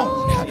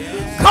unknown.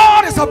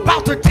 God is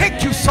about to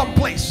take you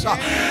someplace.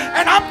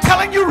 And I'm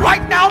telling you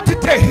right now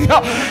today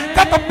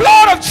that the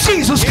blood of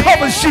Jesus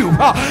covers you.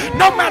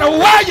 No matter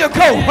where you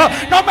go,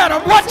 no matter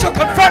what you're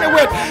confronted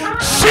with,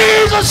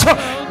 Jesus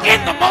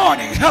in the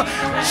morning,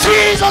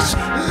 Jesus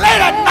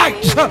late at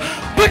night,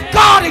 with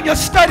God in your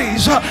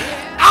studies.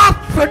 I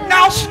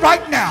pronounce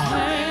right now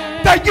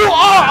that you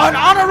are an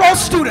honor roll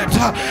student,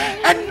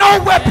 and no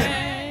weapon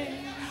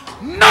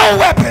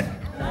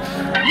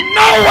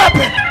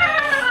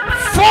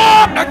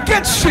formed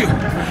against you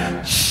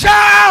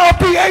shall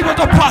be able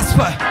to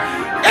prosper.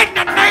 In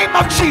the name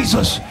of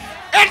Jesus,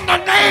 In the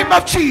name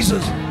of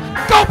Jesus.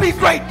 Go be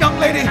great, young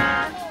lady.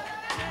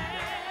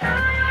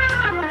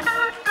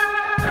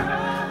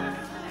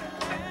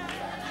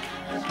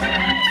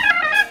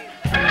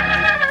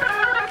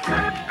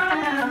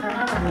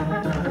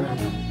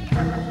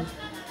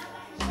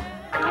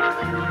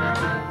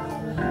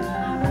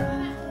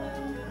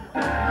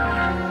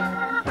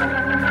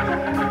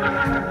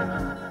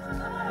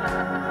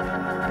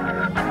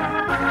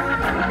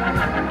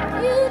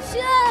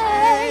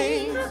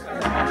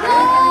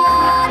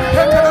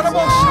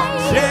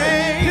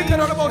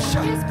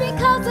 It's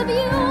because of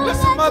you.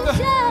 Listen, mother,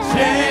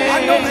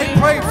 I know they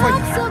prayed for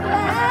you. So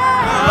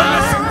But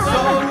listen,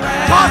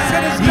 God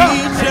said it's done.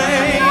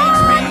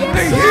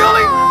 The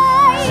healing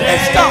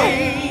is done.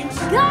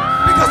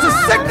 Because the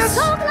sickness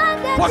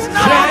was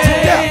not unto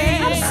death,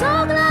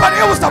 but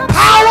it was the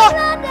power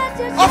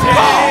of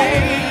God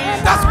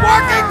that's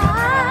working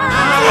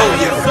through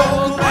you,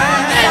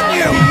 in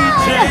you,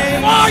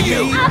 for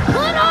you.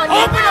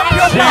 Open up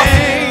your mouth,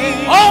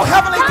 all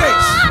heavenly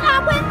gates.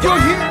 You're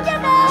here.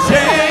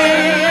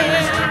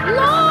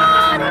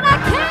 Lord, and I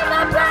came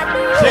up brand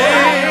new.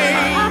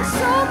 I'm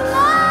so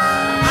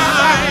glad.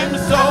 I'm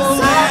so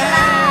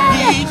glad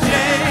He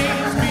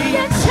changed me.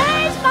 You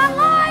changed my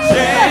life.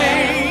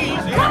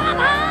 Changed. Come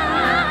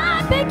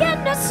on, begin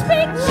to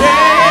speak.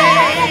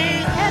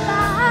 Change. And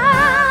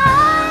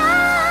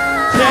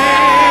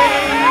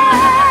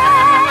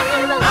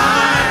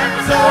I'm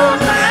so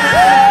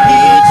glad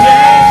He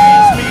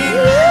changed me.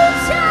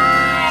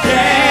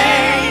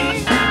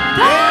 Changed.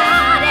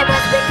 God, it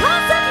was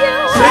because of you.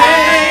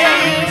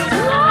 Changed.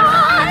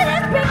 Lord,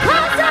 it's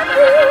because of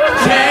you.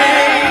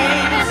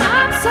 Changed. And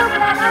I'm so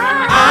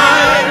glad.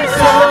 I'm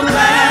so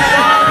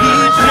glad He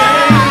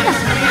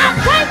changed me. I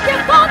thank you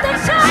for the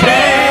change.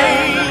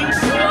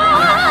 Changed.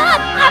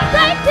 Lord, I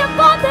thank you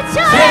for the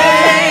change.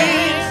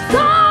 Changed.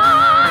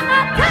 God,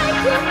 I thank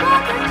you for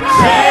the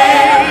change.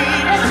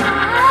 Changed.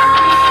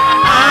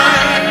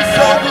 I'm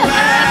so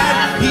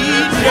glad He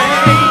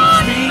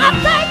changed me. I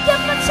thank you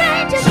for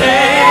changing me.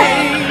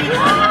 Changed.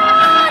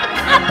 Lord,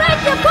 I thank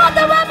you for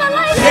the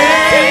revelation.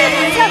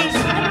 Changed.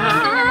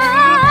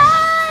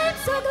 I'm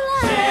so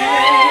glad.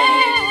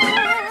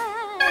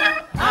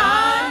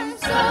 I'm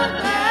so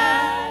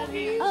glad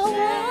He A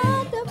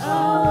wonderful,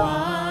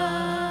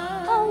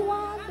 a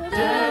wonderful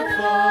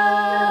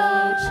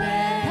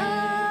change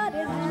God,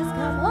 it has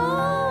come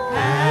on,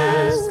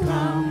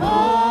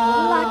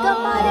 like a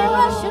mighty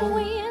rushing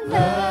wind. A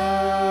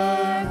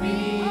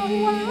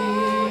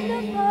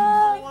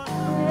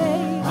wonderful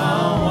change.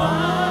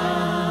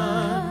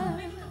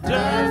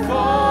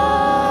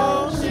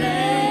 wonderful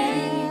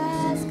change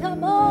Has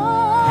come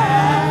on.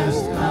 has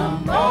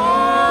come Come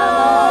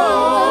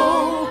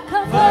on,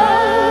 come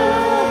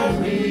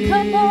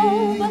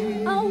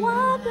on, a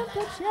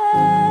wonderful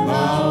change.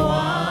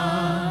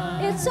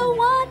 It's a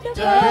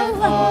wonderful,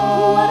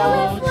 what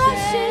a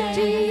refreshing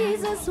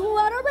Jesus,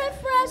 what a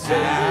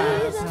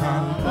refreshing Jesus. Has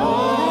come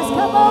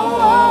on,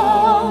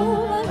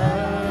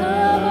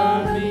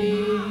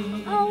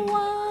 a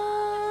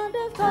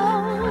wonderful,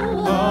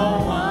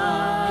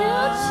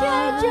 He'll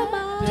change your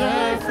mind. He'll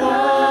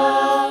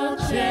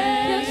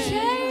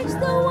change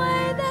the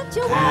way that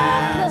you walk.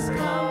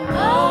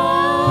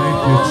 Thank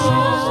you,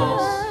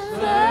 Jesus.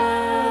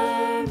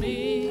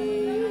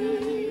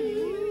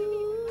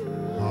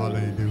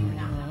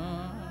 Hallelujah.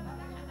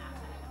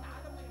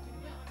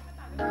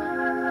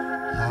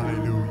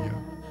 Hallelujah.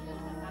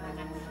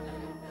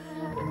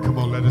 Come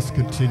on, let us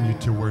continue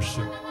to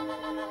worship.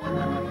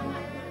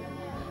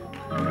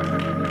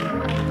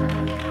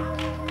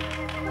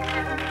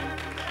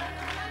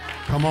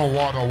 Come on,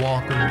 water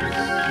walkers.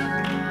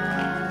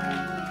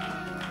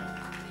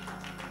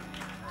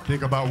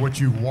 Think about what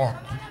you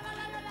walked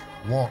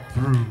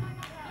through.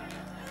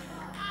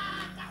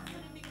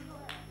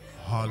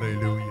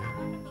 Hallelujah.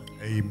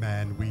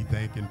 Amen. We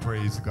thank and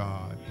praise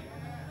God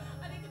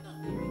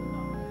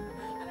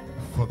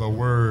for the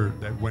word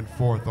that went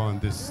forth on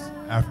this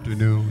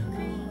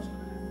afternoon.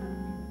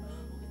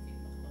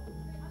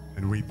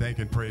 And we thank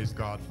and praise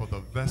God for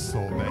the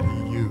vessel that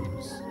He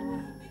used.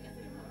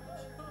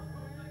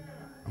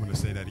 I'm going to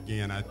say that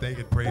again. I thank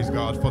and praise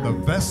God for the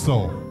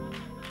vessel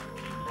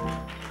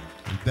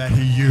that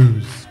He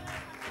used.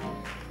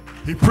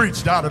 He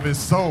preached out of his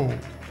soul.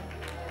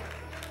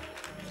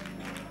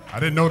 I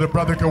didn't know the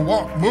brother could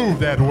move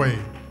that way.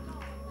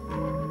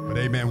 But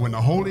amen, when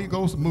the Holy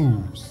Ghost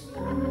moves,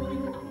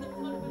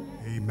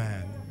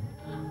 amen.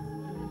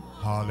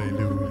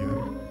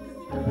 Hallelujah.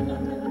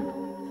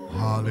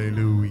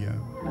 Hallelujah.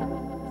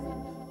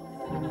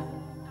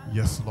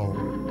 Yes, Lord.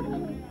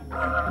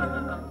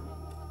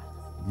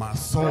 My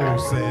soul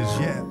says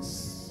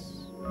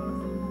yes.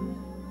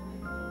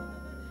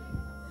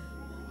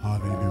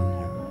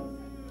 Hallelujah.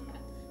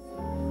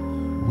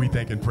 We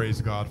thank and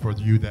praise God for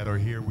you that are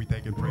here. We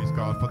thank and praise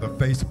God for the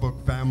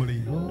Facebook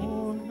family.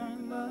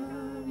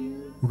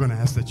 We're going to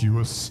ask that you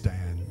will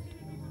stand.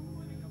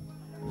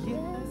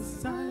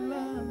 Yes, I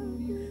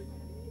love you.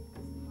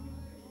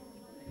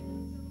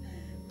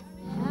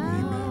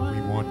 Amen.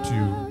 We want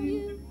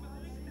to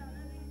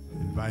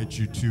invite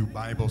you to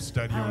Bible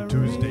study on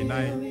Tuesday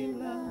night.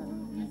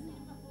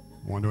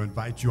 Want to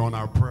invite you on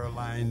our prayer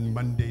line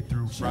Monday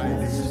through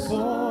Fridays.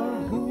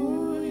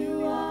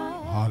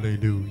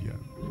 Hallelujah.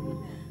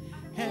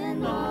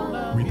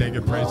 We thank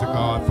and praise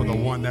God for the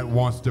one that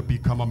wants to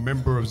become a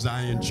member of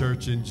Zion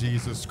Church in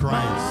Jesus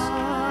Christ.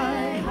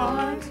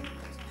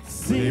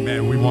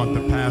 Amen. We want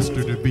the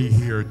pastor to be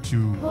here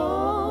to,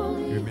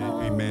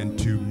 amen,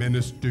 to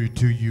minister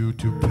to you,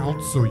 to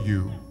counsel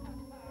you.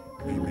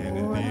 Amen.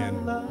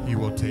 And then he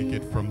will take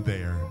it from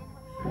there.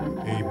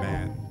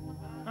 Amen.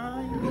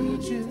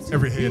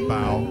 Every head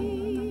bow.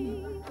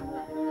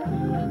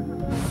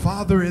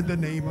 Father, in the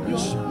name of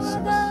Jesus,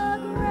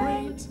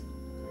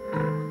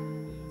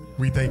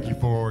 we thank you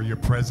for your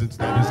presence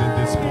that is in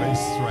this place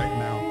right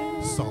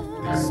now.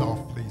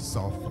 Softly, softly,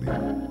 softly,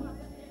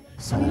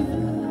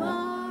 softly,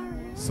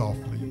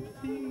 softly.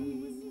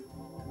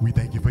 We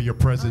thank you for your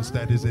presence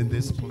that is in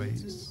this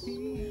place.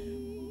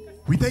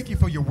 We thank you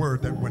for your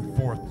word that went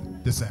forth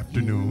this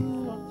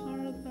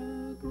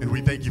afternoon. And we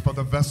thank you for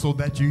the vessel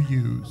that you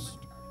used.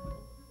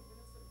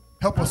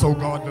 Help us, oh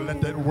God, to let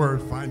that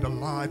word find a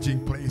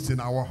lodging place in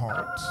our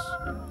hearts,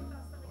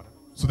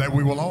 so that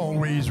we will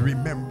always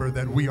remember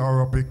that we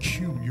are a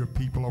peculiar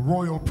people, a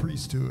royal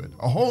priesthood,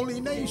 a holy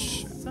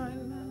nation,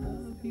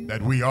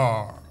 that we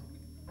are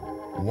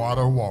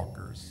water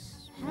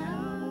walkers.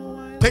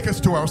 Take us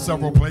to our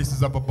several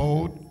places of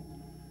abode.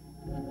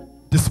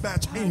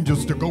 Dispatch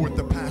angels to go with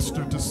the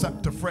pastor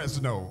to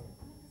Fresno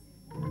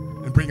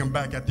and bring him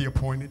back at the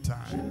appointed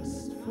time.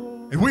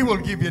 And we will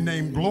give your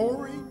name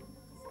glory,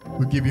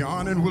 we'll give you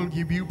honor, and we'll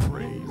give you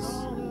praise.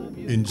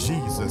 In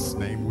Jesus'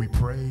 name we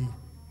pray.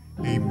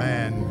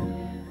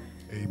 Amen,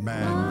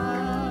 amen,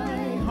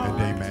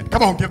 and amen.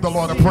 Come on, give the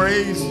Lord a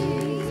praise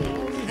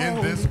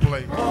in this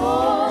place.